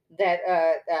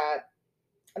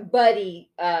Buddy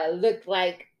looked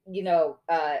like the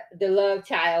love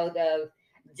child of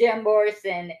Jim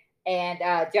Morrison and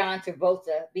John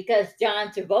Travolta, because John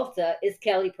Travolta is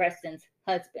Kelly Preston's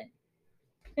husband.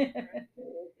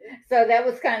 So that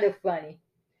was kind of funny.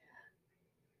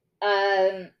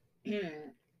 Um,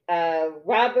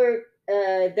 Robert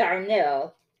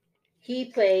Darnell, he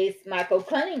plays Michael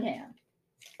Cunningham,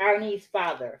 Arnie's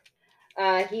father.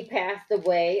 He passed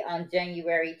away on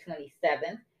January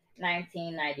 27th,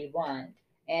 1991,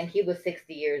 and he was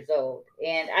 60 years old.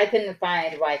 And I couldn't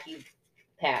find why he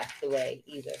passed away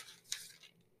either.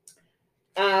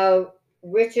 Uh,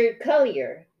 Richard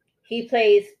Collier, he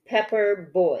plays Pepper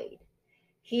Boyd.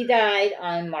 He died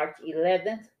on March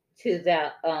 11th,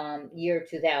 year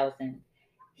 2000.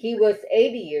 He was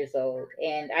 80 years old,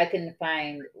 and I couldn't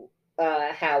find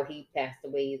how he passed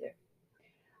away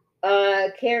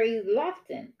either. Kerry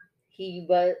Lofton, he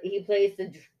plays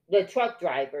the truck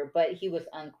driver, but he was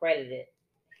uncredited.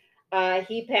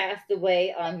 He passed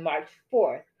away on March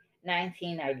 4th,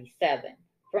 1997,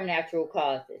 from natural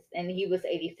causes, and he was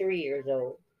 83 years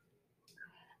old.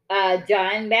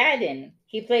 John Madden,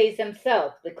 he plays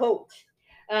himself, the coach,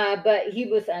 but he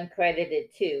was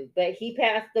uncredited too. But he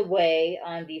passed away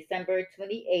on December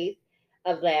 28th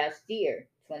of last year,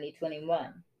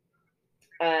 2021.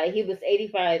 He was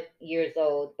 85 years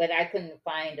old, but I couldn't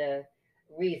find a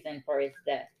reason for his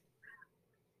death.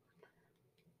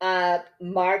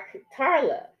 Mark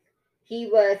Tarlov, he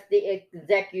was the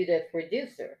executive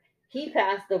producer. He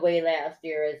passed away last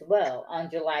year as well on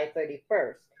July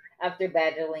 31st after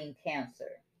battling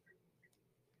cancer.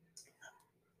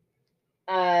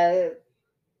 Uh,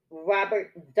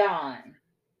 Robert Don,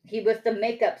 he was the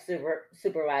makeup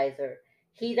supervisor.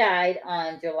 He died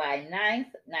on July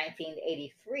 9th,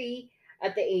 1983,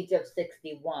 at the age of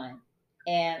 61.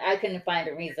 And I couldn't find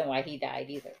a reason why he died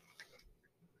either.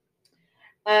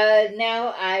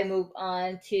 Now I move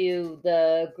on to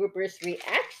the groupers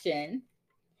reaction,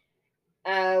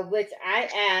 which I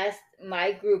asked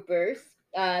my groupers,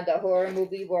 the Horror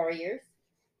Movie Warriors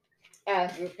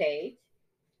group page,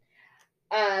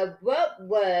 what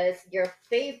was your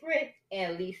favorite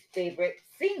and least favorite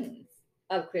scenes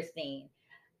of Christine?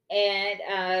 And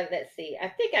let's see, I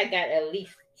think I got at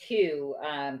least two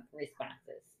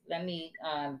responses. Let me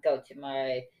go to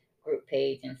my group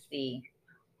page and see.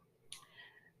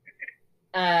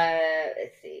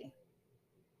 Let's see.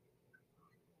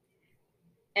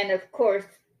 And of course,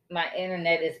 my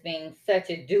internet is being such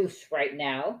a douche right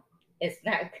now. It's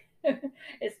not.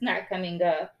 It's not coming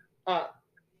up. Oh,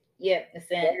 yep.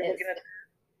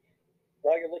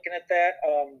 While you're looking at that,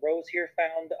 Rose here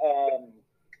found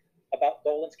about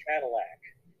Dolan's Cadillac.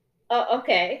 Oh,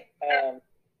 okay.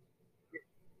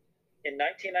 In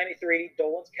 1993,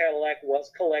 Dolan's Cadillac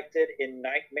was collected in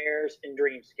Nightmares in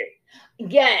Dreamscape.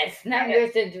 Yes,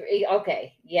 Nightmares in Dream.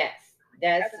 Okay, yes,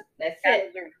 that's That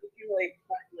it. was originally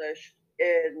published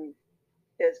in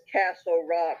his Castle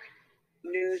Rock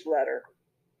newsletter.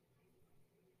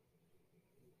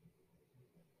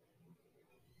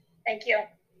 Thank you.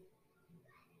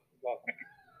 Welcome.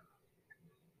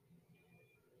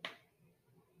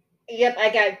 Yep, I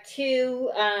got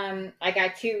two. I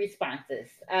got two responses.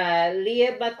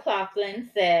 Leah McLaughlin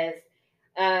says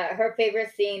her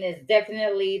favorite scene is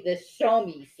definitely the show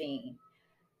me scene.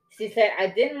 She said, I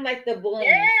didn't like the bullying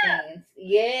Yeah. scenes.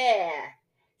 Yeah.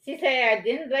 She said, I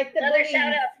didn't like the Another shout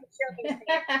bullying. out to Show Me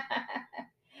Scene.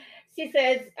 She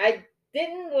says, I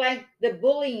didn't like the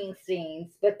bullying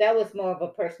scenes, but that was more of a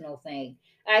personal thing.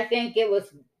 I think it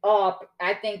was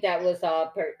I think that was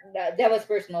that was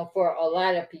personal for a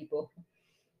lot of people.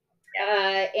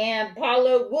 And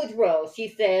Paula Woodrow, she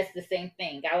says the same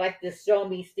thing. I like the show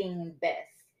me scene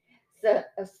best.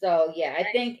 So yeah, Nice.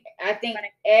 I think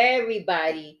Funny.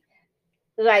 everybody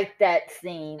liked that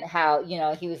scene. How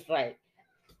he was like,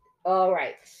 "All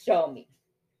right, show me,"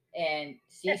 and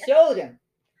she showed him.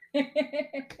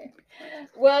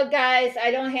 Well, guys,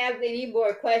 I don't have any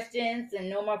more questions and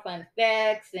no more fun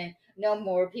facts and no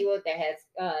more people that has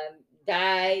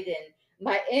died, and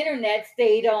my internet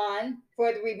stayed on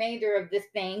for the remainder of this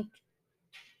thing.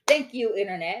 Thank you,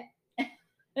 internet.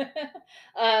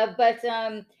 But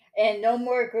and no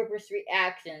more groupers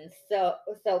reactions. So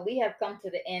we have come to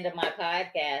the end of my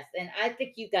podcast, and I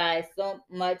thank you guys so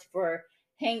much for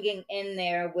hanging in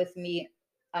there with me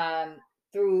um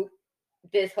through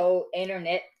this whole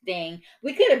internet thing.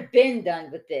 We could have been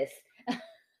done with this. I'm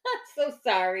so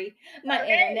sorry. My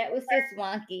Okay. internet was just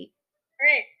wonky.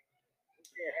 Great.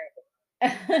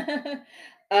 uh,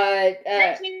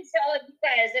 Thank you to all of you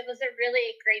guys. It was a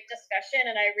really great discussion,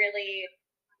 and I really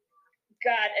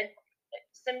got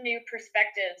some new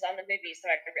perspectives on the movie. So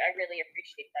I really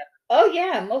appreciate that. oh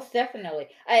yeah, most definitely.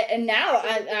 And now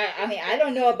I mean I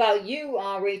don't know about you,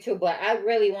 Rachel, but I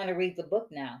really want to read the book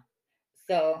now.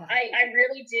 So I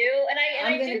really do, and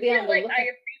I'm I gonna do be on feel the like I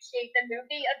lookout. appreciate the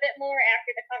movie a bit more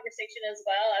after the conversation as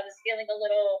well. I was feeling a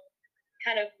little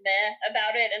kind of meh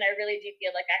about it, and I really do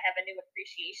feel like I have a new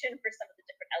appreciation for some of the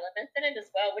different elements in it as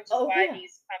well, which is Oh why yeah.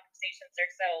 these conversations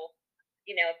are so,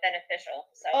 beneficial.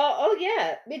 So Oh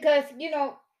yeah, because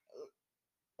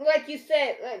like you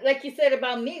said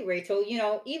about me, Rachel,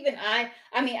 even I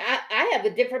mean I have a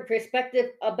different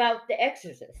perspective about the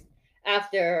exorcist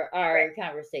after our right,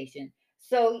 conversation.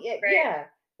 So yeah, right, yeah.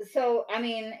 So I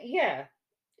mean, yeah,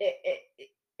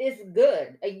 it's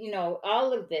good.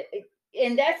 All of it.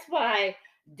 And that's why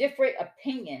different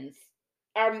opinions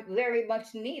are very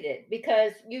much needed,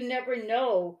 because you never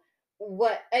know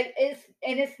what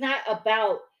it's not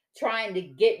about trying to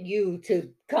get you to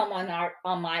come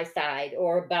on my side,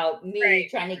 or about me right,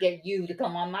 trying to get you to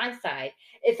come on my side.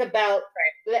 It's about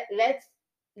right. let's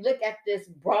look at this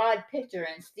broad picture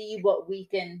and see what we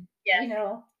can Yes,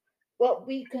 what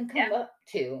we can yeah, come up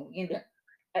to, yeah,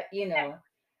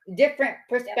 different yeah,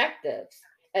 perspectives,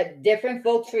 different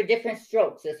folks for different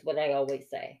strokes is what I always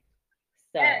say.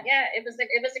 yeah, So yeah. It was a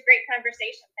great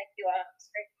conversation. Thank you all. It was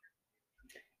great.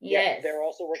 Yeah, yes. they're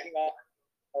also working on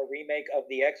a remake of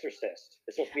The Exorcist.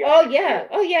 It's supposed to be out Oh next yeah, year.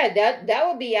 oh yeah. That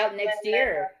will be out next Uh,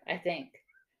 year, I think.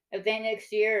 I think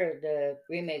next year the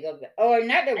remake of it, or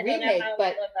not the I don't know remake, how I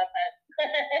but feel about that.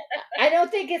 I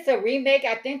don't think it's a remake.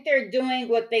 I think they're doing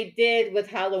what they did with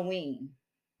Halloween.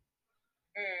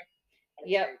 Mm,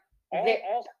 Yep. I They,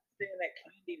 also think that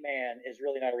Candyman is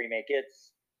really not a remake.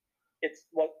 It's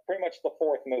like pretty much the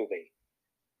fourth movie.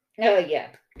 oh yeah,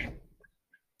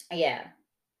 yeah.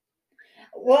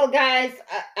 Well, guys,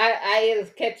 I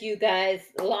have kept you guys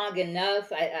long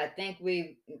enough. I think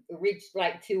we reached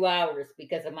like 2 hours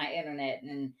because of my internet,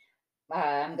 and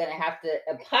I'm gonna have to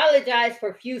apologize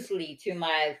profusely to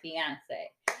my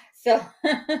fiance. So,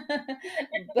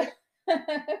 but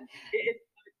It,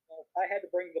 I had to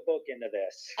bring the book into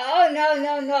this. oh no,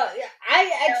 no, no! I no,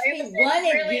 it actually was it was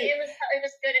wanted really you. it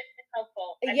was good and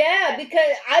helpful. I Yeah, that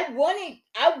because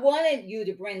I wanted you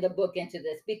to bring the book into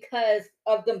this because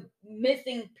of the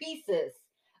missing pieces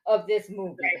of this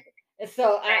movie. right,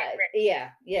 So right, I right. yeah,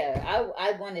 yeah,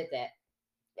 I wanted that.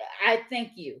 I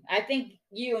thank you. I thank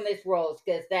you, Miss Rose,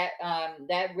 because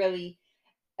that really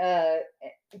uh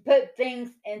put things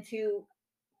into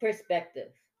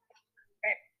perspective.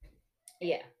 Right.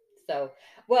 Yeah. So,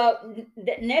 well,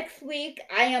 next week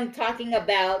I am talking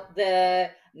about the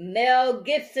Mel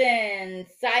Gibson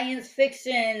science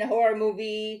fiction horror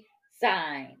movie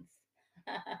Signs.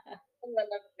 Oh, I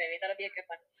love the movie. That'll be a good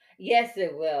one. Yes,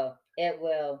 it will. It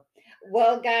will.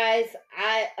 Well, guys,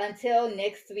 I until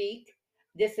next week.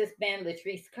 This has been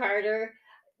Latrice Carter,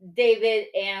 David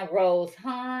and Rose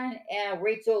Haun, and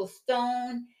Rachel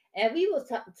Stone, and we will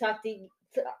talk to you.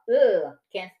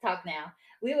 Can't talk now.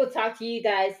 We will talk to you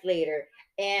guys later.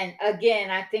 And again,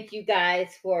 I thank you guys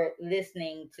for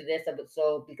listening to this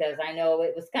episode, because I know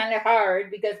it was kind of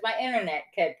hard because my internet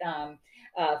kept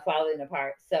falling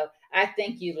apart. So I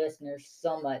thank you, listeners,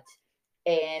 so much.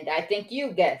 And I thank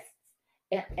you, guests.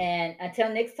 And until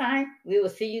next time, we will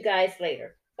see you guys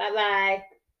later. Bye bye.